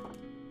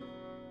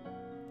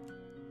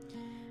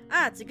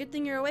 Ah, it's a good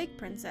thing you're awake,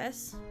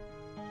 princess.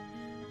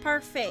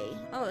 Parfait.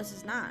 Oh, this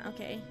is not.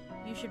 Okay.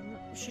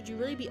 Should you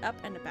really be up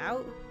and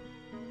about?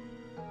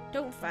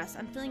 Don't fuss.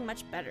 I'm feeling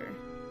much better.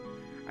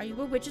 Are you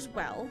a witch as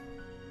well?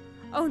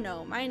 Oh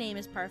no, my name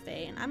is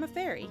Parfait and I'm a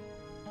fairy.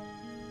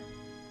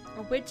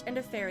 A witch and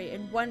a fairy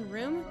in one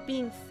room,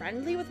 being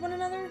friendly with one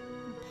another?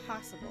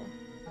 Impossible.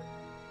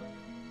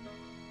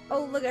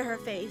 Oh, look at her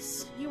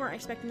face. You weren't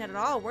expecting that at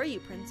all, were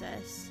you,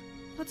 princess?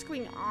 What's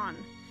going on?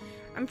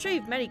 I'm sure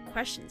you've many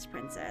questions,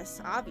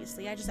 princess.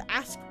 Obviously, I just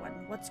asked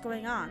one. What's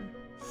going on?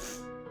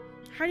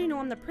 How do you know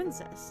I'm the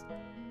princess?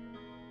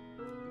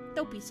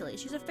 Don't be silly.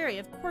 She's a fairy.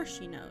 Of course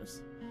she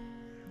knows.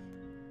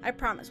 I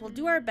promise. We'll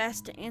do our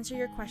best to answer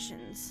your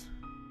questions.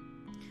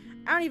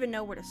 I don't even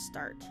know where to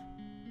start.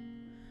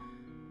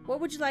 What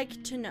would you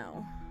like to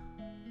know?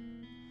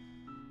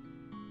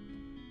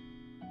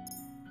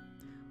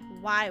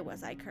 Why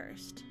was I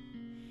cursed?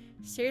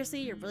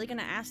 Seriously, you're really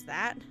gonna ask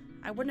that?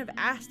 I wouldn't have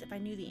asked if I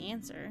knew the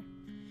answer.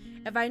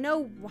 If I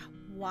know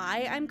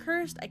why I'm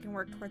cursed, I can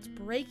work towards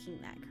breaking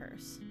that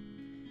curse.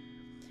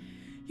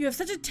 You have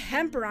such a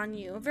temper on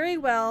you. Very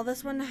well,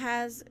 this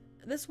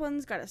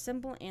one's got a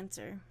simple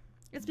answer.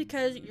 It's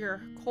because you're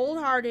a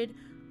cold-hearted,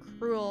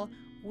 cruel,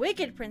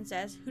 wicked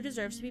princess who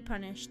deserves to be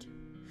punished.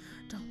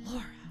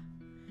 Delora.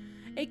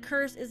 A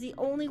curse is the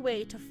only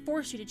way to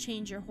force you to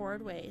change your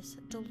horrid ways.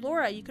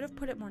 Delora, you could have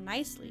put it more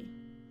nicely.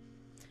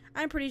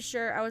 I'm pretty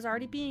sure I was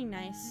already being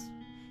nice.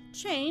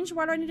 Change?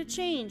 Why do I need to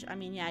change? I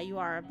mean, yeah, you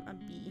are a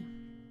bee.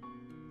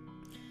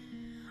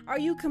 Are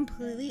you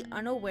completely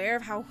unaware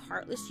of how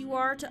heartless you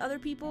are to other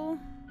people?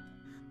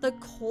 The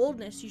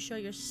coldness you show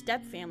your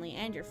stepfamily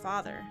and your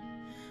father.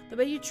 The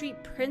way you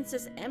treat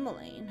Princess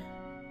Emmeline.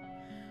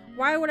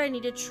 Why would they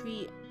need to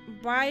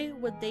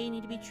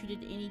be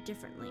treated any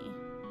differently?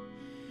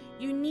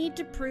 You need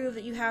to prove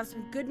that you have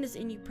some goodness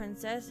in you,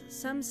 Princess.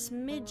 Some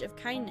smidge of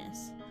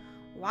kindness.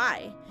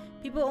 Why?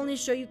 People only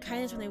show you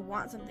kindness when they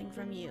want something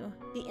from you.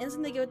 The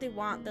instant they get what they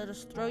want, they'll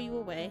just throw you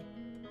away.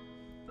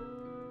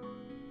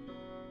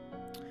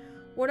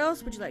 What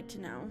else would you like to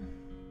know?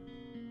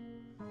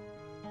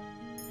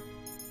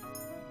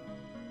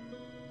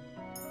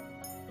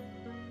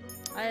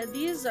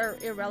 These are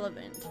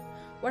irrelevant.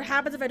 What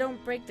happens if I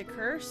don't break the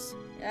curse?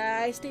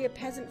 I stay a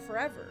peasant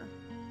forever.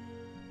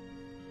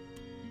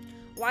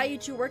 Why are you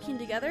two working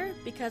together?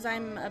 Because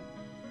I'm a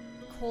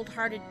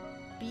cold-hearted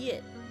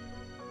beat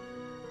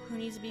who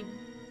needs to be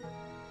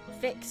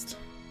fixed.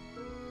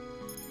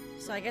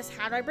 So I guess,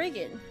 how do I break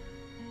it?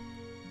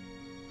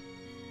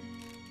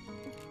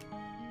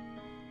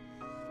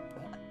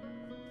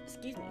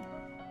 Excuse me.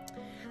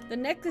 The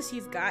necklace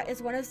you've got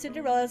is one of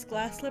Cinderella's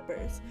glass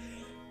slippers.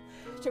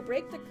 To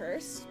break the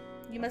curse,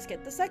 you must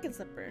get the second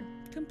slipper.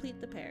 Complete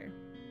the pair.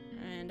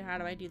 And how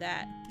do I do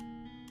that?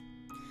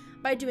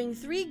 By doing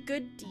 3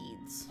 good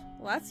deeds.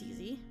 Well, that's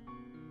easy.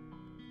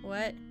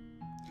 What?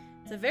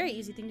 It's a very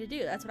easy thing to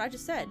do. That's what I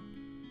just said.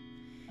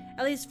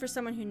 At least for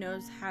someone who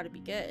knows how to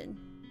be good.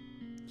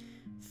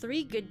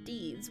 3 good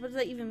deeds? What does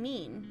that even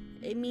mean?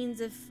 It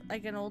means if,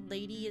 like, an old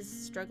lady is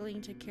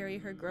struggling to carry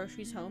her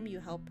groceries home,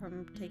 you help her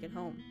take it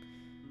home.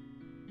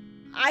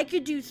 I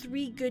could do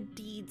 3 good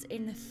deeds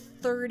in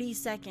 30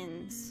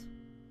 seconds.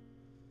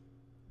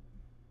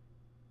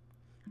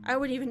 I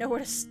wouldn't even know where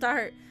to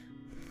start.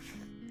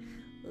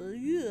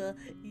 Ugh,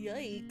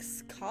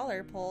 yikes.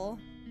 Collar pull.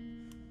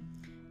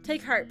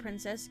 Take heart,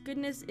 Princess.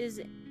 Goodness is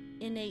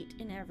innate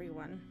in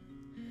everyone.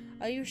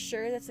 Are you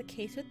sure that's the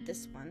case with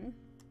this one?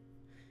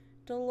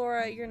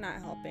 Delora, you're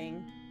not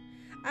helping.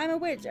 I'm a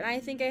witch, and I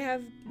think I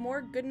have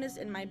more goodness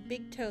in my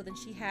big toe than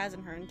she has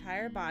in her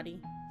entire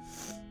body.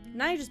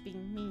 Now you're just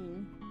being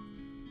mean.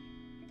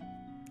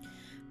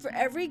 For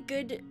every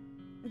good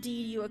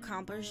deed you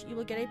accomplish, you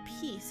will get a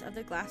piece of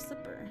the glass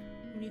slipper.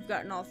 When you've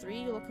gotten all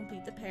 3, you will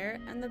complete the pair,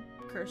 and the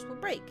curse will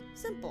break.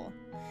 Simple.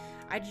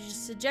 I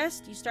just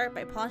suggest you start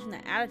by polishing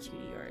that attitude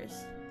of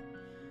yours.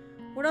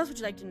 What else would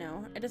you like to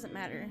know? It doesn't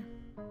matter.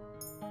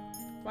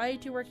 Why are you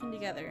two working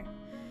together?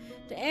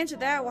 To answer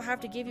that, we'll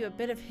have to give you a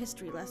bit of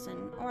history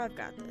lesson. Oh, I've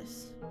got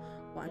this.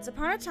 Once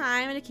upon a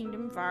time, in a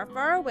kingdom far,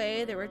 far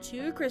away, there were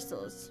 2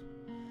 crystals.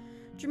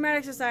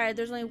 Dramatics aside,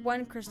 there's only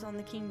 1 crystal in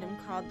the kingdom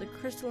called the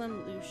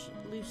Crystallum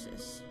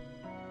Lucis.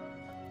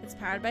 It's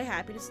powered by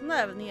happiness and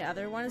love, and the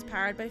other one is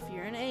powered by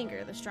fear and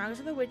anger. The strongest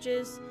of the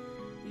witches...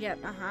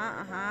 Yep,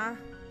 The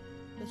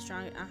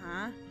strong...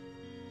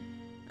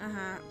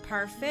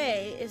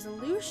 Parfait is a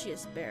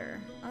Lucius bearer.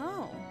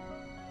 Oh.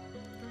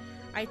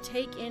 I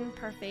take in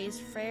Parfait's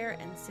fair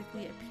and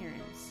sickly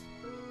appearance.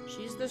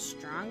 She's the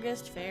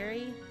strongest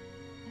fairy?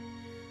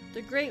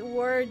 The Great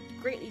War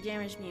greatly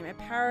damaged me. My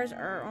powers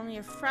are only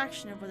a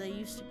fraction of what they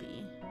used to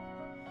be.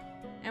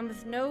 And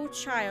with no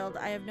child,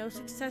 I have no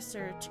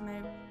successor to my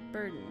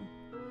burden.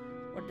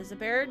 What does a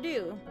bearer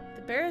do?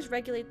 The bearers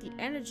regulate the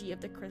energy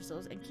of the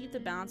crystals and keep the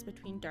balance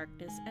between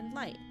darkness and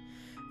light.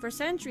 For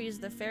centuries,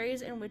 the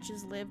fairies and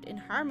witches lived in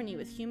harmony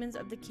with humans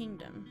of the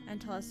kingdom,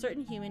 until a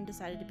certain human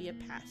decided to be a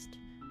pest.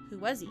 Who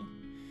was he?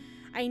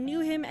 I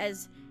knew him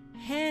as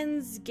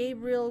Hans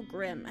Gabriel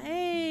Grimm.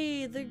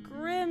 Hey, the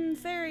Grimm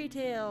fairy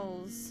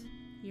tales.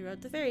 He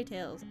wrote the fairy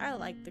tales. I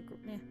like the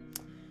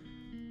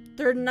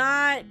They're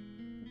not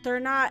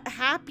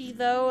happy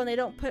though, and they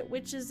don't put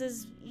witches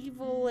as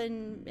evil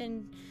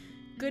and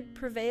good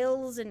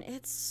prevails, and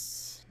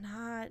it's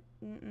not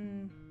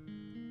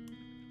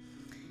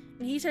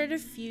And he started a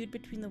feud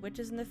between the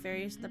witches and the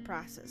fairies in the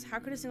process. How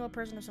could a single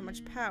person have so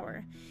much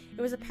power?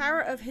 It was the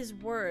power of his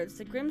words,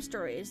 the Grimm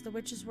stories. The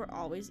witches were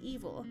always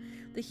evil.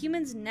 The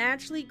humans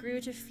naturally grew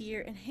to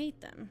fear and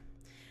hate them.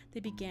 They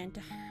began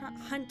to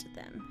hunt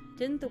them.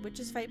 Didn't the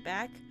witches fight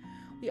back?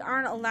 We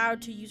aren't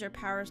allowed to use our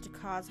powers to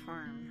cause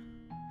harm.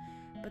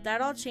 But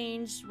that all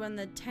changed when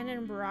the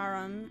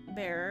Tenebrarum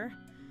bearer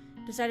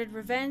decided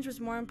revenge was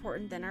more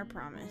important than our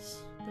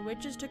promise. The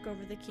witches took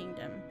over the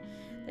kingdom.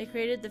 They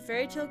created the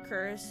fairy tale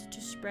curse to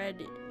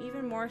spread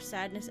even more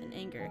sadness and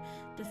anger,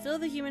 to fill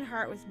the human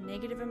heart with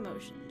negative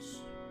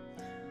emotions.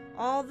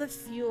 All to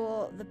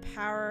fuel the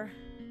power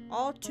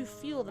of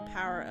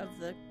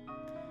the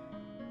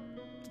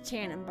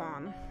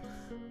Tannenbaum.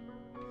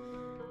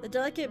 The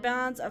delicate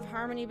balance of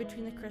harmony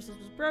between the crystals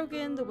was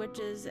broken. The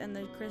witches and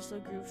the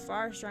crystal grew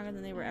far stronger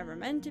than they were ever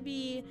meant to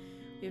be.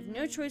 We have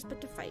no choice but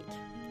to fight.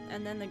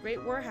 And then the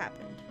Great War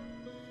happened.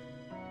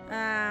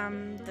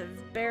 The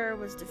bear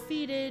was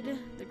defeated.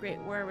 The Great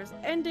War was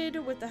ended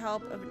with the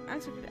help of an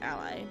unexpected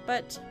ally,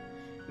 but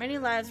many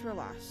lives were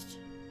lost.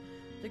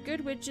 The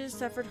good witches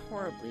suffered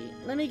horribly.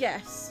 Let me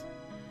guess.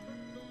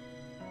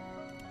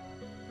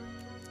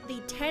 The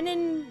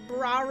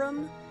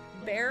Tenenbaum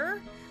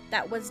bear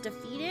that was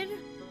defeated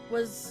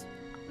was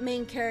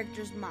main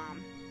character's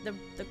mom, the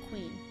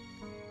queen.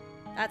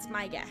 That's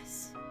my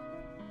guess.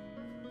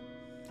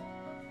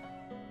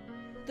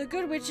 The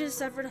good witches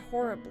suffered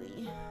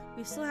horribly.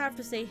 We still have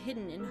to stay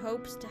hidden in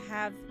hopes to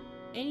have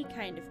any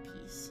kind of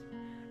peace.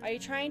 Are you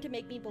trying to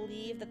make me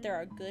believe that there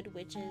are good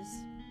witches?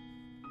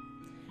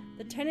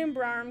 The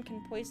Tenenbaum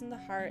can poison the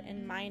heart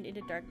and mind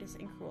into darkness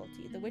and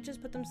cruelty. The witches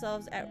put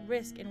themselves at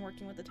risk in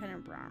working with the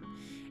Tenenbaum.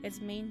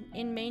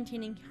 In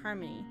maintaining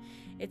harmony.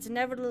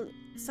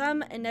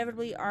 Some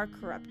inevitably are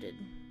corrupted.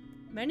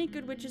 Many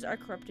good witches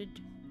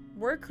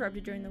were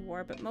corrupted during the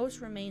war, but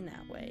most remain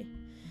that way.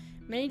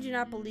 Many do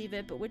not believe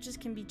it, but witches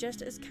can be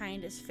just as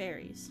kind as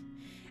fairies.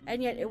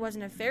 And yet it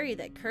wasn't a fairy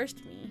that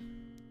cursed me.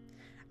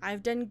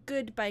 I've done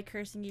good by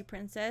cursing you,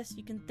 princess.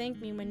 You can thank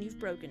me when you've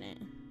broken it.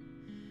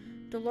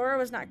 Delora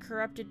was not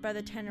corrupted by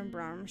the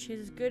Tenenbaum. She's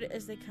as good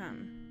as they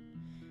come.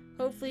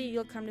 Hopefully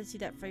you'll come to see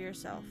that for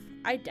yourself.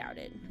 I doubt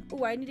it.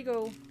 Oh, I need to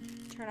go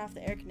turn off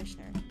the air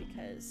conditioner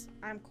because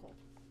I'm cold.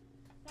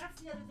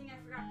 That's the other thing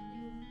I forgot to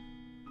do.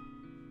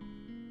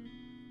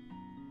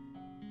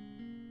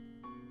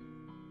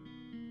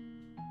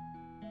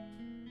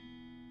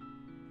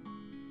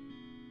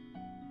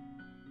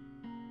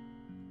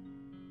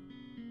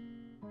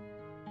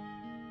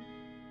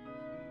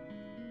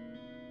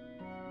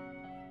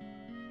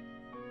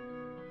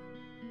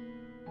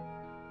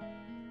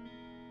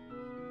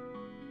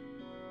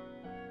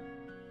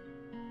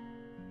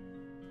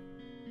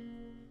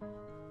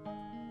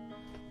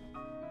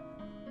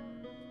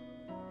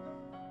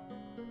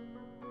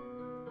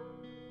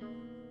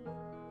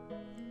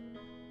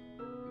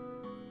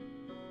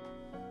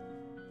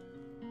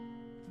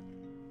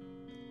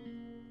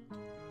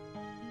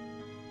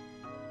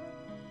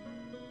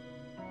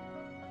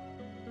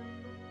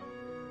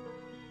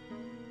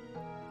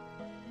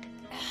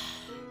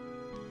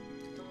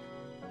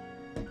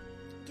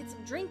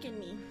 Drink in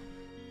me.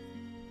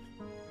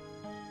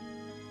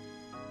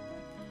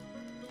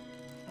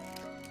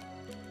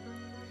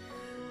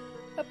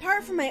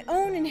 Apart from my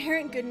own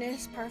inherent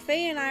goodness,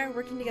 Parfait and I are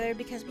working together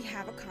because we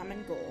have a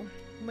common goal,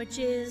 which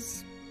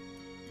is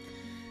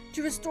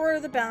to restore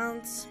the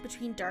balance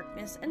between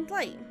darkness and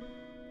light.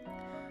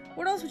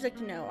 What else would you like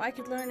to know? I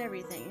could learn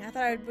everything. I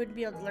thought I would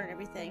be able to learn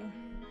everything.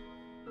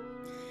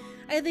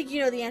 I think you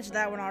know the answer to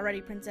that one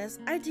already, princess.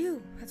 I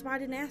do. That's why I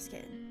didn't ask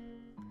it.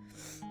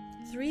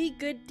 3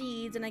 good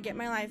deeds and I get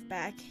my life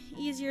back.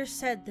 Easier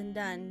said than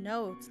done.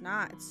 No, it's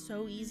not. It's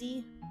so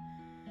easy.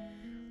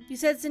 You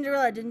said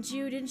Cinderella, didn't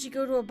you? Didn't she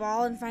go to a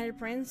ball and find a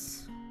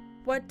prince?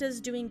 What does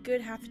doing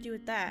good have to do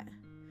with that?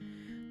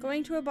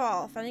 Going to a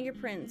ball, finding a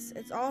prince.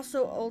 It's all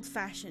so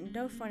old-fashioned.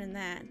 No fun in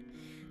that.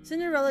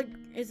 Cinderella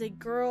is a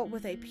girl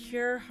with a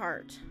pure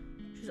heart.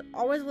 She's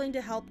always willing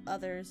to help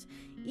others,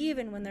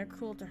 even when they're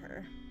cruel to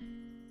her.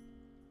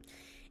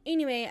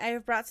 Anyway, I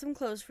have brought some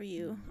clothes for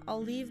you.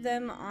 I'll leave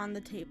them on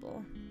the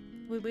table.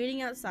 We're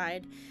waiting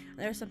outside.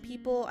 There are some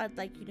people I'd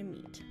like you to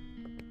meet.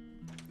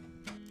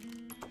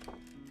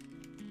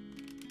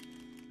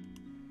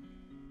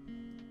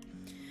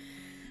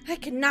 I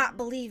cannot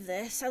believe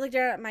this. I looked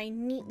down at my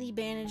neatly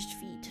bandaged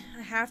feet.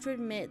 I have to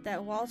admit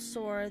that while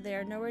sore, they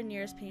are nowhere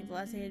near as painful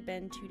as they had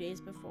been 2 days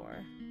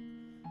before.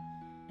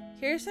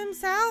 Here's some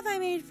salve I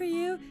made for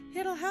you.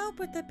 It'll help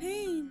with the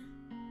pain.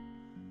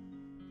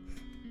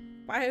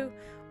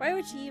 Why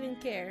would she even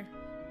care?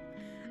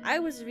 I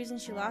was the reason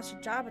she lost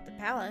her job at the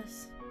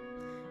palace.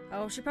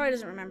 Oh, she probably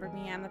doesn't remember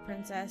me. I'm the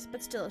princess.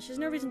 But still, she has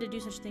no reason to do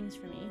such things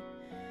for me.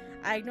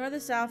 I ignore the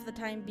salve for the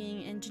time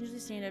being and gingerly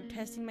stand up,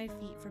 testing my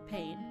feet for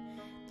pain.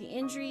 The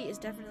injury is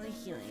definitely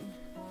healing.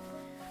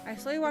 I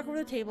slowly walk over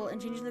the table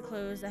and change the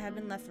clothes that have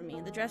been left for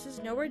me. The dress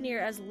is nowhere near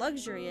as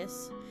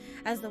luxurious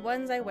as the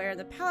ones I wear in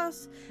the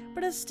palace,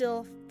 but is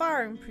still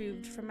far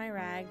improved from my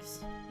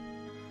rags.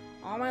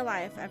 All my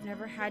life, I've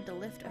never had to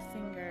lift a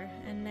finger,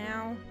 and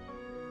now,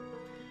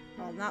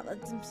 I'll not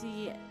let them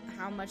see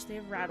how much they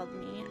have rattled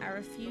me. I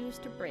refuse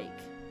to break.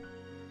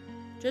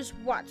 Just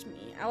watch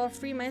me. I will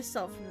free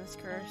myself from this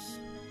curse.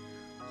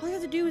 All you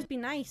have to do is be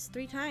nice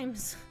 3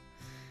 times.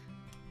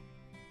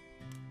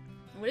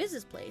 What is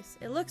this place?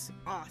 It looks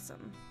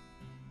awesome.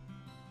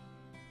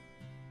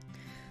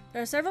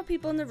 There are several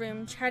people in the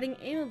room chatting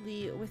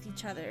amiably with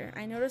each other.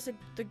 I noticed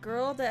the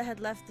girl that had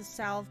left the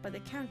salve by the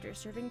counter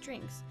serving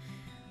drinks.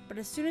 But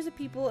as soon as the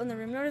people in the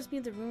room notice me,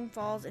 the room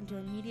falls into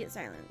immediate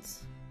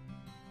silence.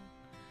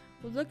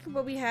 Well, look at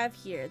what we have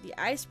here. The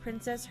Ice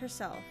Princess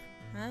herself.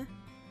 Huh?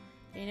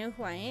 They know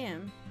who I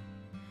am.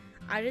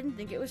 I didn't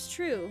think it was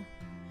true.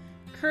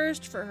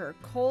 Cursed for her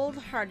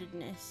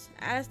cold-heartedness,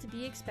 as to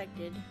be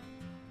expected.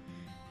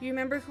 You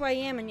remember who I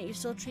am, and yet you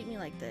still treat me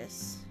like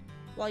this.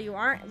 Well, you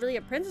aren't really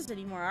a princess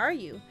anymore, are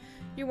you?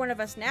 You're one of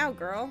us now,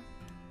 girl.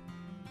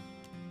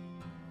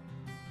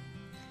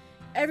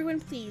 Everyone,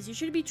 please, you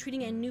shouldn't be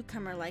treating a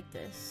newcomer like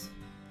this.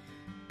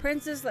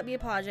 Princess, let me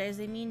apologize.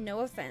 They mean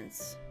no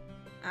offense.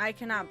 I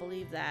cannot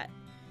believe that.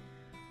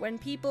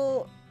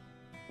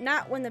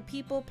 Not when the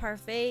people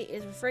Parfait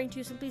is referring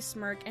to simply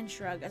smirk and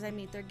shrug as I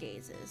meet their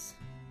gazes.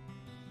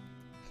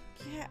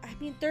 Yeah, I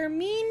mean, they're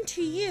mean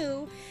to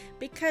you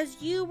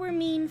because you were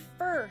mean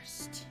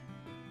first.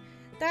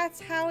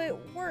 That's how it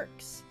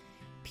works.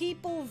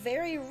 People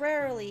very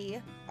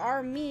rarely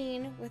are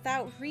mean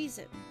without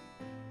reason.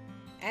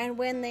 And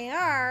when they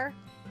are,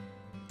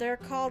 they're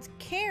called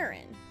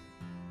Karen.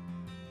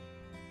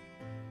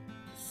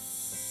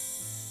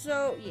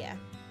 So, yeah.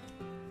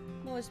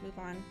 Well, let's move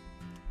on.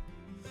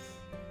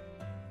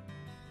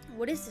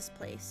 What is this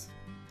place?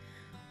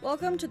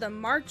 Welcome to the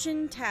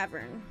Marchin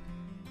Tavern.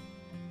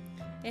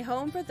 A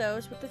home for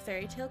those with the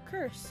fairy tale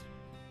curse.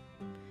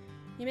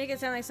 You make it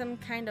sound like some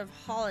kind of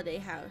holiday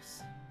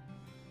house.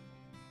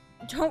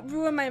 Don't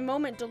ruin my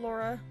moment,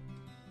 Delora.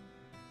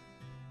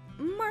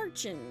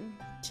 Marchin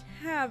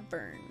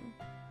Tavern.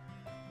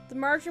 The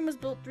Marchin was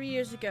built 3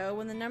 years ago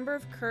when the number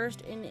of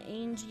cursed in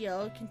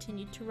Angel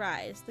continued to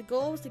rise. The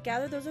goal was to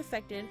gather those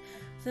affected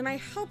so they might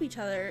help each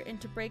other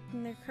into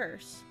breaking their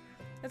curse.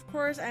 Of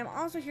course, I am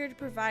also here to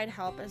provide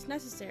help as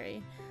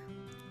necessary.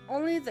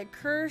 Only the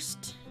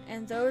cursed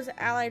and those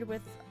allied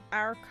with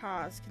our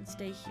cause can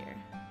stay here.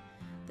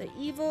 The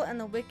evil and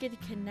the wicked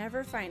can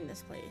never find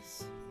this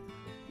place.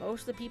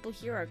 Most of the people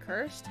here are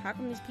cursed. How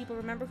come these people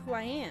remember who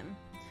I am?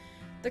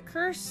 The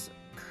cursed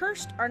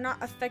are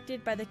not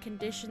affected by the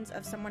conditions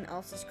of someone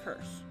else's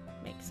curse.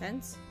 Makes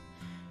sense?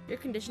 Your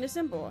condition is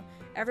simple.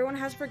 Everyone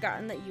has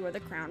forgotten that you are the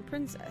crown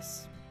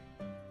princess.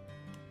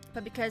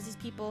 But because these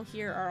people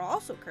here are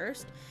also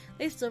cursed,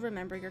 they still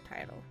remember your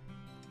title.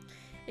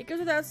 It goes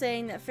without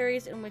saying that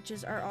fairies and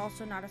witches are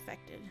also not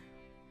affected.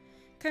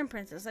 Come,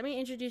 princess, let me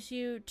introduce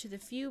you to the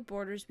few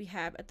boarders we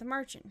have at the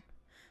Marchin.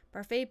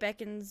 Parfait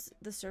beckons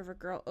the server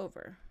girl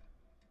over.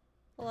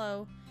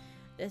 Hello,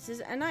 this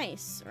is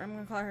Anise, or I'm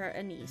going to call her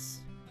Anise.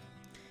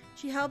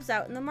 She helps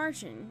out in the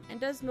Marchin and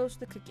does most of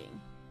the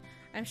cooking.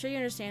 I'm sure you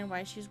understand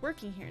why she's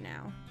working here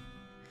now.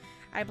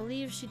 I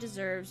believe she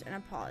deserves an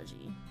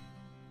apology.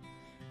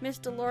 Miss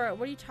Delora,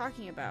 what are you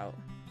talking about?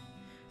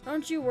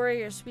 Don't you worry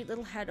your sweet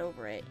little head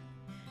over it.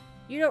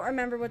 You don't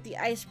remember what the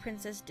Ice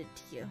Princess did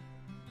to you.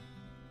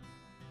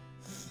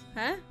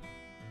 Huh?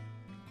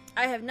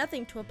 I have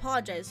nothing to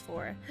apologize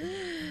for.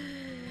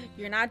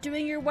 You're not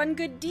doing your one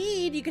good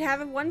deed. You could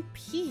have one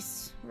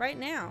piece right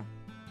now.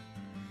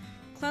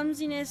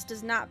 Clumsiness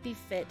does not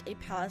befit a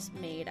palace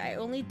maid. I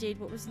only did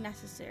what was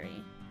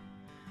necessary.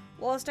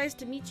 Well, it's nice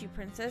to meet you,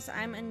 princess.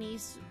 I'm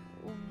Anise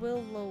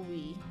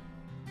Willowy.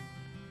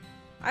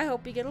 I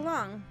hope we get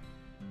along.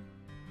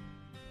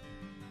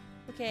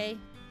 Okay.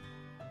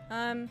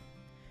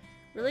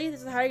 Really?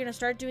 This is how you're gonna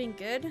start doing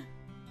good?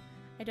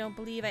 I don't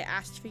believe I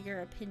asked for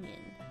your opinion.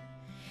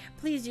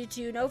 Please, you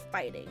two, no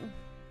fighting.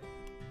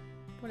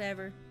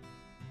 Whatever.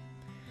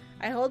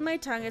 I hold my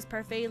tongue as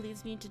Parfait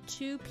leads me to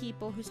two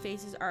people whose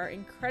faces are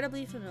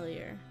incredibly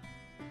familiar.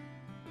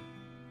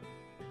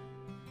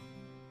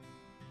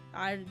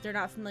 They're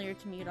not familiar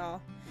to me at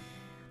all.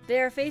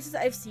 They are faces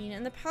I've seen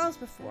in the palace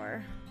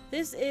before.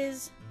 This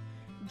is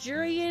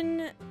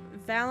Jurian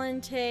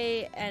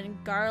Valente and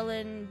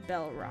Garland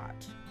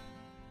Belrot.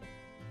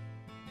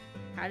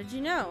 How did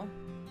you know?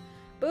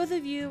 Both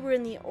of you were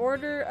in the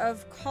Order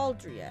of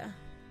Caldria.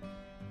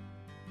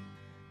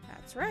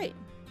 That's right.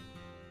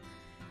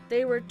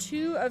 They were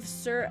two of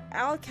Sir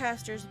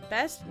Alcaster's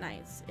best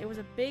knights. It was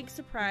a big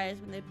surprise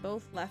when they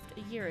both left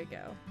a year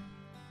ago.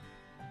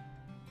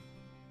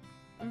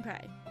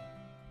 Okay.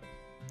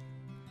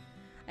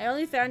 I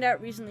only found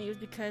out recently it was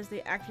because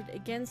they acted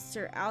against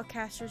Sir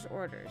Alcaster's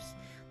orders.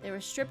 They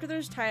were stripped of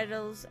their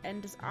titles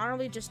and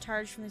dishonorably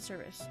discharged from the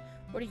service.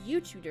 What are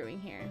you two doing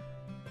here?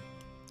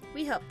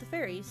 We help the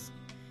fairies.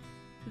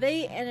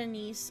 They and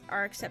Anise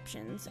are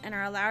exceptions and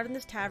are allowed in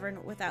this tavern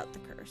without the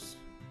curse.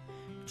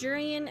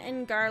 Jurian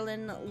and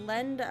Garland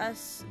lend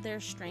us their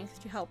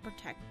strength to help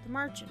protect the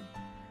Marchin.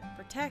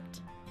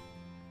 Protect?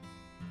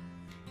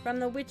 From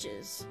the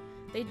witches.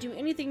 They do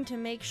anything to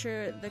make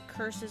sure the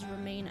curses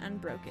remain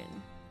unbroken.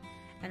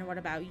 And what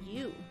about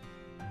you?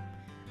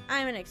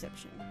 I'm an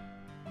exception.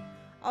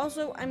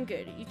 Also, I'm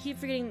good. You keep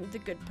forgetting the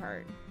good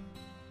part.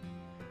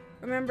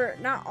 Remember,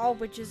 not all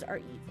witches are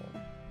evil.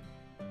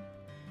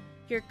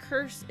 Your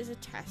curse is a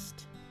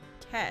test.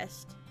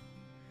 Test.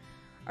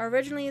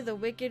 Originally, the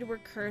wicked were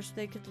cursed so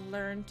they could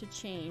learn to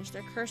change.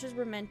 Their curses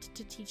were meant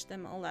to teach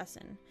them a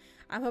lesson.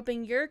 I'm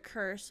hoping your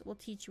curse will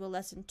teach you a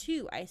lesson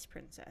too, Ice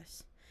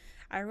Princess.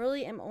 I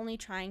really am only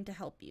trying to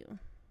help you.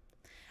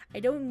 I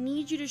don't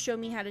need you to show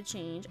me how to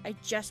change. I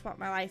just want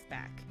my life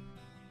back.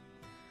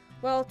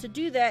 Well, to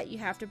do that, you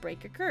have to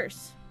break your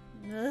curse.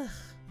 Ugh.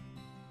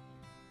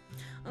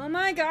 Oh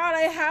my god,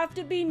 I have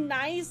to be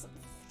nice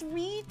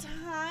 3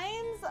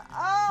 times?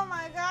 Oh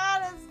my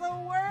god, it's the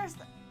worst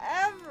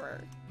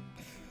ever.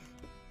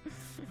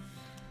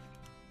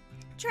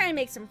 Try and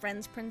make some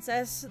friends,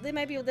 princess. They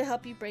might be able to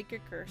help you break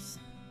your curse.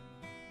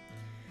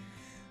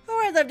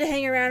 Alright, I'd love to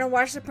hang around and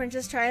watch the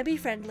princess try and be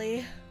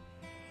friendly.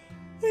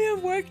 We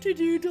have work to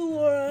do,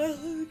 Delora.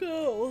 Let's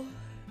go.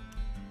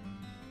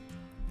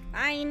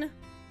 Fine.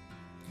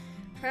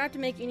 Try not to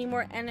make any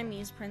more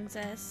enemies,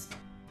 princess.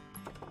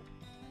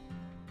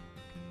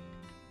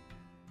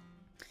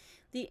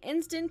 The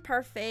instant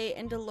Parfait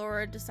and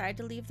Delora decide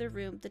to leave the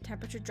room, the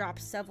temperature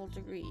drops several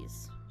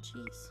degrees.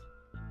 Jeez.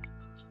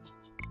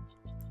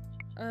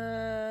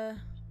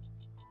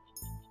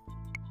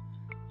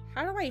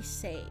 How do I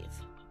save?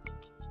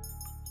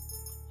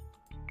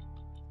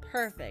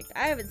 Perfect.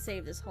 I haven't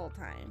saved this whole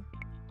time.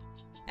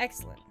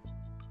 Excellent.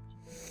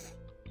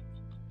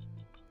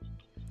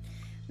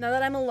 Now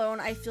that I'm alone,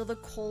 I feel the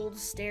cold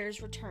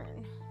stares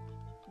return.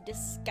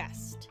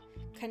 Disgust.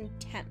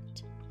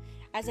 Contempt.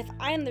 As if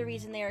I am the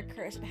reason they are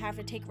cursed and have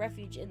to take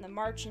refuge in the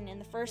Marchen in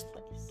the first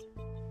place.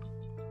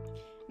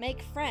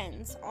 Make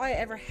friends. All I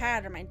ever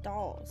had are my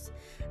dolls.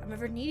 I've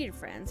never needed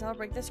friends. I'll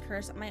break this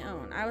curse on my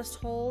own. I was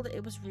told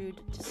it was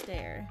rude to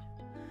stare.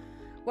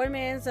 One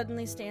man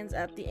suddenly stands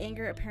up, the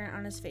anger apparent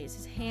on his face.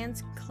 His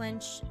hands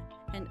clench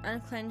and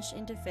unclench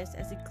into fists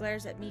as he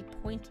glares at me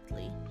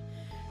pointedly.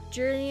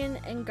 Julian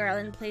and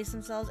Garland place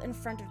themselves in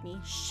front of me,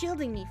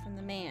 shielding me from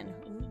the man.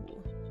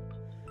 Ooh.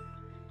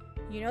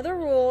 You know the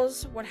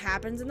rules. What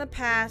happens in the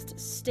past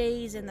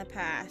stays in the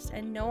past,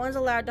 and no one's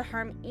allowed to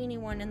harm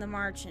anyone in the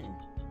Marchen.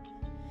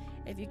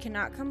 If you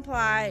cannot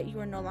comply, you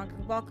are no longer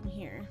welcome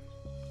here.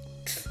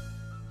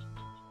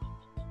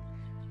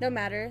 No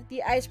matter,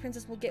 the Ice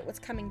Princess will get what's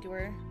coming to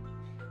her.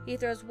 He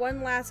throws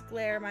one last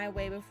glare my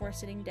way before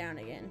sitting down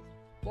again.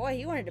 Boy,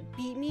 he wanted to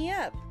beat me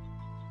up.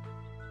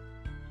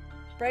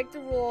 Break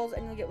the rules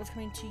and you'll get what's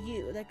coming to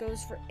you. That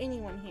goes for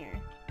anyone here.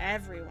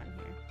 Everyone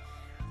here.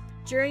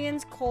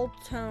 Jurian's cold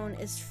tone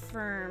is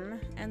firm,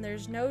 and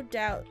there's no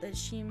doubt that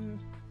she's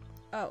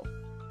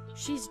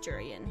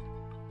Jurian.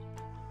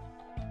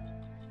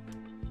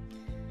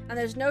 And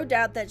there's no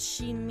doubt that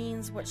she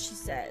means what she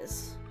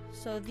says.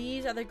 So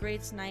these are the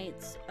great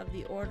knights of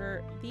the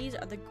order. These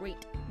are the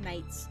great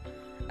knights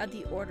of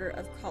the Order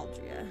of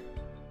Caldria.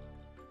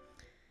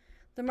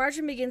 The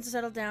Marchen begins to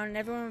settle down, and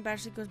everyone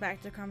eventually goes back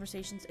to their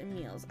conversations and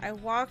meals. I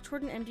walk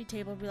toward an empty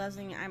table,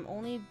 realizing I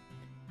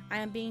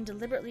am being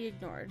deliberately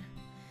ignored.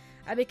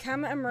 I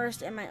become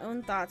immersed in my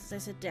own thoughts as I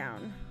sit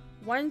down.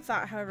 One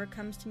thought, however,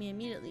 comes to me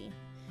immediately.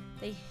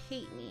 They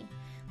hate me.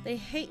 They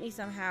hate me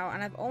somehow,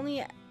 and I've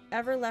only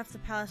ever left the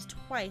palace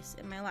twice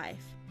in my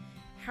life.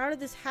 How did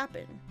this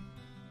happen?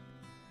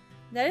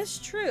 That is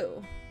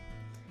true.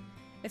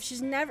 If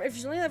she's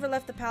only ever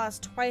left the palace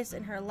twice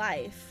in her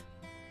life,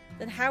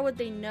 then how would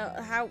they know?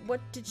 What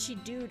did she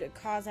do to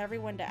cause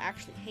everyone to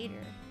actually hate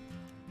her?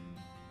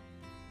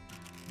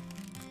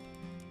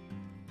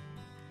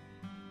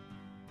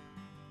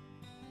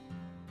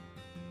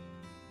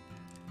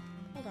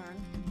 Hold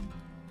on.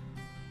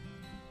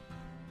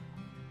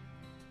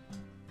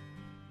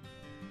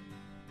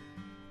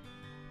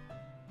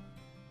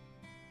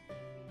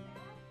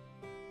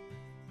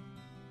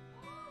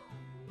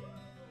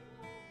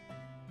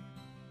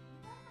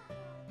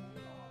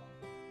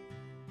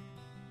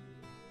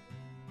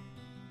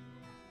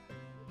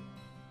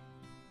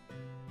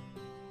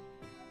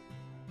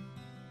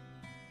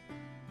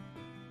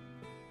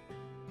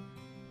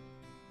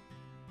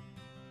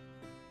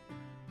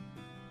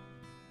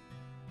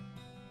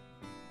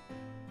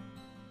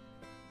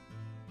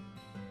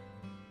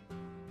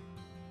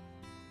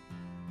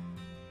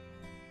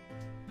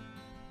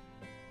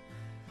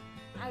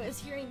 I was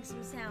hearing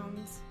some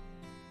sounds,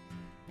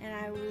 and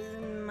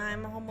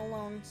I'm home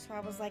alone, so I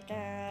was like,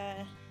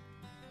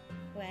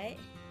 what?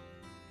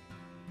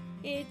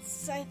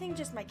 It's, I think,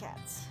 just my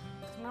cats.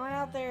 When I went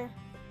out there,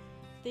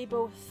 they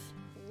both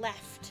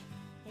left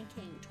and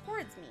came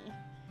towards me.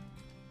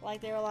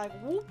 Like, they were like,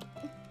 whoop.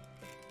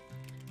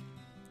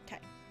 Okay.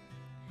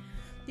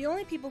 The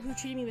only people who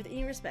treated me with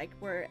any respect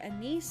were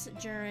Anise,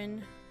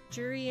 Jurian,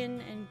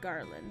 and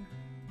Garland.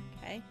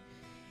 Okay?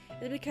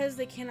 Is it because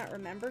they cannot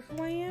remember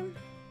who I am?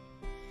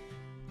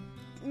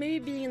 Maybe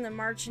being in the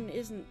Marchen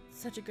isn't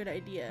such a good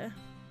idea.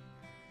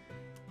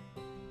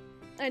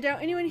 I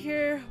doubt anyone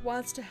here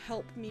wants to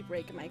help me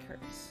break my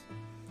curse.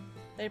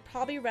 They'd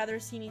probably rather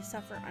see me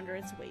suffer under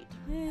its weight.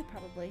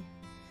 Probably.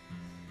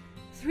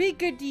 3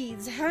 good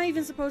deeds. How am I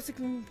even supposed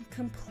to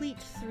complete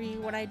 3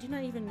 when I do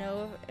not even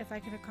know if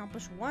I can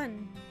accomplish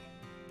 1?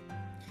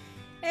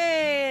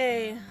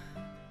 Hey!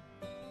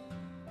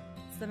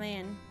 It's the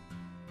man.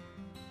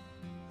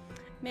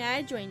 May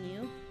I join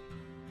you?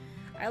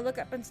 I look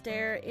up and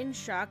stare in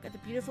shock at the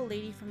beautiful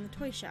lady from the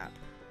toy shop.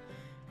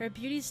 Her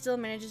beauty still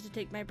manages to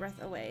take my breath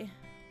away.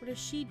 What is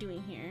she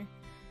doing here?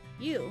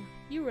 You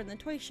were in the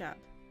toy shop.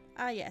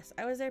 Ah yes,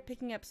 I was there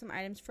picking up some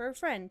items for a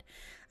friend.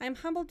 I am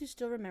humbled you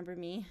still remember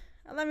me.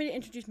 Allow me to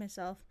introduce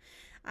myself.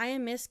 I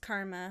am Miss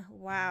Karma.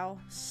 Wow,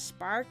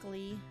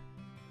 sparkly.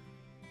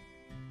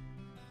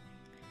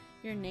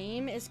 Your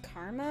name is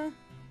Karma?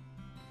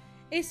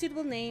 A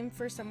suitable name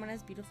for someone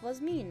as beautiful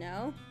as me,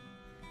 no?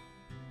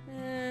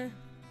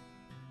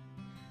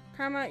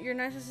 Karma, your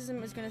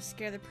narcissism is going to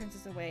scare the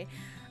princess away.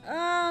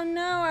 Oh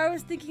no, I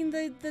was thinking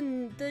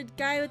the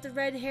guy with the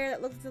red hair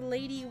that looked like the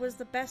lady was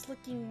the best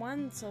looking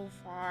one so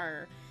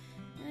far.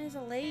 And it's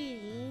a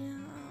lady.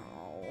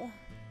 Oh.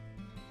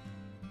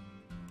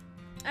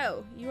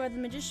 Oh, you are the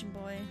magician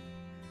boy.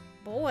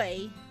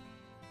 Boy?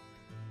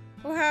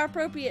 Oh, how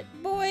appropriate.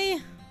 Boy!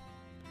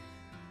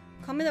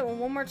 Call me that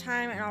one more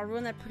time and I'll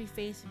ruin that pretty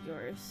face of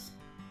yours.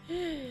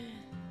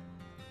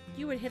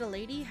 You would hit a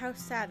lady? How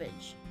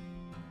savage.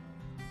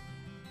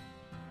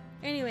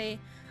 Anyway,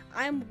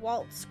 I'm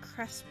Waltz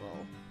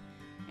Cresswell,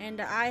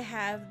 and I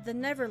have the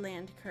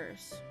Neverland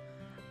curse.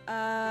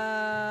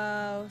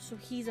 Oh, so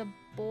he's a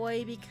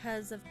boy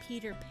because of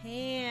Peter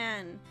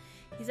Pan.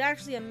 He's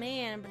actually a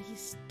man, but he's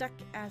stuck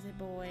as a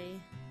boy.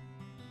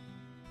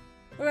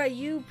 What about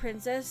you,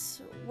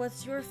 princess?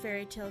 What's your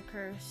fairy tale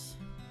curse?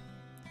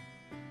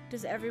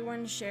 Does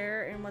everyone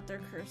share in what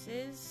their curse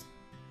is?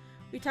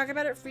 We talk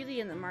about it freely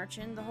in the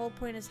Marchen. The whole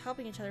point is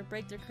helping each other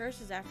break their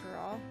curses after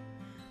all.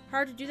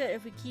 Hard to do that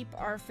if we keep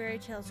our fairy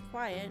tales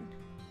quiet.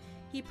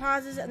 He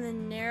pauses and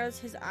then narrows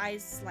his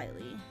eyes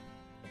slightly.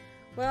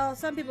 Well,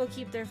 some people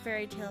keep their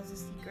fairy tales a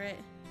secret.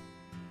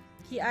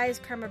 He eyes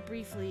Karma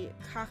briefly,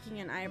 cocking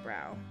an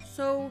eyebrow.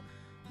 So,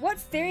 what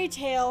fairy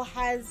tale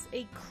has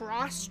a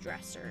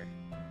cross-dresser?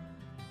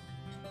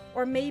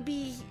 Or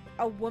maybe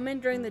a woman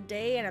during the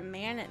day and a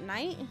man at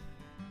night?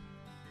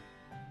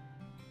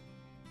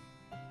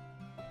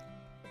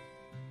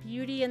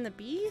 Beauty and the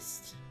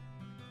Beast?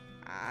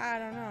 I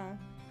don't know.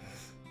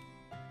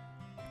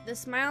 The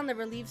smile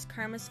never leaves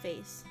Karma's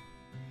face.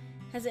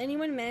 Has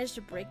anyone managed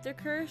to break their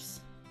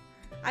curse?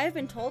 I have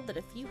been told that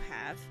a few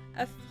have.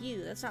 A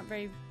few. That's not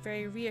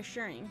very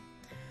reassuring.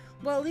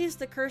 Well, at least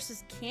the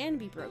curses can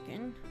be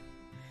broken.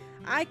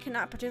 I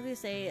cannot particularly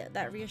say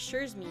that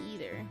reassures me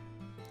either.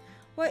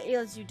 What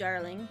ails you,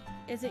 darling?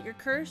 Is it your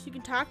curse? You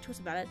can talk to us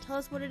about it. Tell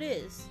us what it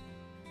is.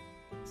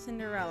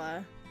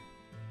 Cinderella.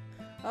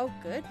 Oh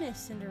goodness,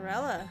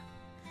 Cinderella.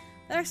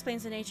 That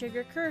explains the nature of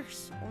your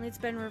curse. Only it's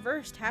been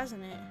reversed,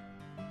 hasn't it?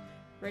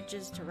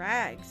 Riches to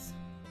rags.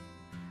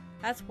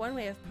 That's one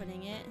way of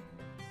putting it.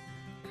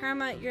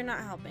 Karma, you're not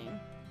helping.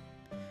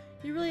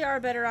 You really are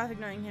better off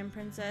ignoring him,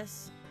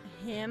 princess.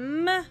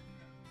 Him?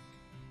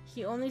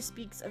 He only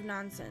speaks of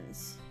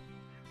nonsense.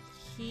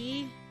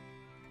 He...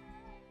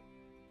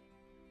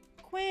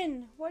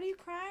 Quinn, what are you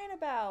crying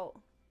about?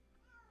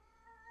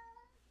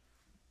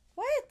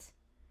 What?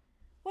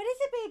 What is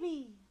it,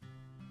 baby?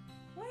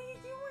 What are you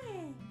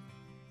doing?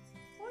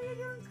 What are you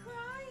doing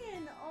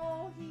crying?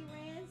 Oh, he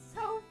ran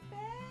so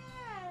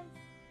fast.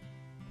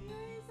 He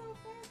ran so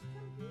fast.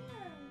 Come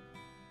here.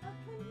 Oh,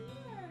 come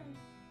here.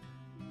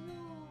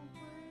 No,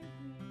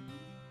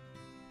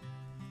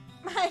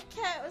 baby. My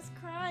cat was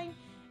crying,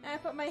 and I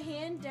put my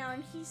hand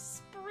down. He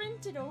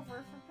sprinted over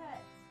for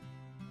pets.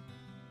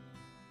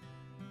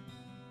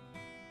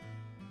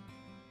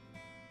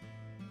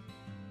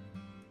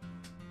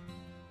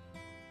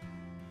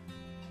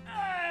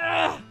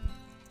 Ugh!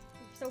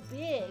 You're so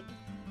big.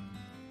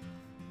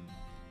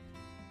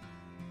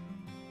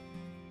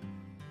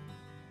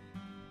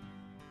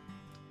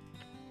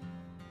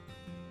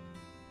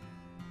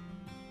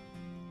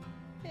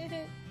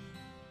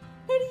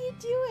 What are you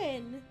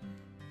doing?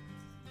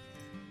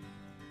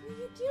 What are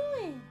you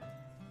doing?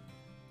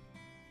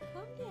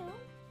 Calm down.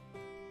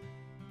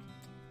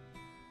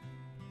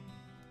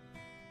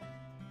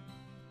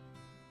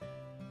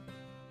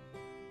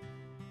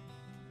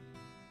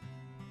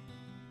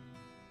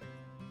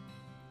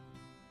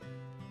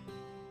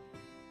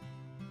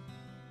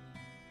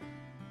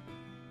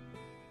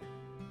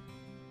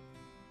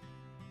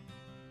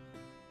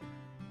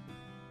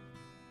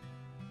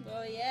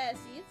 Oh yeah,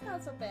 see, it's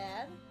not so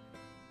bad.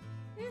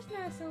 It's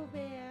not so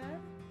bad.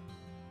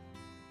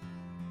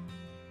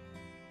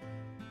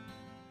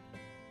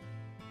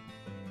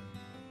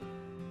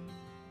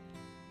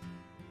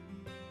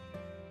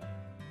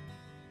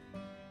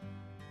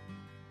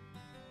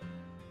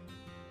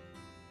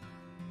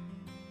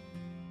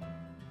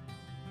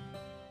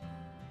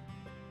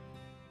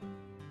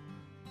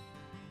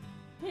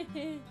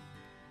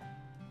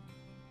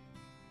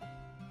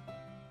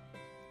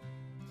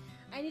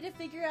 I need to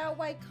figure out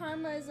why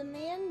Karma is a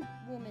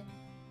man-woman.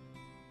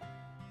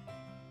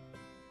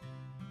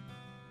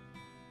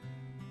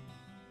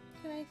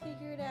 Can I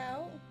figure it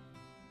out?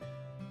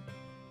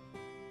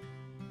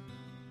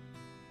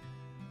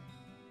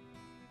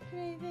 Can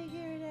I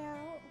figure it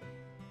out?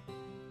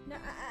 No,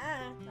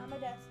 not my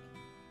desk.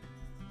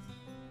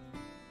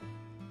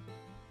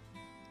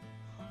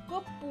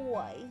 Good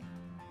boy.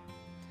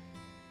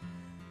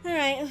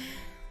 Alright.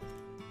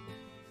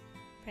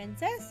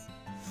 Princess?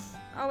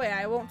 Oh wait,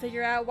 I won't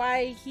figure out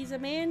why he's a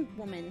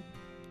man-woman.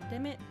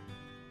 Damn it.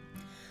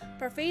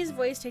 Parfait's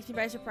voice takes me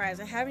by surprise.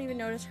 I haven't even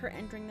noticed her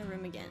entering the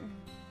room again.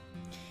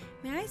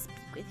 May I speak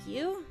with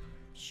you?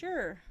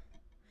 Sure.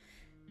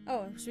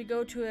 Oh, should we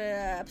go to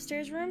a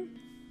upstairs room?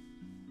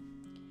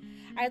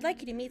 I'd like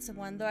you to meet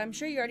someone, though I'm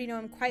sure you already know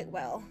him quite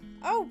well.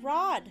 Oh,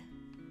 Rod!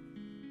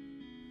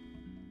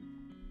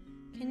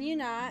 Can you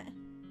not?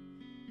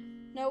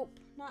 Nope,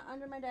 not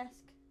under my desk.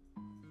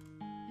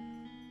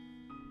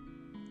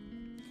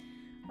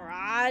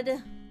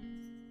 Rod.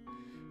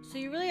 So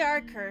you really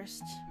are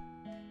cursed.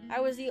 I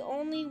was the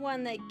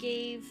one that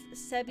gave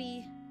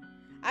Sebi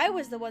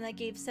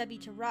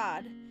to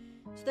Rod,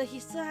 so that he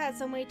still had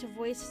some way to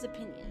voice his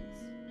opinions.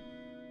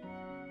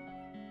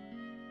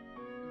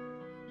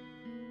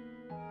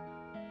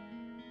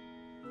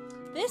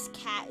 This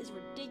cat is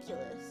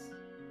ridiculous.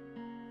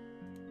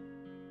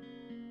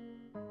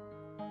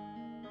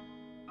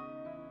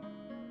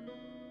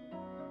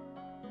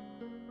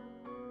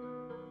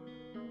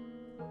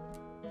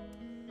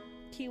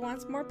 He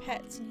wants more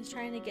pets and he's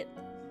trying to get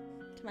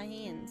to my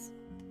hands.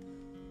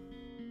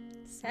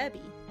 Sebi.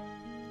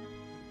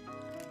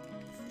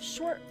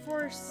 Short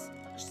for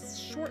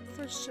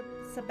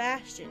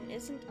Sebastian,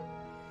 isn't?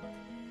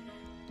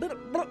 Blah,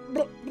 blah,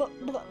 blah, blah,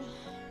 blah.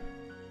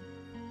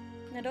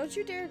 Now don't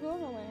you dare go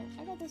nowhere.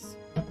 I got this.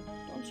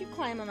 Don't you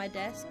climb on my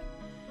desk.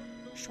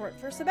 Short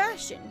for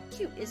Sebastian.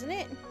 Cute, isn't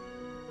it?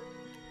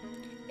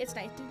 It's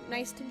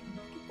nice to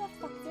get the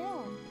fuck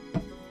down.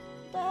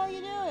 What the hell are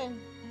you doing?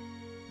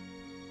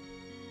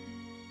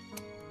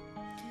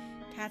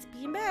 Cat's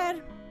being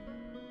bad.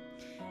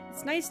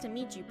 It's nice to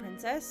meet you,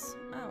 princess.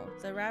 Oh,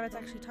 the rabbit's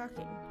actually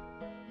talking.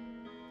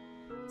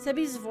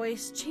 Sebi's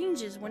voice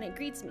changes when it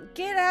greets me.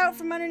 Get out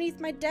from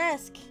underneath my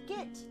desk.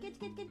 Get.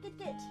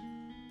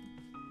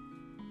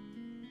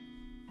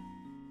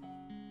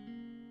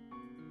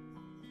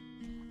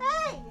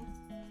 Hey!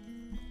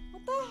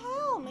 What the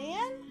hell,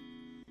 man?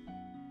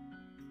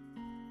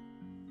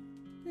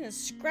 You're gonna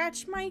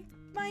scratch my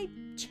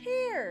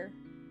chair.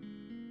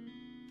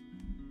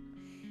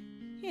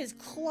 He has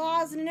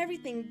claws and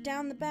everything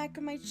down the back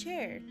of my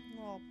chair.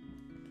 Little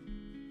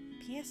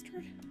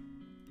bastard.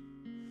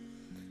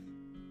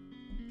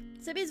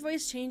 Sebi's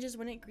voice changes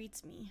when it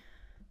greets me.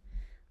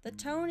 The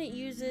tone it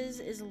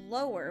uses is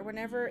lower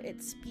whenever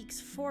it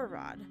speaks for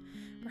Rod.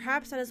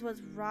 Perhaps that is what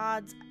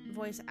Rod's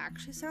voice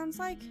actually sounds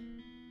like?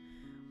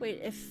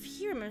 Wait, if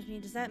he remembers me,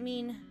 does that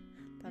mean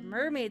the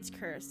mermaid's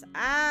curse?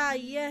 Ah,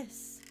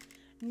 yes.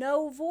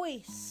 No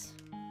voice.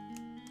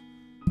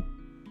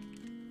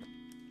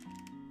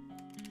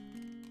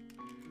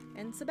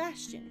 And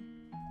Sebastian.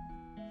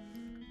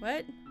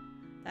 What?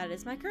 That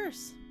is my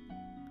curse.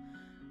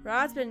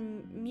 Rod's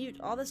been mute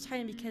all this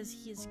time because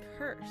he is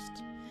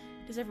cursed.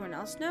 Does everyone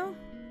else know?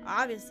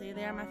 Obviously,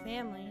 they are my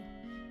family.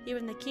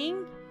 Even the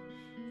king?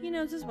 He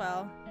knows as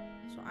well.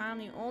 So I'm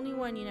the only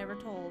one you never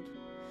told.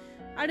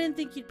 I didn't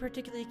think you'd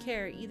particularly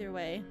care either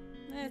way.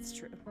 That's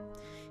true.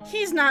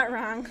 He's not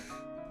wrong.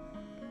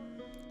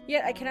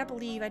 Yet I cannot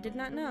believe I did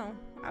not know.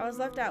 I was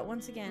left out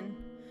once again.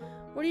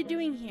 What are you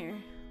doing here?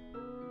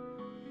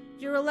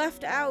 You were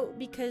left out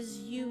because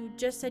you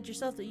just said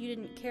yourself that you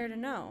didn't care to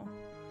know.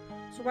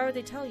 So why would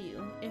they tell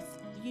you if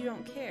you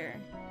don't care?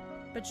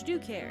 But you do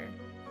care.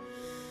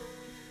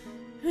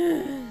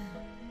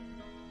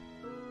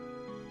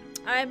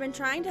 I've been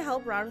trying to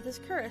help Rod with his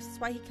curse. That's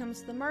why he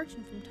comes to the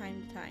marching from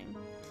time to time.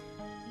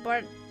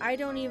 But I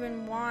don't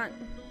even want...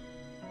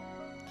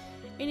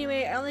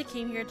 Anyway, I only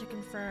came here to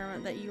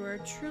confirm that you are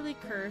truly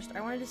cursed.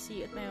 I wanted to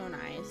see it with my own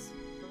eyes.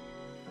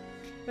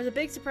 It was a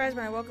big surprise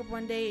when I woke up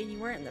one day and you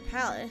weren't in the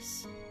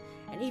palace.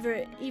 And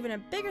even a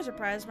bigger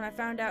surprise when I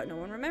found out no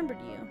one remembered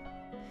you.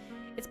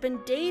 It's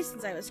been days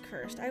since I was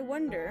cursed. I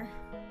wonder,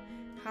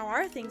 how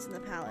are things in the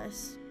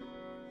palace?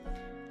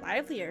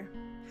 Livelier.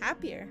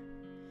 Happier.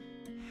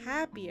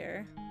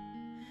 Happier.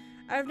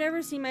 I've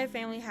never seen my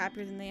family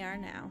happier than they are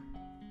now.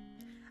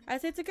 I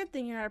say it's a good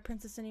thing you're not a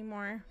princess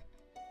anymore.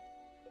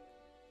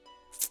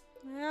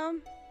 Well,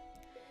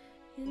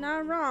 he's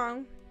not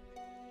wrong.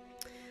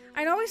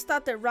 I'd always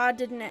thought that Rod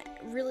didn't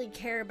really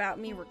care about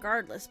me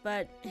regardless,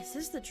 but is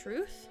this the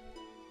truth?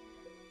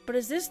 But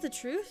is this the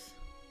truth?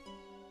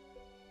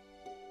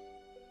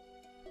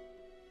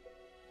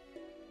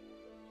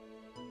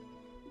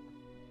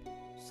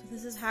 So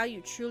this is how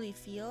you truly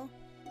feel?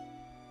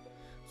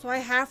 So I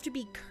have to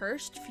be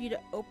cursed for you to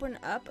open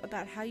up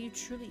about how you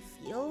truly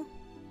feel?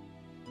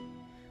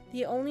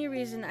 The only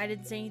reason I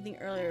didn't say anything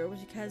earlier was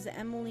because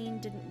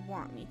Emmeline didn't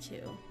want me to.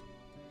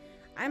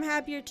 I'm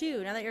happier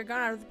too, now that you're gone.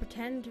 I don't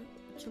pretend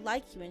to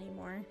like you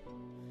anymore.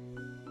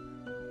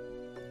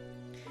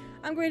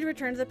 I'm going to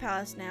return to the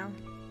palace now.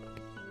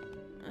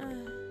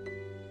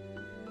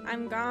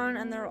 I'm gone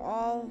and they're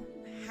all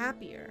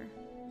happier.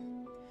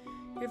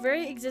 Your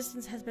very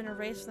existence has been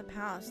erased from the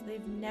palace.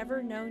 They've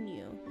never known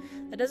you.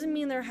 That doesn't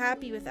mean they're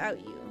happy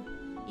without you.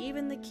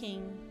 Even the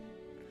king.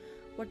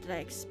 What did I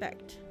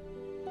expect?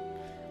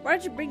 Why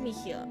did you bring me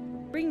here?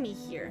 Bring me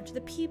here to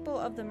the people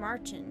of the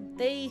Marchen.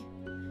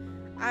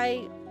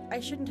 I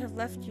shouldn't have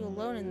left you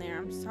alone in there.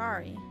 I'm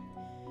sorry.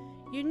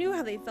 You knew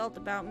how they felt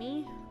about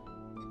me.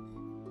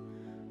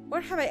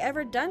 What have I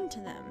ever done to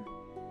them?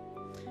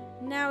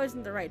 Now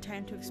isn't the right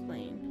time to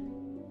explain.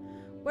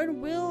 When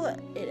will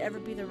it ever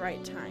be the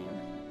right time?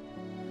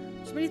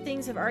 So many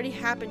things have already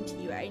happened to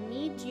you. I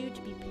need you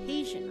to be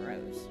patient,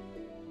 Rose.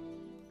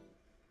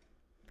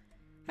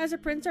 Has the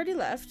prince already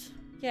left?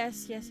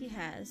 Yes, he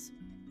has.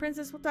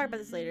 Princess, we'll talk about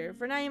this later.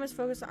 For now, you must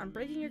focus on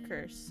breaking your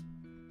curse.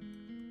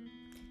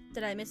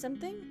 Did I miss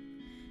something?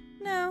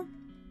 No.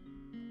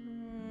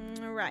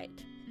 Right.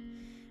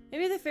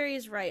 Maybe the fairy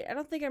is right. I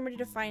don't think I'm ready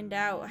to find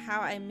out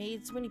how I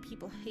made so many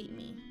people hate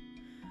me.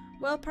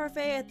 Well,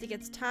 Parfait, I think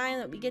it's time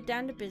that we get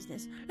down to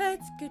business.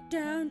 Let's get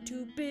down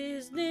to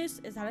business.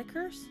 Is that a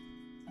curse?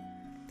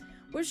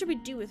 What should we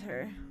do with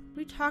her? What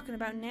are you talking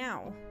about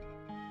now?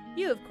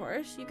 You, of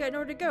course. You got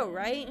nowhere to go,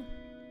 right?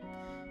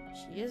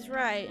 She is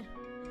right.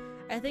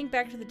 I think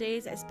back to the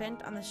days I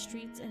spent on the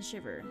streets and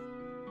shiver.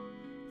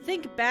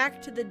 Think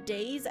back to the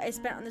days I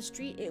spent on the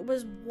street. It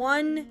was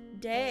one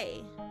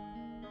day.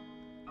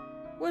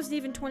 It wasn't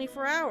even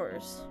 24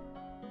 hours.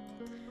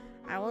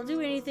 I will do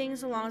anything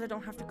so long as I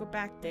don't have to go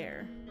back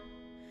there.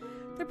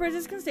 The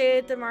princess can stay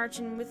at the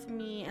marching with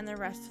me and the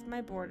rest of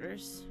my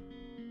boarders.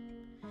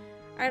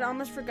 I had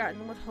almost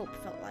forgotten what hope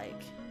felt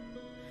like.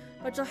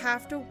 But you'll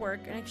have to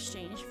work in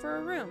exchange for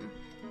a room.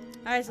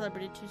 I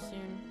celebrated too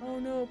soon. Oh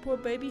no, poor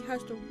baby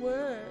has to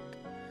work.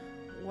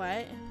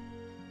 What?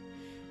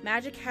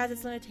 Magic has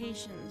its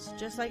limitations,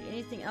 just like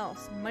anything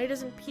else. Money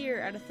doesn't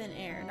appear out of thin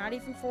air, not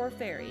even for a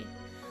fairy.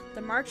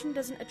 The marching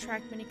doesn't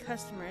attract many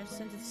customers,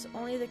 since it's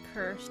only the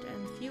cursed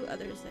and a few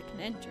others that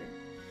can enter.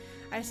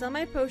 I sell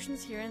my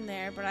potions here and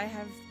there, but I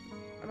have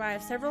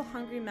several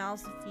hungry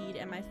mouths to feed,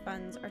 and my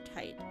funds are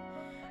tight.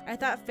 I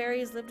thought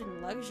fairies lived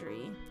in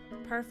luxury.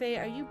 Parfait,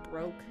 are you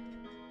broke?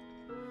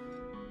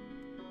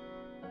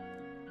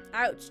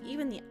 Ouch,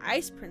 even the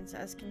ice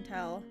princess can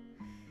tell.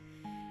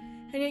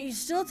 And yet you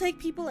still take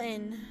people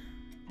in.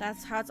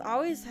 That's how it's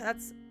always,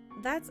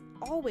 that's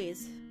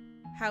always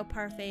how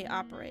Parfait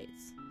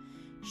operates.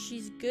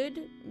 She's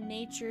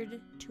good-natured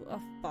to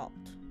a fault.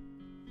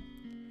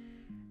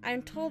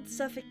 I'm told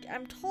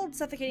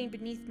suffocating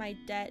beneath my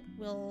debt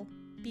will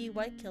be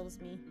what kills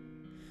me.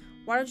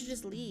 Why don't you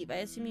just leave? I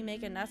assume you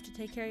make enough to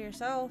take care of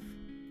yourself.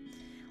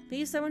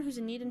 Leave someone who's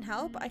in need and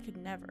help? I could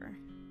never.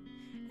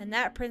 And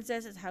that,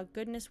 princess, is how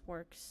goodness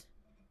works.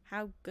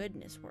 How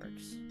goodness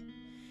works.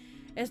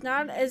 It's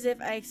not as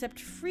if I accept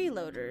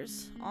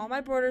freeloaders. All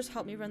my boarders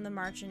help me run the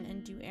marching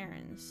and do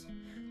errands.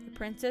 The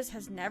princess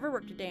has never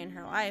worked a day in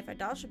her life. I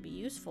doubt she'll be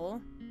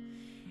useful.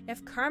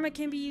 If karma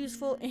can be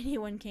useful,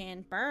 anyone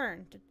can.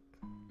 Burn.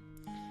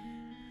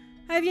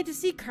 I have yet to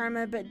see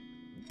karma but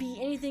be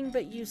anything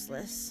but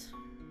useless.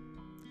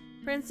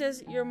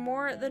 Princess, you're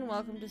more than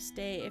welcome to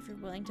stay if you're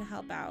willing to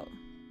help out.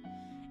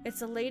 It's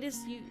the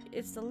least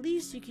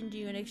you can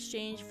do in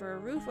exchange for a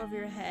roof over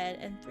your head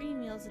and 3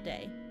 meals a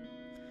day.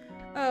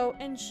 Oh,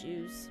 and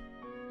shoes.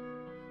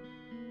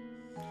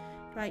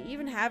 Do I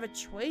even have a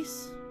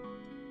choice?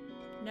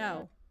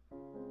 No.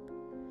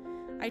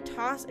 I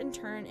toss and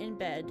turn in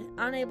bed,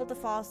 unable to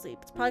fall asleep.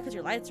 It's probably because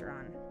your lights are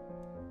on.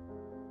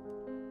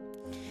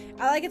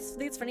 I think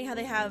it's funny how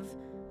they have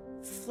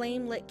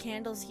flame-lit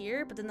candles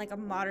here, but then like a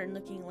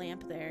modern-looking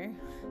lamp there.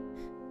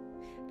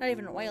 Not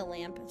even an oil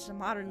lamp, it's just a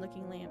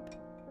modern-looking lamp.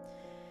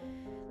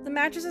 The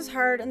mattress is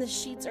hard and the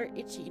sheets are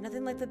itchy,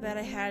 nothing like the bed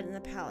I had in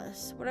the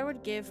palace. What I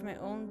would give for my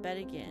own bed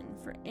again,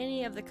 for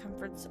any of the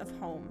comforts of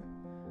home.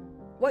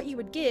 What you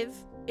would give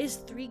is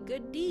 3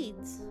 good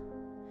deeds.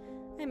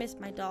 I miss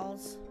my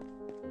dolls.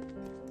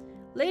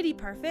 Lady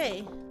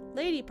Parfait!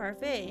 Lady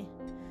Parfait!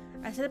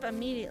 I sit up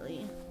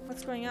immediately.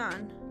 What's going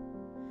on?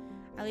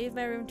 I leave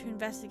my room to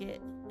investigate.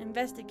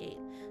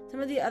 Some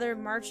of the other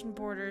marching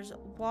boarders,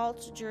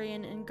 Waltz,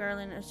 Jurian, and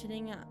Garland, are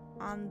sitting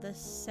on the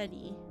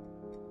settee,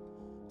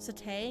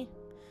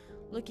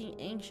 looking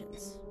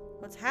anxious.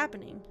 What's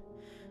happening?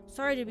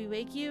 Sorry, did we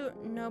wake you?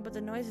 No, but the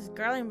noises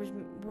Garland was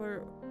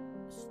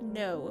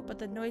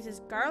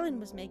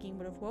making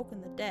would have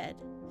woken the dead.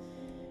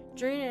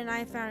 Jurian and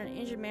I found an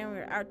injured man. We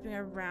were out doing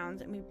our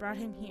rounds, and we brought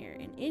him here.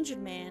 An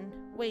injured man?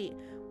 Wait,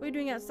 what are you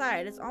doing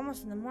outside? It's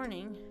almost in the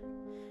morning.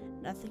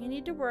 Nothing you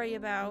need to worry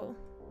about.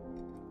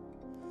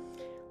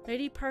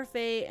 Lady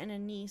Parfait and a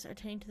niece are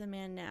tending to the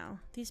man now.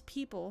 These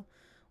people,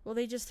 will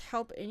they just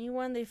help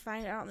anyone they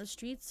find out on the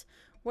streets?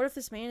 What if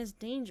this man is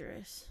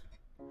dangerous?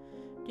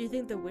 Do you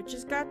think the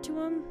witches got to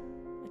him?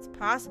 It's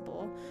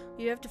possible.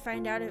 We'll have to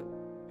find out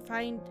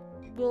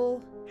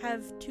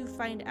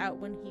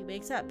when he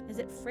wakes up. Is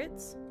it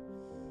Fritz?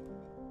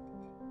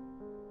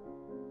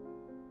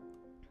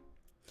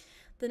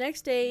 The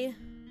next day,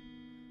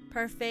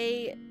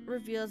 Parfait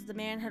reveals the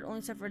man had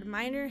only suffered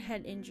minor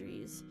head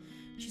injuries.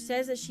 She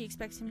says that she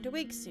expects him to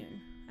wake soon.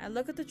 I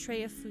look at the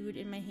tray of food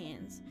in my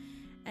hands.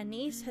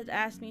 Anise had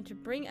asked me to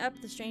bring it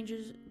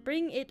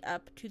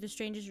up to the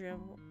stranger's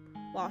room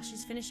while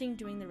she's finishing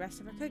doing the rest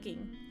of her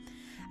cooking.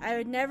 I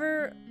would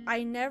never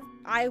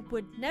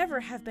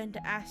have been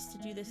asked to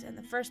do this in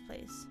the first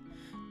place.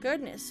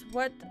 Goodness,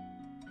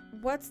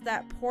 what's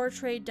that poor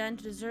tray done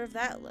to deserve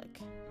that look?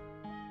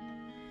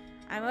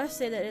 I must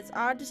say that it's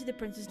odd to see the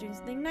princess doing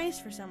something nice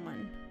for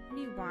someone. What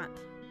do you want?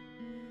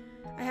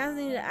 I have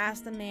something to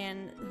ask the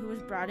man who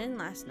was brought in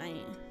last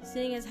night,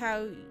 seeing as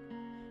how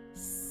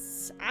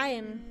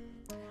I'm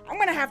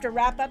gonna have to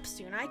wrap up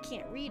soon. I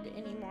can't read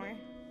anymore.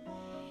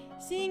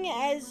 Seeing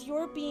as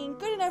you're being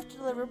good enough to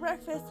deliver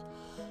breakfast,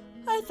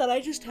 I thought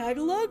I'd just tag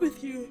along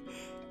with you.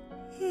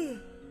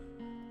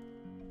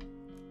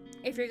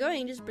 If you're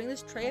going, just bring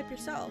this tray up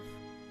yourself.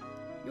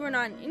 You are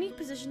not in any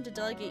position to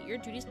delegate your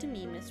duties to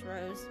me, Miss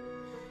Rose.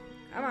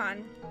 Come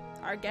on.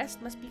 Our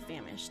guest must be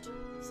famished.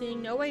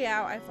 Seeing no way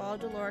out, I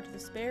followed Delora to the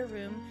spare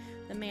room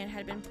the man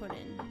had been put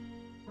in.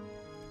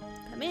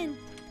 Come in.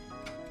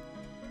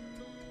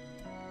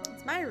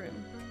 It's my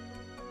room.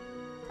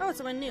 Oh, it's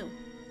someone new.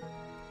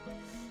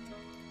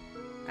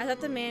 I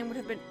thought the man would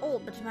have been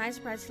old, but to my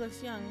surprise he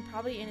looks young,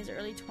 probably in his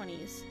early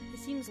 20s. He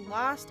seems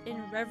lost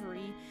in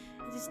reverie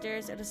as he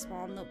stares at a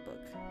small notebook.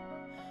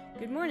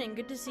 Good morning,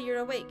 good to see you're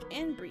awake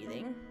and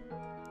breathing.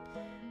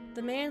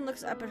 The man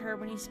looks up at her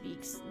when he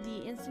speaks.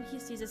 The instant he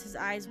sees us, his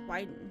eyes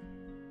widen.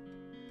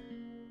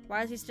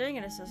 Why is he staring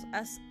at us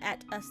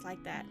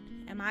like that?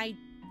 Am I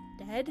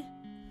dead?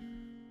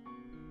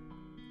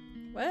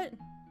 What?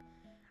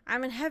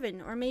 I'm in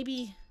heaven, or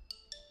maybe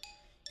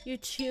you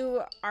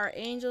two are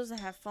angels that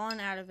have fallen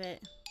out of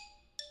it.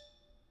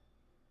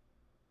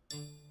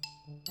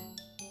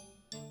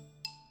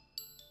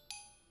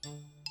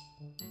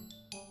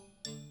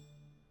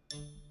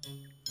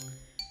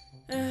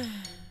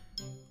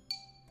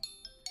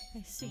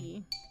 I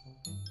see.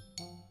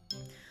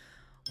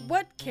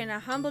 What can a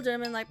humble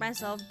gentleman like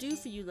myself do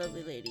for you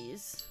lovely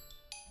ladies?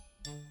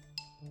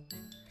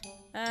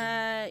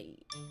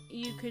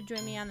 You could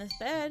join me on this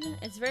bed.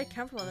 It's very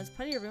comfortable and there's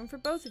plenty of room for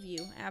both of you.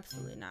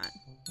 Absolutely not.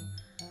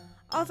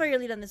 I'll follow your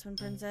lead on this one,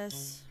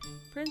 princess.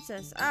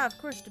 Princess. Ah, of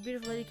course, the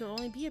beautiful lady could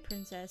only be a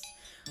princess.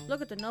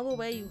 Look at the noble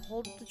way you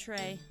hold the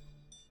tray.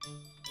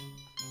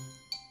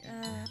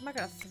 I'm not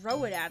gonna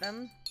throw it at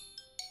him.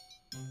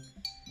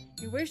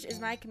 Your wish is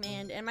my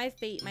command, and my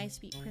fate, my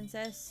sweet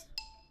princess.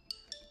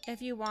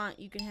 If you want,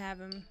 you can have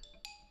him.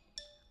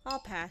 I'll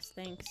pass,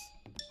 thanks.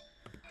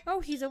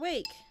 Oh, he's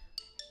awake.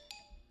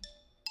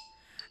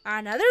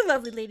 Another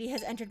lovely lady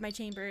has entered my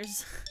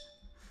chambers.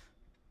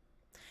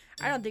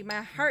 I don't think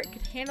my heart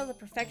could handle the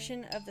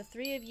perfection of the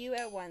three of you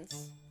at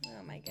once.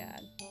 Oh my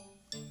god.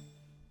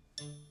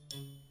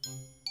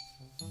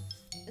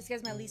 This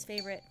guy's my least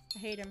favorite. I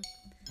hate him.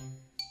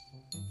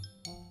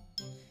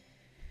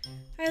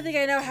 I think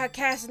I know how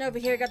Casanova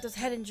here got those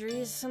head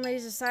injuries. Some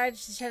ladies decide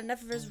she's had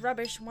enough of his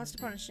rubbish and wants to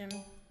punish him.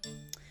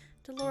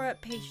 Delora,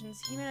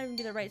 patience. He may not even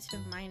be the right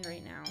state of mind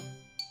right now.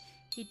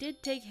 He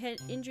did take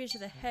injuries to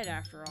the head,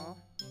 after all.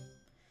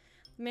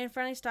 The man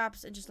finally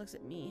stops and just looks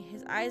at me.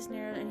 His eyes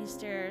narrow and he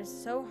stares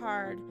so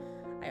hard,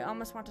 I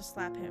almost want to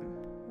slap him.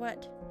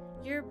 What?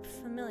 You're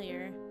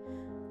familiar.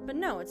 But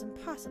no, it's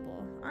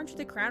impossible. Aren't you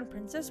the crown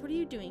princess? What are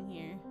you doing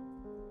here?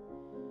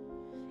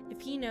 If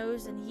he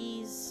knows, then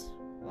he's...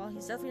 well,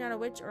 he's definitely not a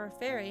witch or a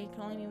fairy. It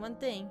can only mean one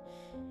thing.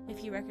 If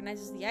he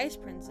recognizes the ice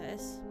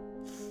princess.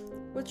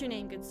 What's your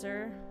name, good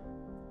sir?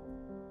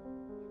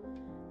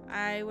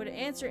 I would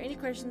answer any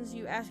questions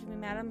you ask of me,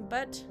 madam,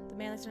 but the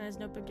man looks down at his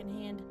notebook in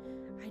hand.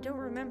 I don't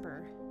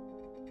remember.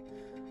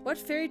 What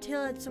fairy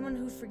tale had someone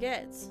who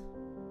forgets?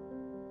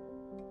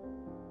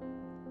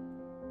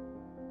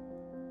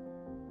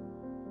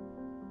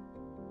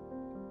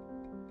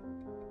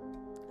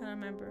 I don't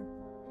remember.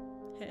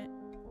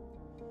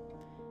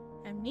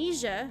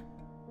 Amnesia?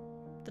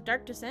 The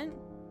Dark Descent?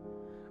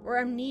 Or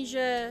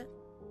Amnesia,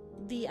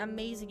 the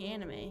amazing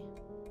anime?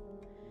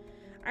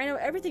 I know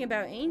everything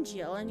about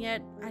Angel, and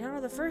yet I don't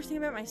know the first thing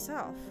about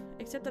myself,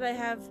 except that I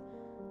have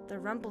the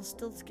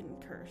Rumpelstiltskin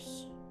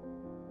curse.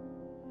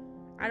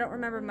 I don't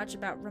remember much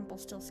about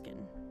Rumpelstiltskin.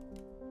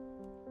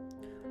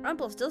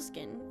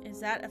 Rumpelstiltskin? Is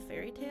that a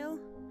fairy tale?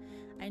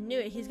 I knew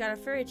it. He's got a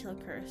fairy tale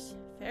curse.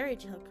 Fairy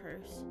tale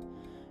curse.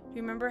 Do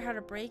you remember how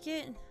to break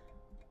it?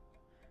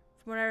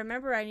 From what I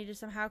remember, I need to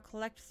somehow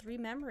collect 3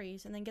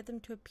 memories and then get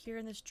them to appear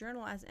in this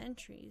journal as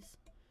entries.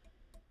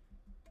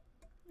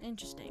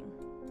 Interesting.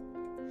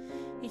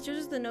 He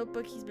shows us the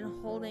notebook he's been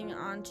holding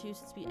on to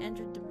since we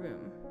entered the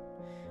room.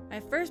 My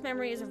first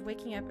memory is of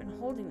waking up and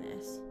holding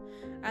this.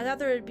 I thought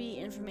there would be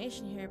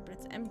information here, but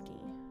it's empty.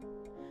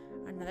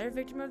 Another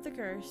victim of the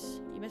curse.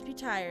 You must be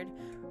tired.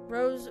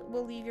 Rose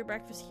will leave your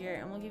breakfast here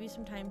and we'll give you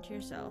some time to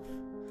yourself.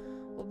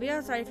 We'll be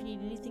outside if you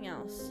need anything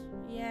else.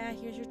 Yeah,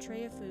 here's your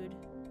tray of food.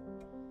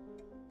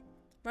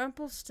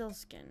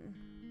 Rumpelstiltskin.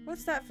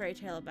 What's that fairy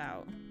tale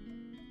about?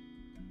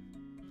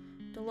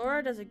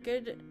 Delora does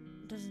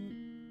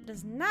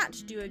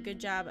not do a good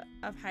job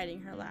of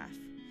hiding her laugh.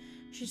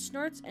 She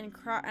snorts and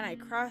I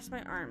cross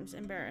my arms,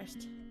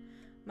 embarrassed.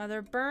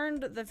 Mother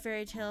burned the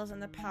fairy tales in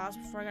the palace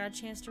before I got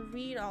a chance to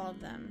read all of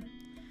them.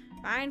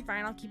 Fine,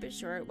 I'll keep it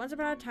short. Once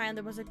upon a time,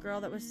 there was a girl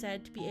that was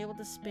said to be able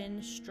to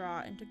spin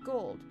straw into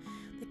gold.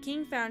 The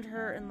king found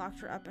her and locked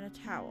her up in a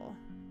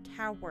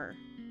tower.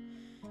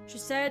 She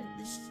said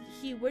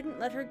he wouldn't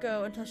let her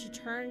go until she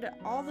turned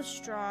all the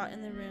straw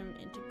in the room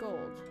into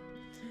gold.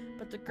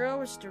 But the girl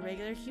was just a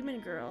regular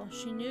human girl.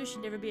 She knew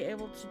she'd never be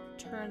able to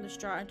turn the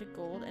straw into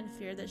gold and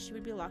feared that she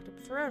would be locked up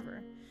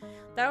forever.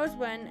 That was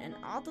when an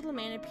odd little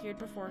man appeared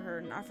before her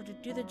and offered to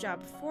do the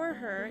job for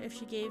her if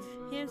she gave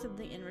him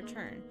something in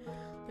return.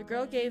 The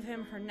girl gave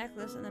him her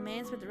necklace and the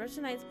man spent the rest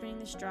of the night spinning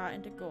the straw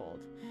into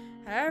gold.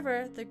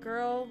 However, the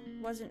girl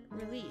wasn't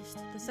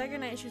released. The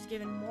second night she was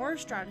given more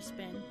straw to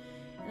spin,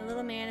 and the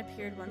little man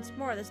appeared once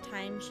more. This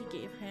time she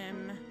gave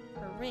him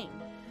her ring.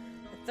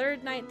 The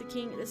third night, the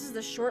king... This is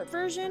the short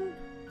version?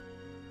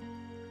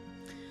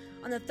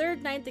 On the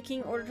third night, the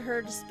king ordered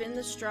her to spin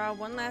the straw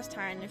one last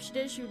time, and if she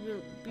did, she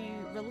would be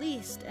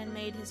released and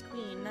made his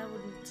queen.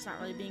 It's not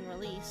really being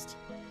released.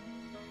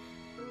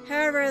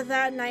 However,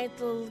 that night,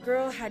 the little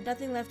girl had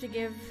nothing left to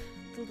give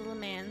the little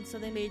man, so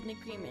they made an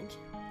agreement.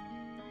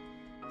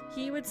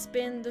 He would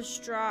spin the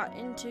straw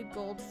into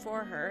gold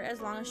for her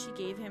as long as she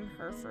gave him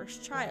her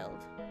first child.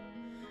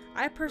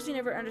 I personally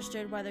never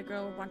understood why the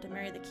girl would want to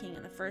marry the king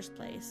in the first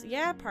place.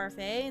 Yeah,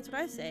 Parfait, that's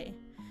what I say.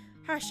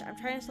 Hush, I'm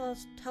trying to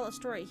tell a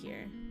story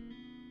here.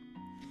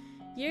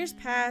 Years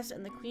passed,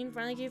 and the queen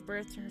finally gave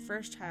birth to her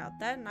first child.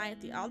 That night,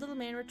 the odd little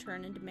man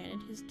returned and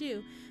demanded his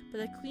due, but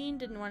the queen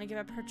didn't want to give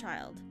up her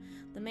child.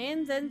 The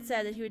man then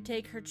said that he would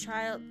take her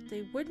child.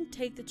 They wouldn't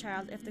take the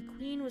child if the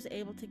queen was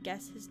able to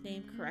guess his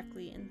name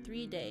correctly in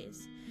 3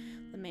 days.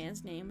 The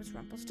man's name was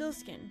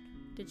Rumpelstiltskin.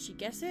 Did she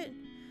guess it?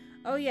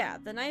 Oh yeah,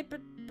 the night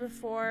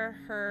before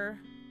her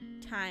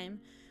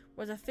time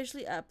was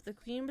officially up, the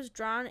queen was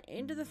drawn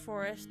into the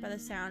forest by the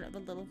sound of a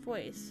little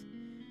voice.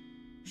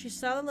 She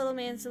saw the little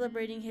man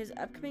celebrating his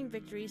upcoming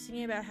victory,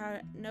 singing about how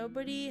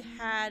nobody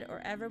had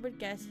or ever would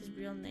guess his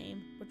real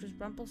name, which was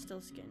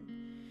Rumpelstiltskin.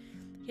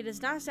 He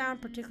does not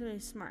sound particularly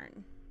smart.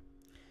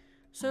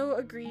 So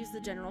agrees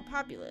the general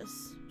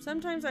populace.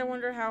 Sometimes I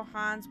wonder how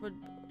Hans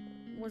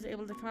was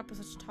able to come up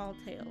with such tall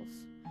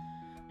tales.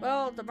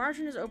 Well, the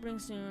margin is opening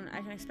soon.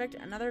 I can expect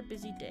another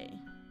busy day.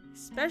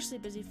 Especially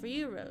busy for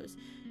you, Rose.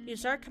 You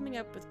start coming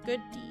up with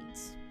good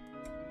deeds.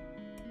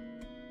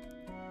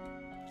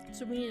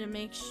 So we need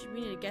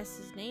to guess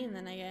his name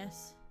then, I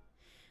guess.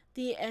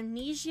 The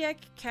amnesiac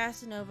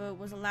Casanova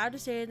was allowed to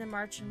stay in the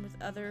margin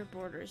with other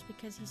boarders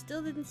because he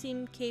still didn't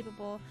seem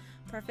capable.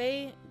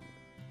 Parfait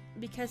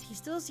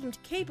seemed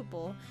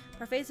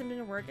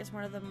to work as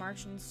one of the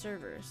margin's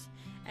servers.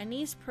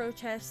 Anise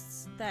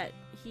protests that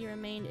he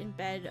remained in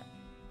bed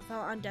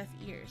fell on deaf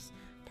ears.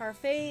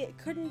 Parfait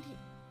couldn't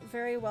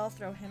very well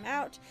throw him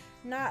out,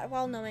 not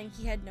while knowing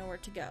he had nowhere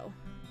to go.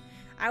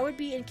 I would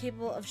be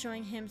incapable of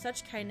showing him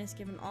such kindness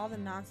given all the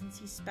nonsense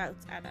he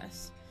spouts at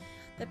us.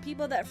 The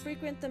people that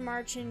frequent the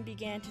margin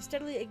began to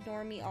steadily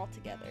ignore me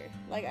altogether,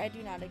 like I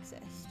do not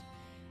exist.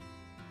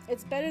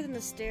 It's better than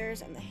the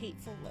stares and the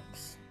hateful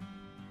looks.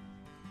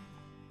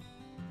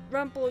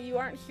 Rumple, you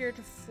aren't here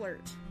to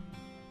flirt.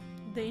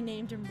 They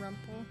named him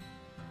Rumple.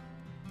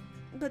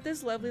 But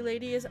this lovely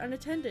lady is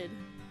unattended.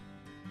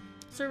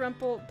 Sir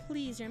Rumple,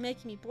 please, you're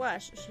making me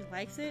blush. She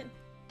likes it?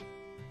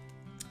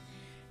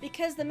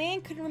 Because the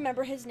man couldn't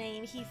remember his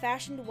name, he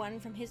fashioned one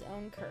from his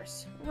own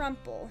curse.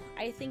 Rumple.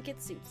 I think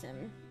it suits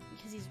him.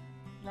 Because he's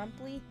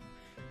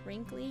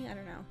wrinkly? I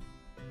don't know.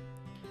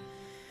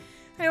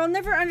 I will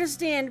never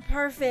understand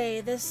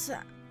Parfait. This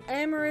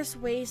amorous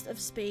waste of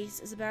space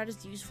is about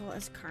as useful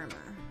as karma.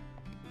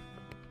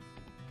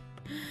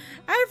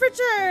 I've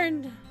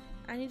returned!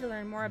 I need to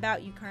learn more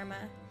about you, Karma.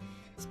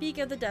 Speak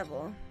of the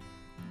devil.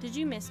 Did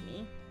you miss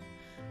me?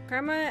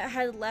 Karma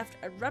had left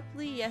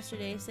abruptly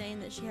yesterday, saying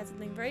that she had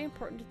something very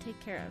important to take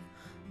care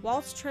of.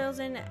 Waltz trails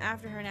in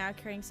after her now,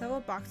 carrying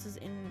several boxes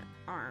in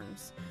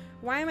arms.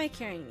 Why am I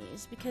carrying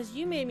these? Because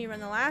you made me run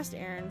the last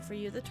errand for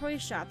you at the toy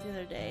shop the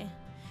other day.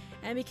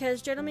 And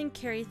because gentlemen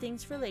carry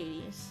things for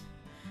ladies.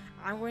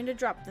 I'm going to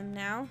drop them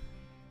now.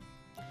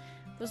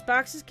 Those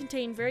boxes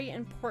contain very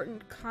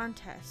important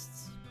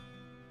contests.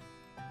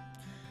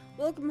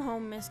 Welcome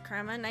home, Miss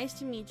Karma. Nice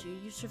to meet you.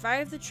 You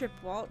survived the trip,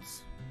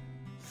 Waltz.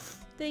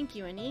 Thank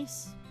you,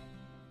 Anise.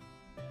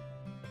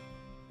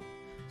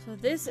 So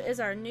this is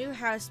our new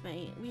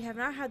housemate. We have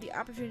not had the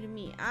opportunity to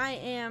meet. I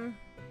am...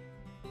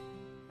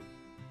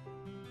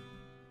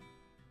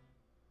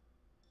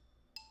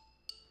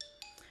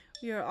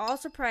 We are all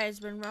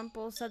surprised when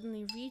Rumple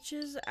suddenly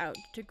reaches out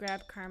to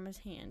grab Karma's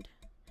hand.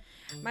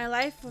 My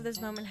life for this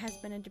moment has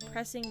been a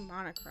depressing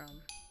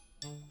monochrome.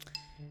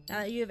 Now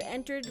that you have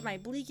entered my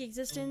bleak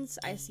existence,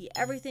 I see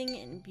everything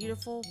in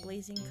beautiful,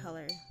 blazing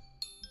color.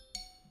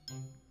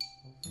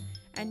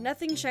 And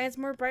nothing shines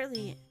more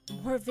brightly,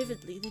 more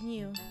vividly than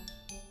you.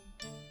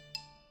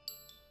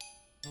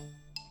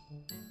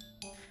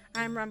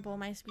 I'm Rumple,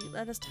 my sweet.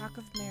 Let us talk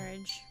of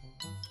marriage.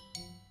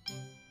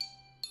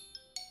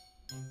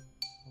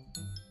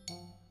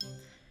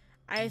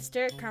 I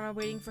stare at Karma,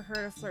 waiting for her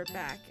to flirt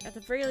back. At the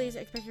very least,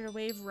 I expect her to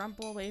wave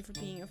Rumple away for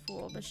being a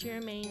fool, but she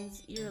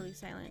remains eerily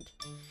silent.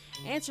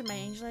 Answer, my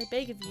angel, I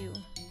beg of you.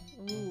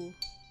 Ooh.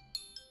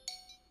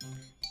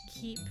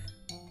 Keep.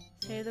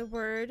 Say the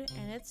word,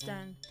 and it's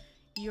done.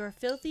 Your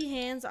filthy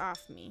hands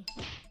off me.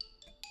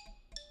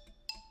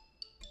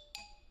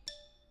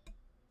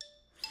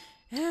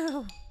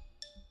 Ew.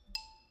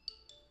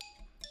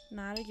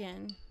 Not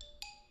again.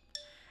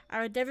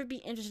 I would never be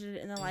interested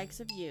in the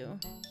likes of you.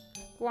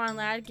 Go on,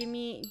 lad.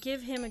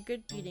 Give him a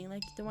good beating,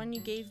 like the one you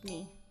gave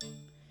me.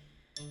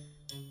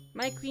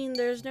 My queen,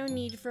 there's no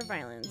need for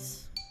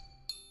violence.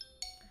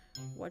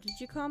 What did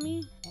you call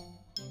me?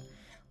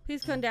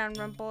 Please calm down,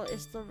 Rumple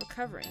is still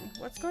recovering.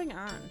 What's going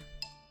on?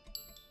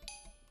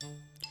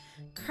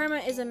 Karma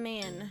is a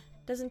man.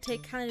 Doesn't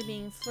take kindly to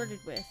being flirted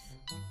with.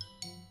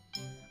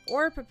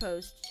 or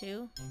proposed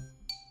to.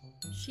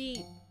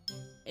 She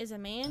is a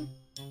man.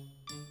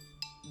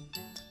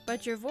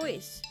 But your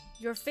voice,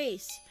 your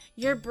face,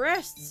 your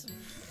breasts.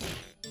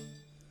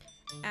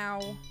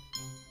 Ow.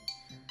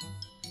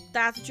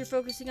 That's what you're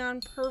focusing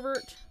on,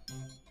 pervert?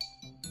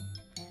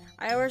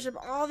 I worship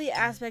all the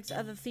aspects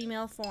of the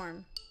female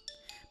form.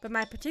 But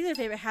my particular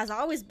favorite has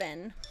always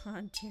been...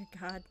 Oh, dear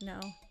God, no.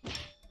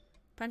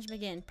 Punch him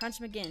again. Punch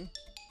him again.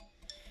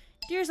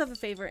 Do yourself a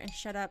favor and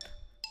shut up.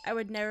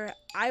 I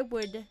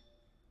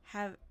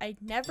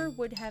never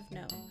would have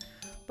known.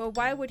 But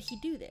why would he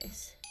do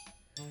this?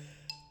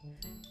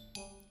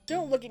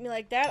 Don't look at me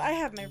like that. I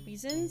have my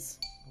reasons.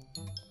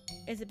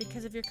 Is it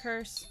because of your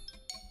curse?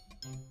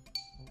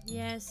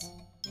 Yes.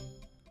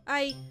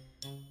 I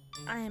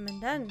am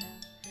undone.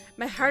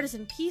 My heart is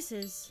in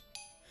pieces.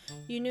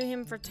 You knew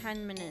him for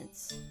 10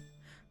 minutes.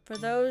 For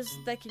those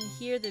that can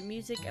hear the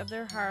music of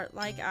their heart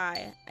like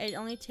I, it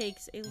only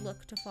takes a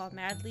look to fall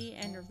madly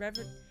and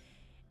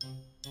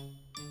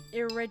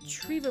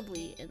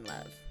irretrievably in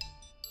love.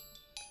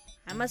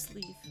 I must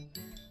leave.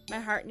 My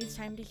heart needs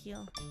time to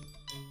heal.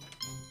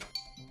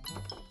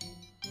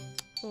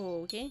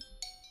 Okay.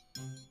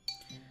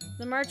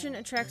 The merchant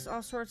attracts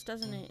all sorts,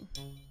 doesn't it?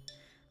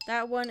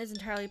 That one is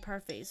entirely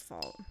Parfait's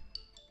fault.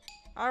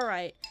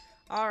 Alright.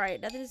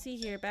 Alright, nothing to see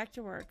here. Back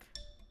to work.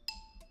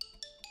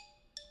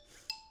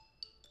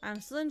 I'm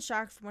still in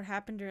shock from what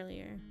happened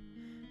earlier.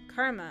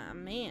 Karma, a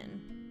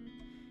man.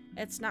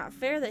 It's not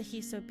fair that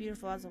he's so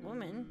beautiful as a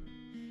woman.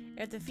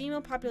 If the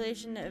female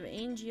population of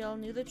Angel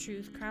knew the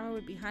truth, Karma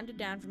would be hunted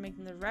down for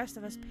making the rest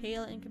of us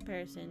pale in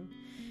comparison.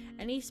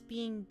 And he's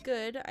being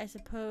good, I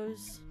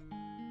suppose,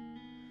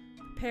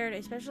 prepared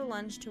a special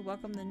lunch to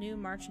welcome the new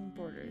marching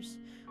boarders.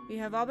 We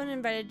have all been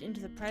invited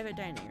into the private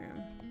dining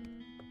room.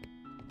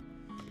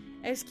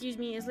 Excuse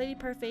me, is Lady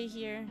Parfait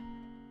here?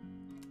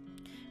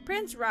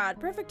 Prince Rod,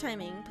 perfect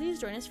timing. Please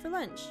join us for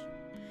lunch.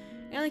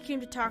 I only came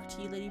to talk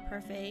to you, Lady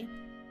Parfait.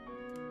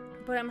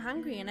 But I'm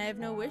hungry and I have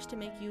no wish to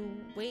make you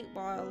wait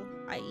while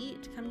I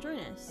eat. Come join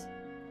us.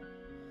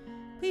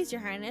 Please,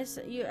 Your Highness,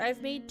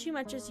 I've made too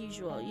much as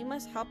usual. You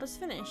must help us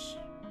finish.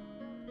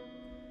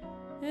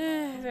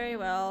 Very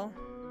well.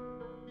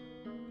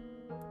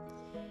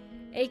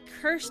 A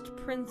cursed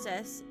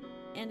princess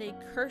and a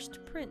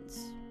cursed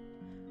prince.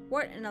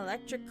 What an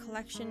electric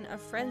collection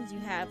of friends you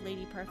have,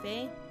 Lady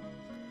Parfait.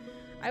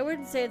 I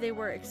wouldn't say they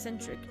were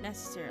eccentric,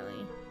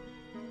 necessarily.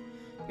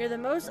 You're the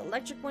most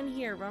electric one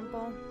here,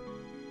 Rumple.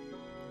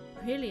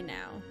 Really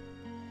now.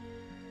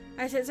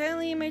 I sit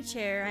silently in my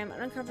chair. I'm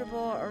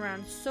uncomfortable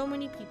around so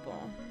many people.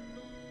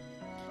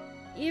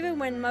 Even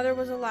when Mother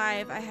was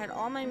alive, I had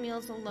all my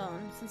meals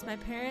alone, since my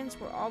parents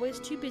were always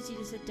too busy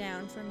to sit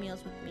down for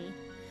meals with me.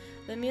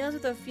 The meals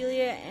with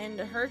Ophelia and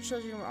her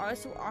children were always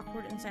so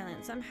awkward and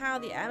silent. Somehow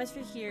the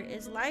atmosphere here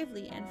is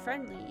lively and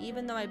friendly,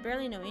 even though I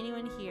barely know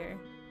anyone here.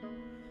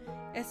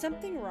 Is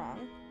something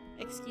wrong?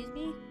 Excuse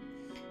me?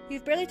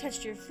 You've barely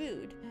touched your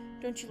food.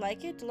 Don't you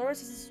like it? Dolores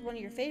says this is one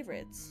of your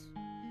favorites.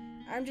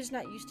 I'm just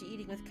not used to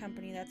eating with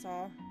company, that's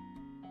all.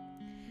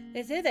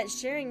 They say that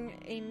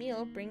sharing a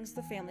meal brings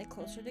the family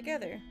closer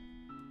together.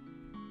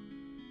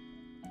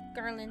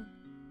 Garland.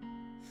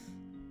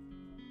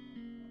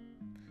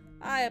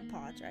 I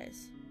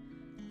apologize.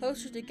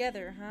 Closer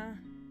together, huh?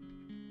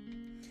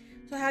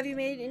 So have you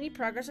made any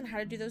progress on how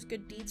to do those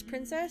good deeds,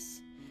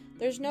 Princess?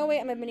 There's no way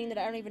I'm admitting that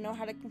I don't even know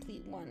how to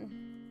complete one.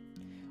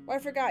 Oh, I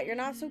forgot, you're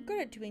not so good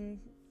at doing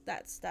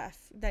that stuff,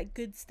 that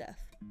good stuff.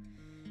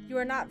 You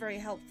are not very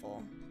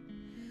helpful.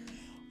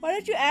 Why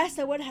don't you ask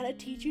someone how to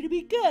teach you to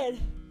be good?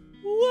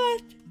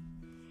 What?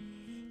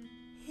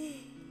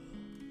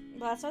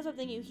 Well, that's not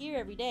something you hear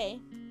every day.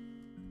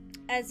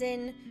 As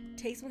in,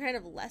 take some kind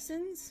of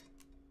lessons?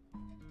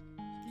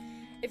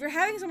 If you're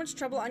having so much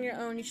trouble on your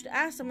own, you should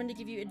ask someone to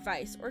give you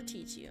advice or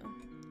teach you.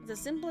 It's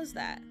as simple as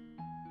that.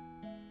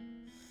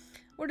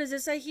 What is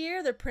this I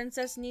hear? The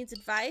princess needs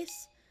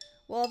advice?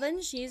 Well,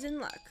 then she's in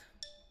luck.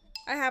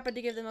 I happen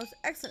to give the most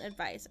excellent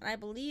advice,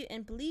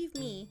 and believe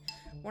me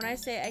when I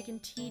say I can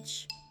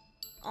teach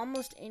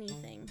almost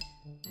anything.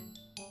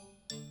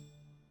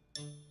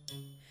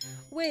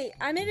 Wait,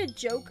 I made a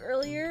joke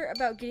earlier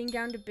about getting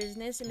down to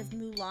business and if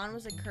Mulan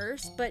was a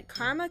curse, but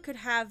Karma could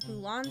have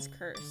Mulan's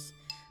curse,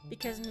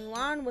 because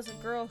Mulan was a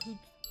girl who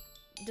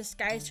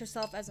disguised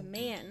herself as a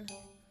man.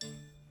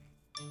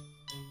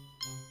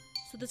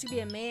 So this could be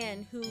a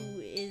man who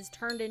is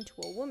turned into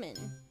a woman.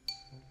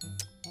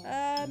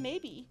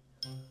 Maybe.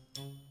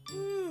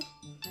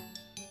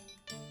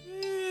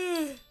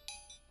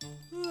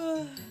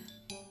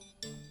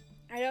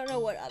 I don't know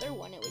what other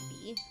one it would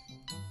be.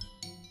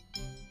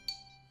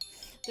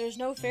 There's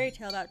no fairy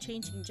tale about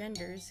changing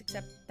genders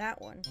except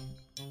that one.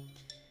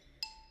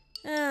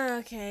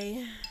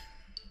 Okay.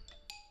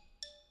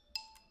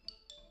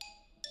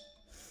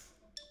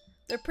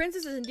 The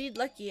princess is indeed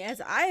lucky,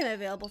 as I am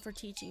available for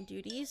teaching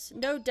duties.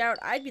 No doubt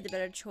I'd be the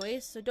better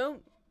choice, so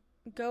don't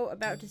go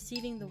about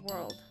deceiving the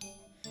world.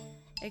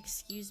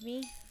 Excuse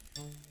me?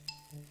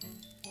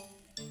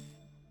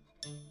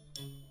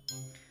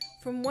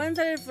 From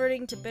one-sided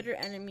flirting to bitter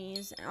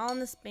enemies, and all in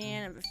the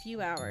span of a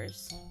few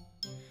hours.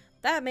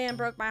 That man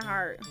broke my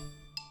heart.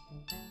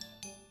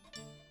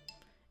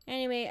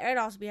 Anyway, I'd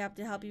also be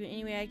happy to help you in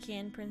any way I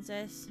can,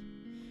 princess.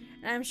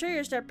 And I'm sure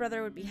your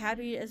stepbrother would be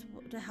happy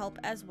to help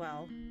as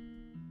well.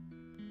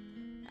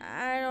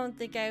 I don't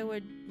think I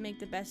would make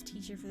the best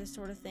teacher for this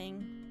sort of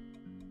thing.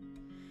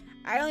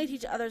 I only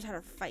teach others how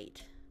to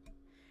fight.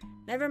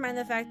 Never mind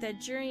the fact that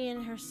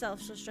Jurian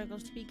herself still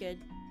struggles to be good.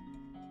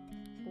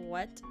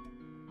 What?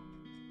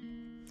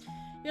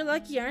 You're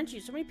lucky, aren't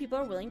you? So many people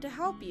are willing to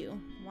help you.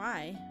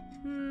 Why?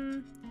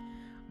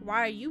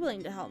 Why are you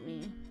willing to help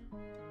me?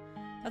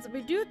 That's what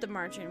we do at the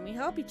Marchand. We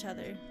help each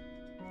other.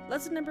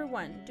 Lesson number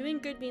 1. Doing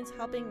good means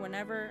helping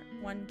whenever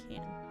one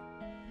can.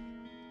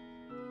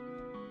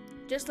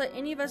 Just let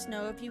any of us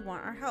know if you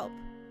want our help.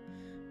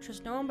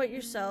 Trust no one but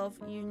yourself.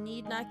 You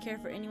need not care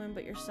for anyone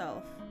but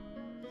yourself.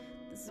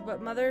 This is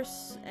what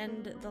mothers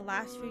and the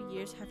last few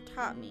years have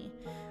taught me.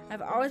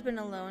 I've always been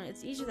alone.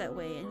 It's easier that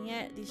way, and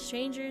yet these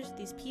strangers,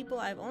 these people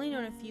I've only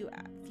known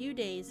a few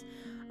days,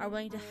 are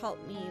willing to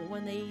help me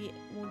when they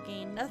will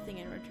gain nothing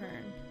in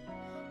return.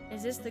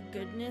 Is this the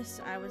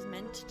goodness I was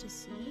meant to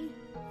see?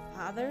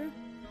 Father?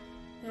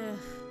 Ugh.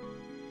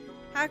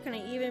 How can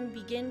I even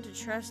begin to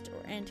trust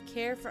and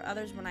care for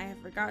others when I have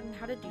forgotten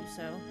how to do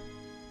so?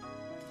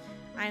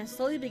 I am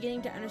slowly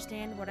beginning to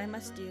understand what I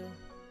must do.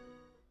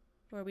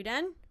 Are we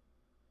done?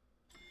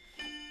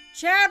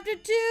 Chapter 2,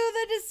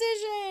 the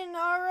decision!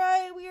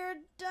 Alright, we are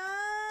done!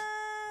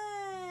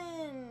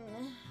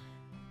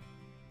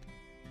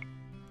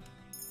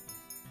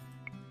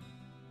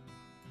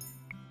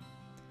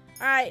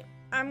 Alright,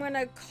 I'm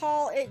gonna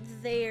call it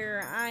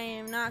there. I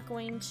am not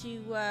going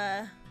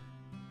to,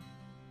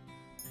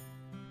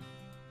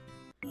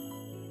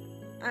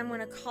 I'm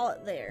gonna call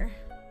it there.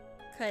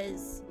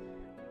 Because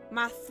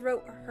my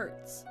throat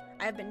hurts.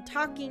 I've been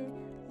talking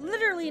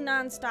literally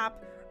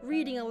non-stop,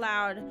 reading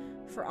aloud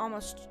for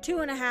almost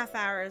 2.5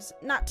 hours,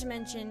 not to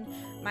mention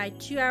my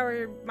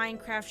 2-hour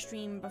Minecraft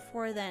stream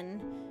before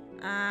then.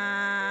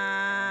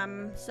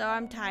 So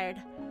I'm tired.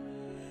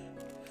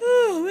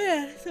 Oh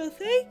man, so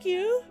thank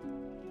you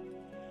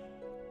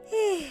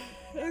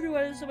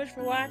everyone so much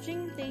for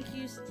watching. Thank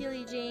you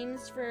Steely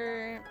James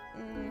for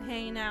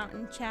hanging out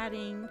and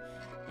chatting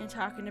and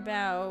talking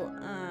about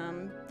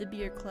the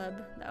beer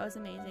club. That was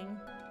amazing.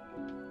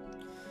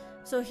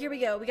 So here we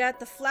go. We got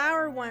the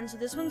flower one. So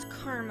this one's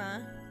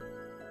Karma.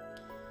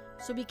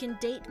 So we can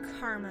date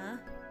Karma.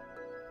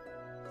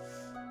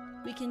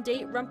 We can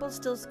date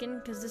Rumpelstiltskin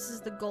because this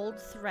is the gold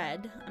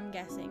thread, I'm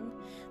guessing.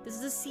 This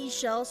is a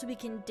seashell, so we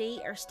can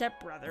date our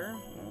stepbrother.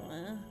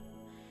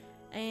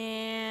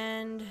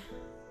 And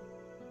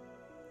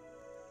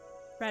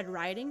Red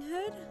Riding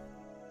Hood?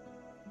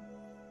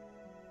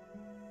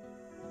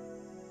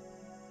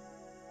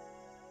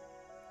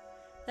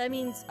 That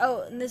means,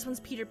 oh, and this one's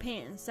Peter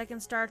Pan,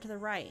 second star to the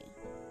right.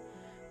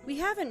 We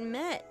haven't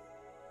met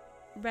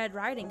Red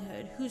Riding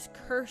Hood. Who's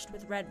cursed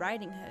with Red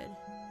Riding Hood?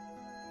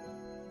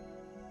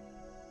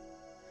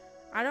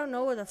 I don't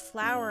know what the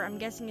flower, I'm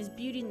guessing, is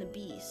Beauty and the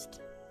Beast.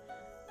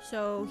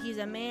 So he's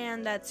a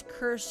man that's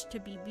cursed to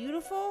be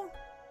beautiful,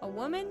 a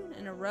woman,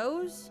 and a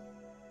rose.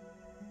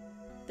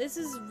 This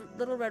is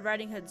Little Red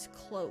Riding Hood's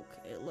cloak,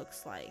 it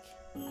looks like.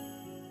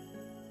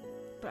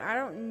 But I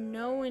don't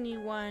know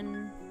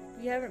anyone.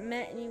 We haven't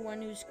met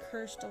anyone who's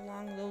cursed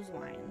along those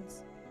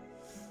lines.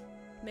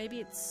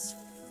 Maybe it's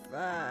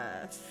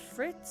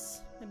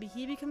Fritz? Maybe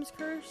he becomes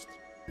cursed?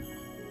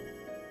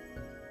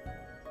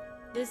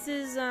 This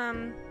is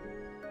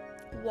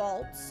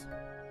Waltz.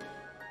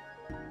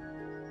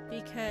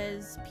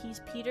 Because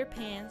he's Peter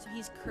Pan, so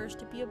he's cursed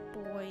to be a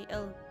boy,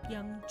 a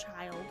young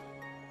child.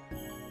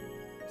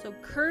 So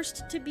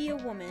cursed to be a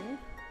woman.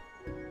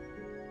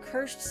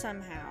 Cursed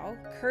somehow.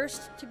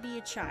 Cursed to be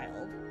a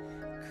child.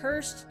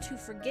 Cursed to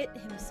forget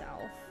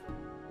himself.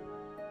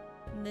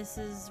 And this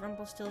is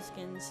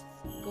Rumpelstiltskin's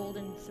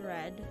golden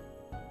thread.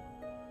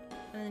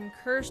 And then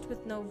cursed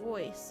with no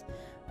voice.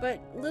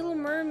 But Little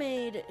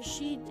Mermaid,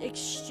 she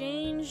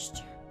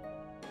exchanged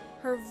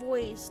her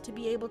voice to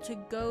be able to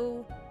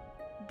go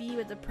be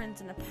with the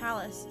prince in a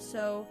palace.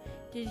 So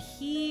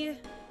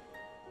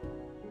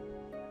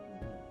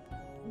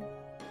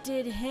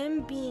did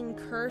him being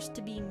cursed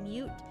to be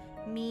mute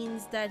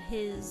means that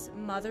his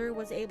mother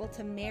was able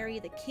to marry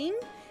the king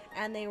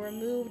and they were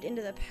moved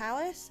into the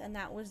palace, and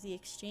that was the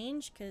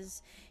exchange?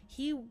 Because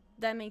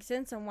that makes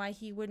sense on why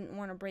he wouldn't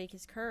want to break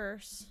his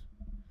curse.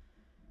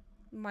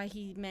 Why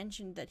he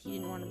mentioned that he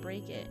didn't want to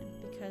break it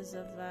because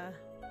of that.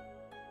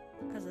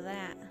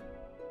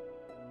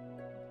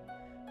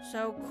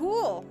 So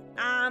cool.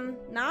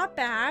 Not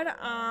bad.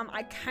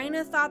 I kind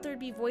of thought there'd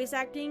be voice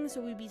acting,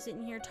 so we'd be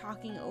sitting here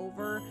talking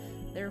over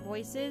their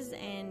voices,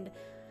 and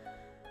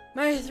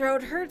my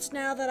throat hurts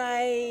now that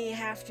I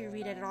have to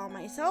read it all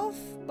myself,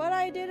 but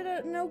I did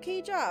an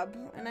okay job,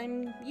 and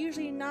I'm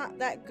usually not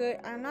that good.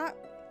 I'm not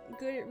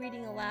good at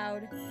reading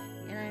aloud,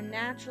 and I'm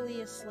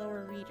naturally a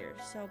slower reader,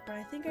 but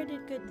I think I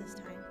did good this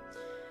time.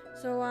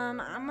 So,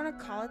 I'm gonna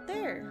call it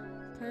there,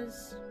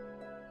 because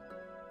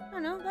I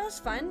don't know, that was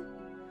fun.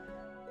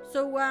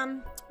 So,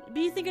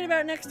 be thinking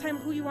about next time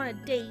who you want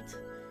to date.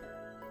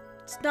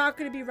 It's not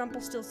gonna be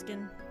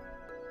Rumpelstiltskin.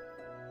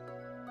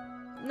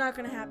 Not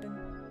gonna happen.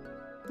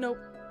 Nope.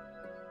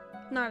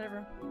 Not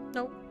ever.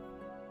 Nope.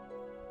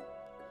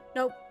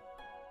 Nope.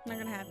 Not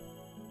gonna happen.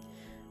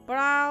 But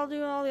I'll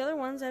do all the other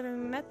ones. I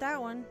haven't met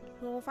that one.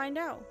 So we'll find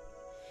out.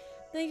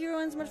 Thank you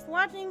everyone so much for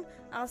watching.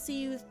 I'll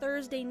see you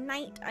Thursday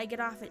night. I get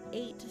off at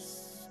 8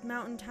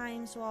 Mountain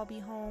Time, so I'll be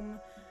home.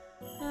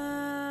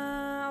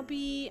 I'll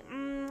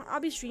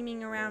be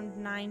streaming around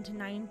 9 to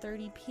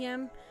 9:30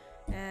 p.m.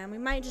 And we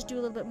might just do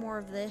a little bit more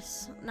of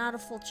this. Not a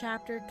full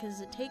chapter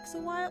because it takes a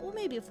while. Well,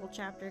 maybe a full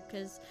chapter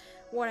because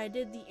what I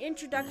did, the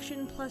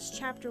introduction plus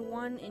chapter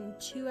 1 in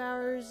 2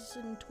 hours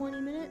and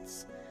 20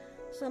 minutes.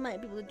 So I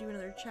might be able to do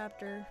another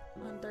chapter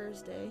on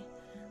Thursday.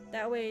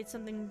 That way it's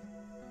something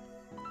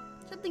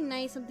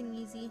nice, something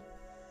easy.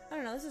 I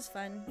don't know, this is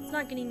fun. It's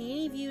not getting me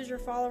any views or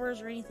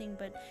followers or anything,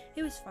 but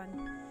it was fun.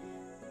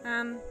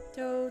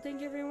 So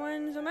thank you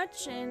everyone so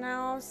much, and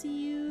I'll see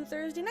you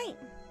Thursday night.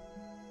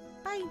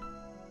 Bye.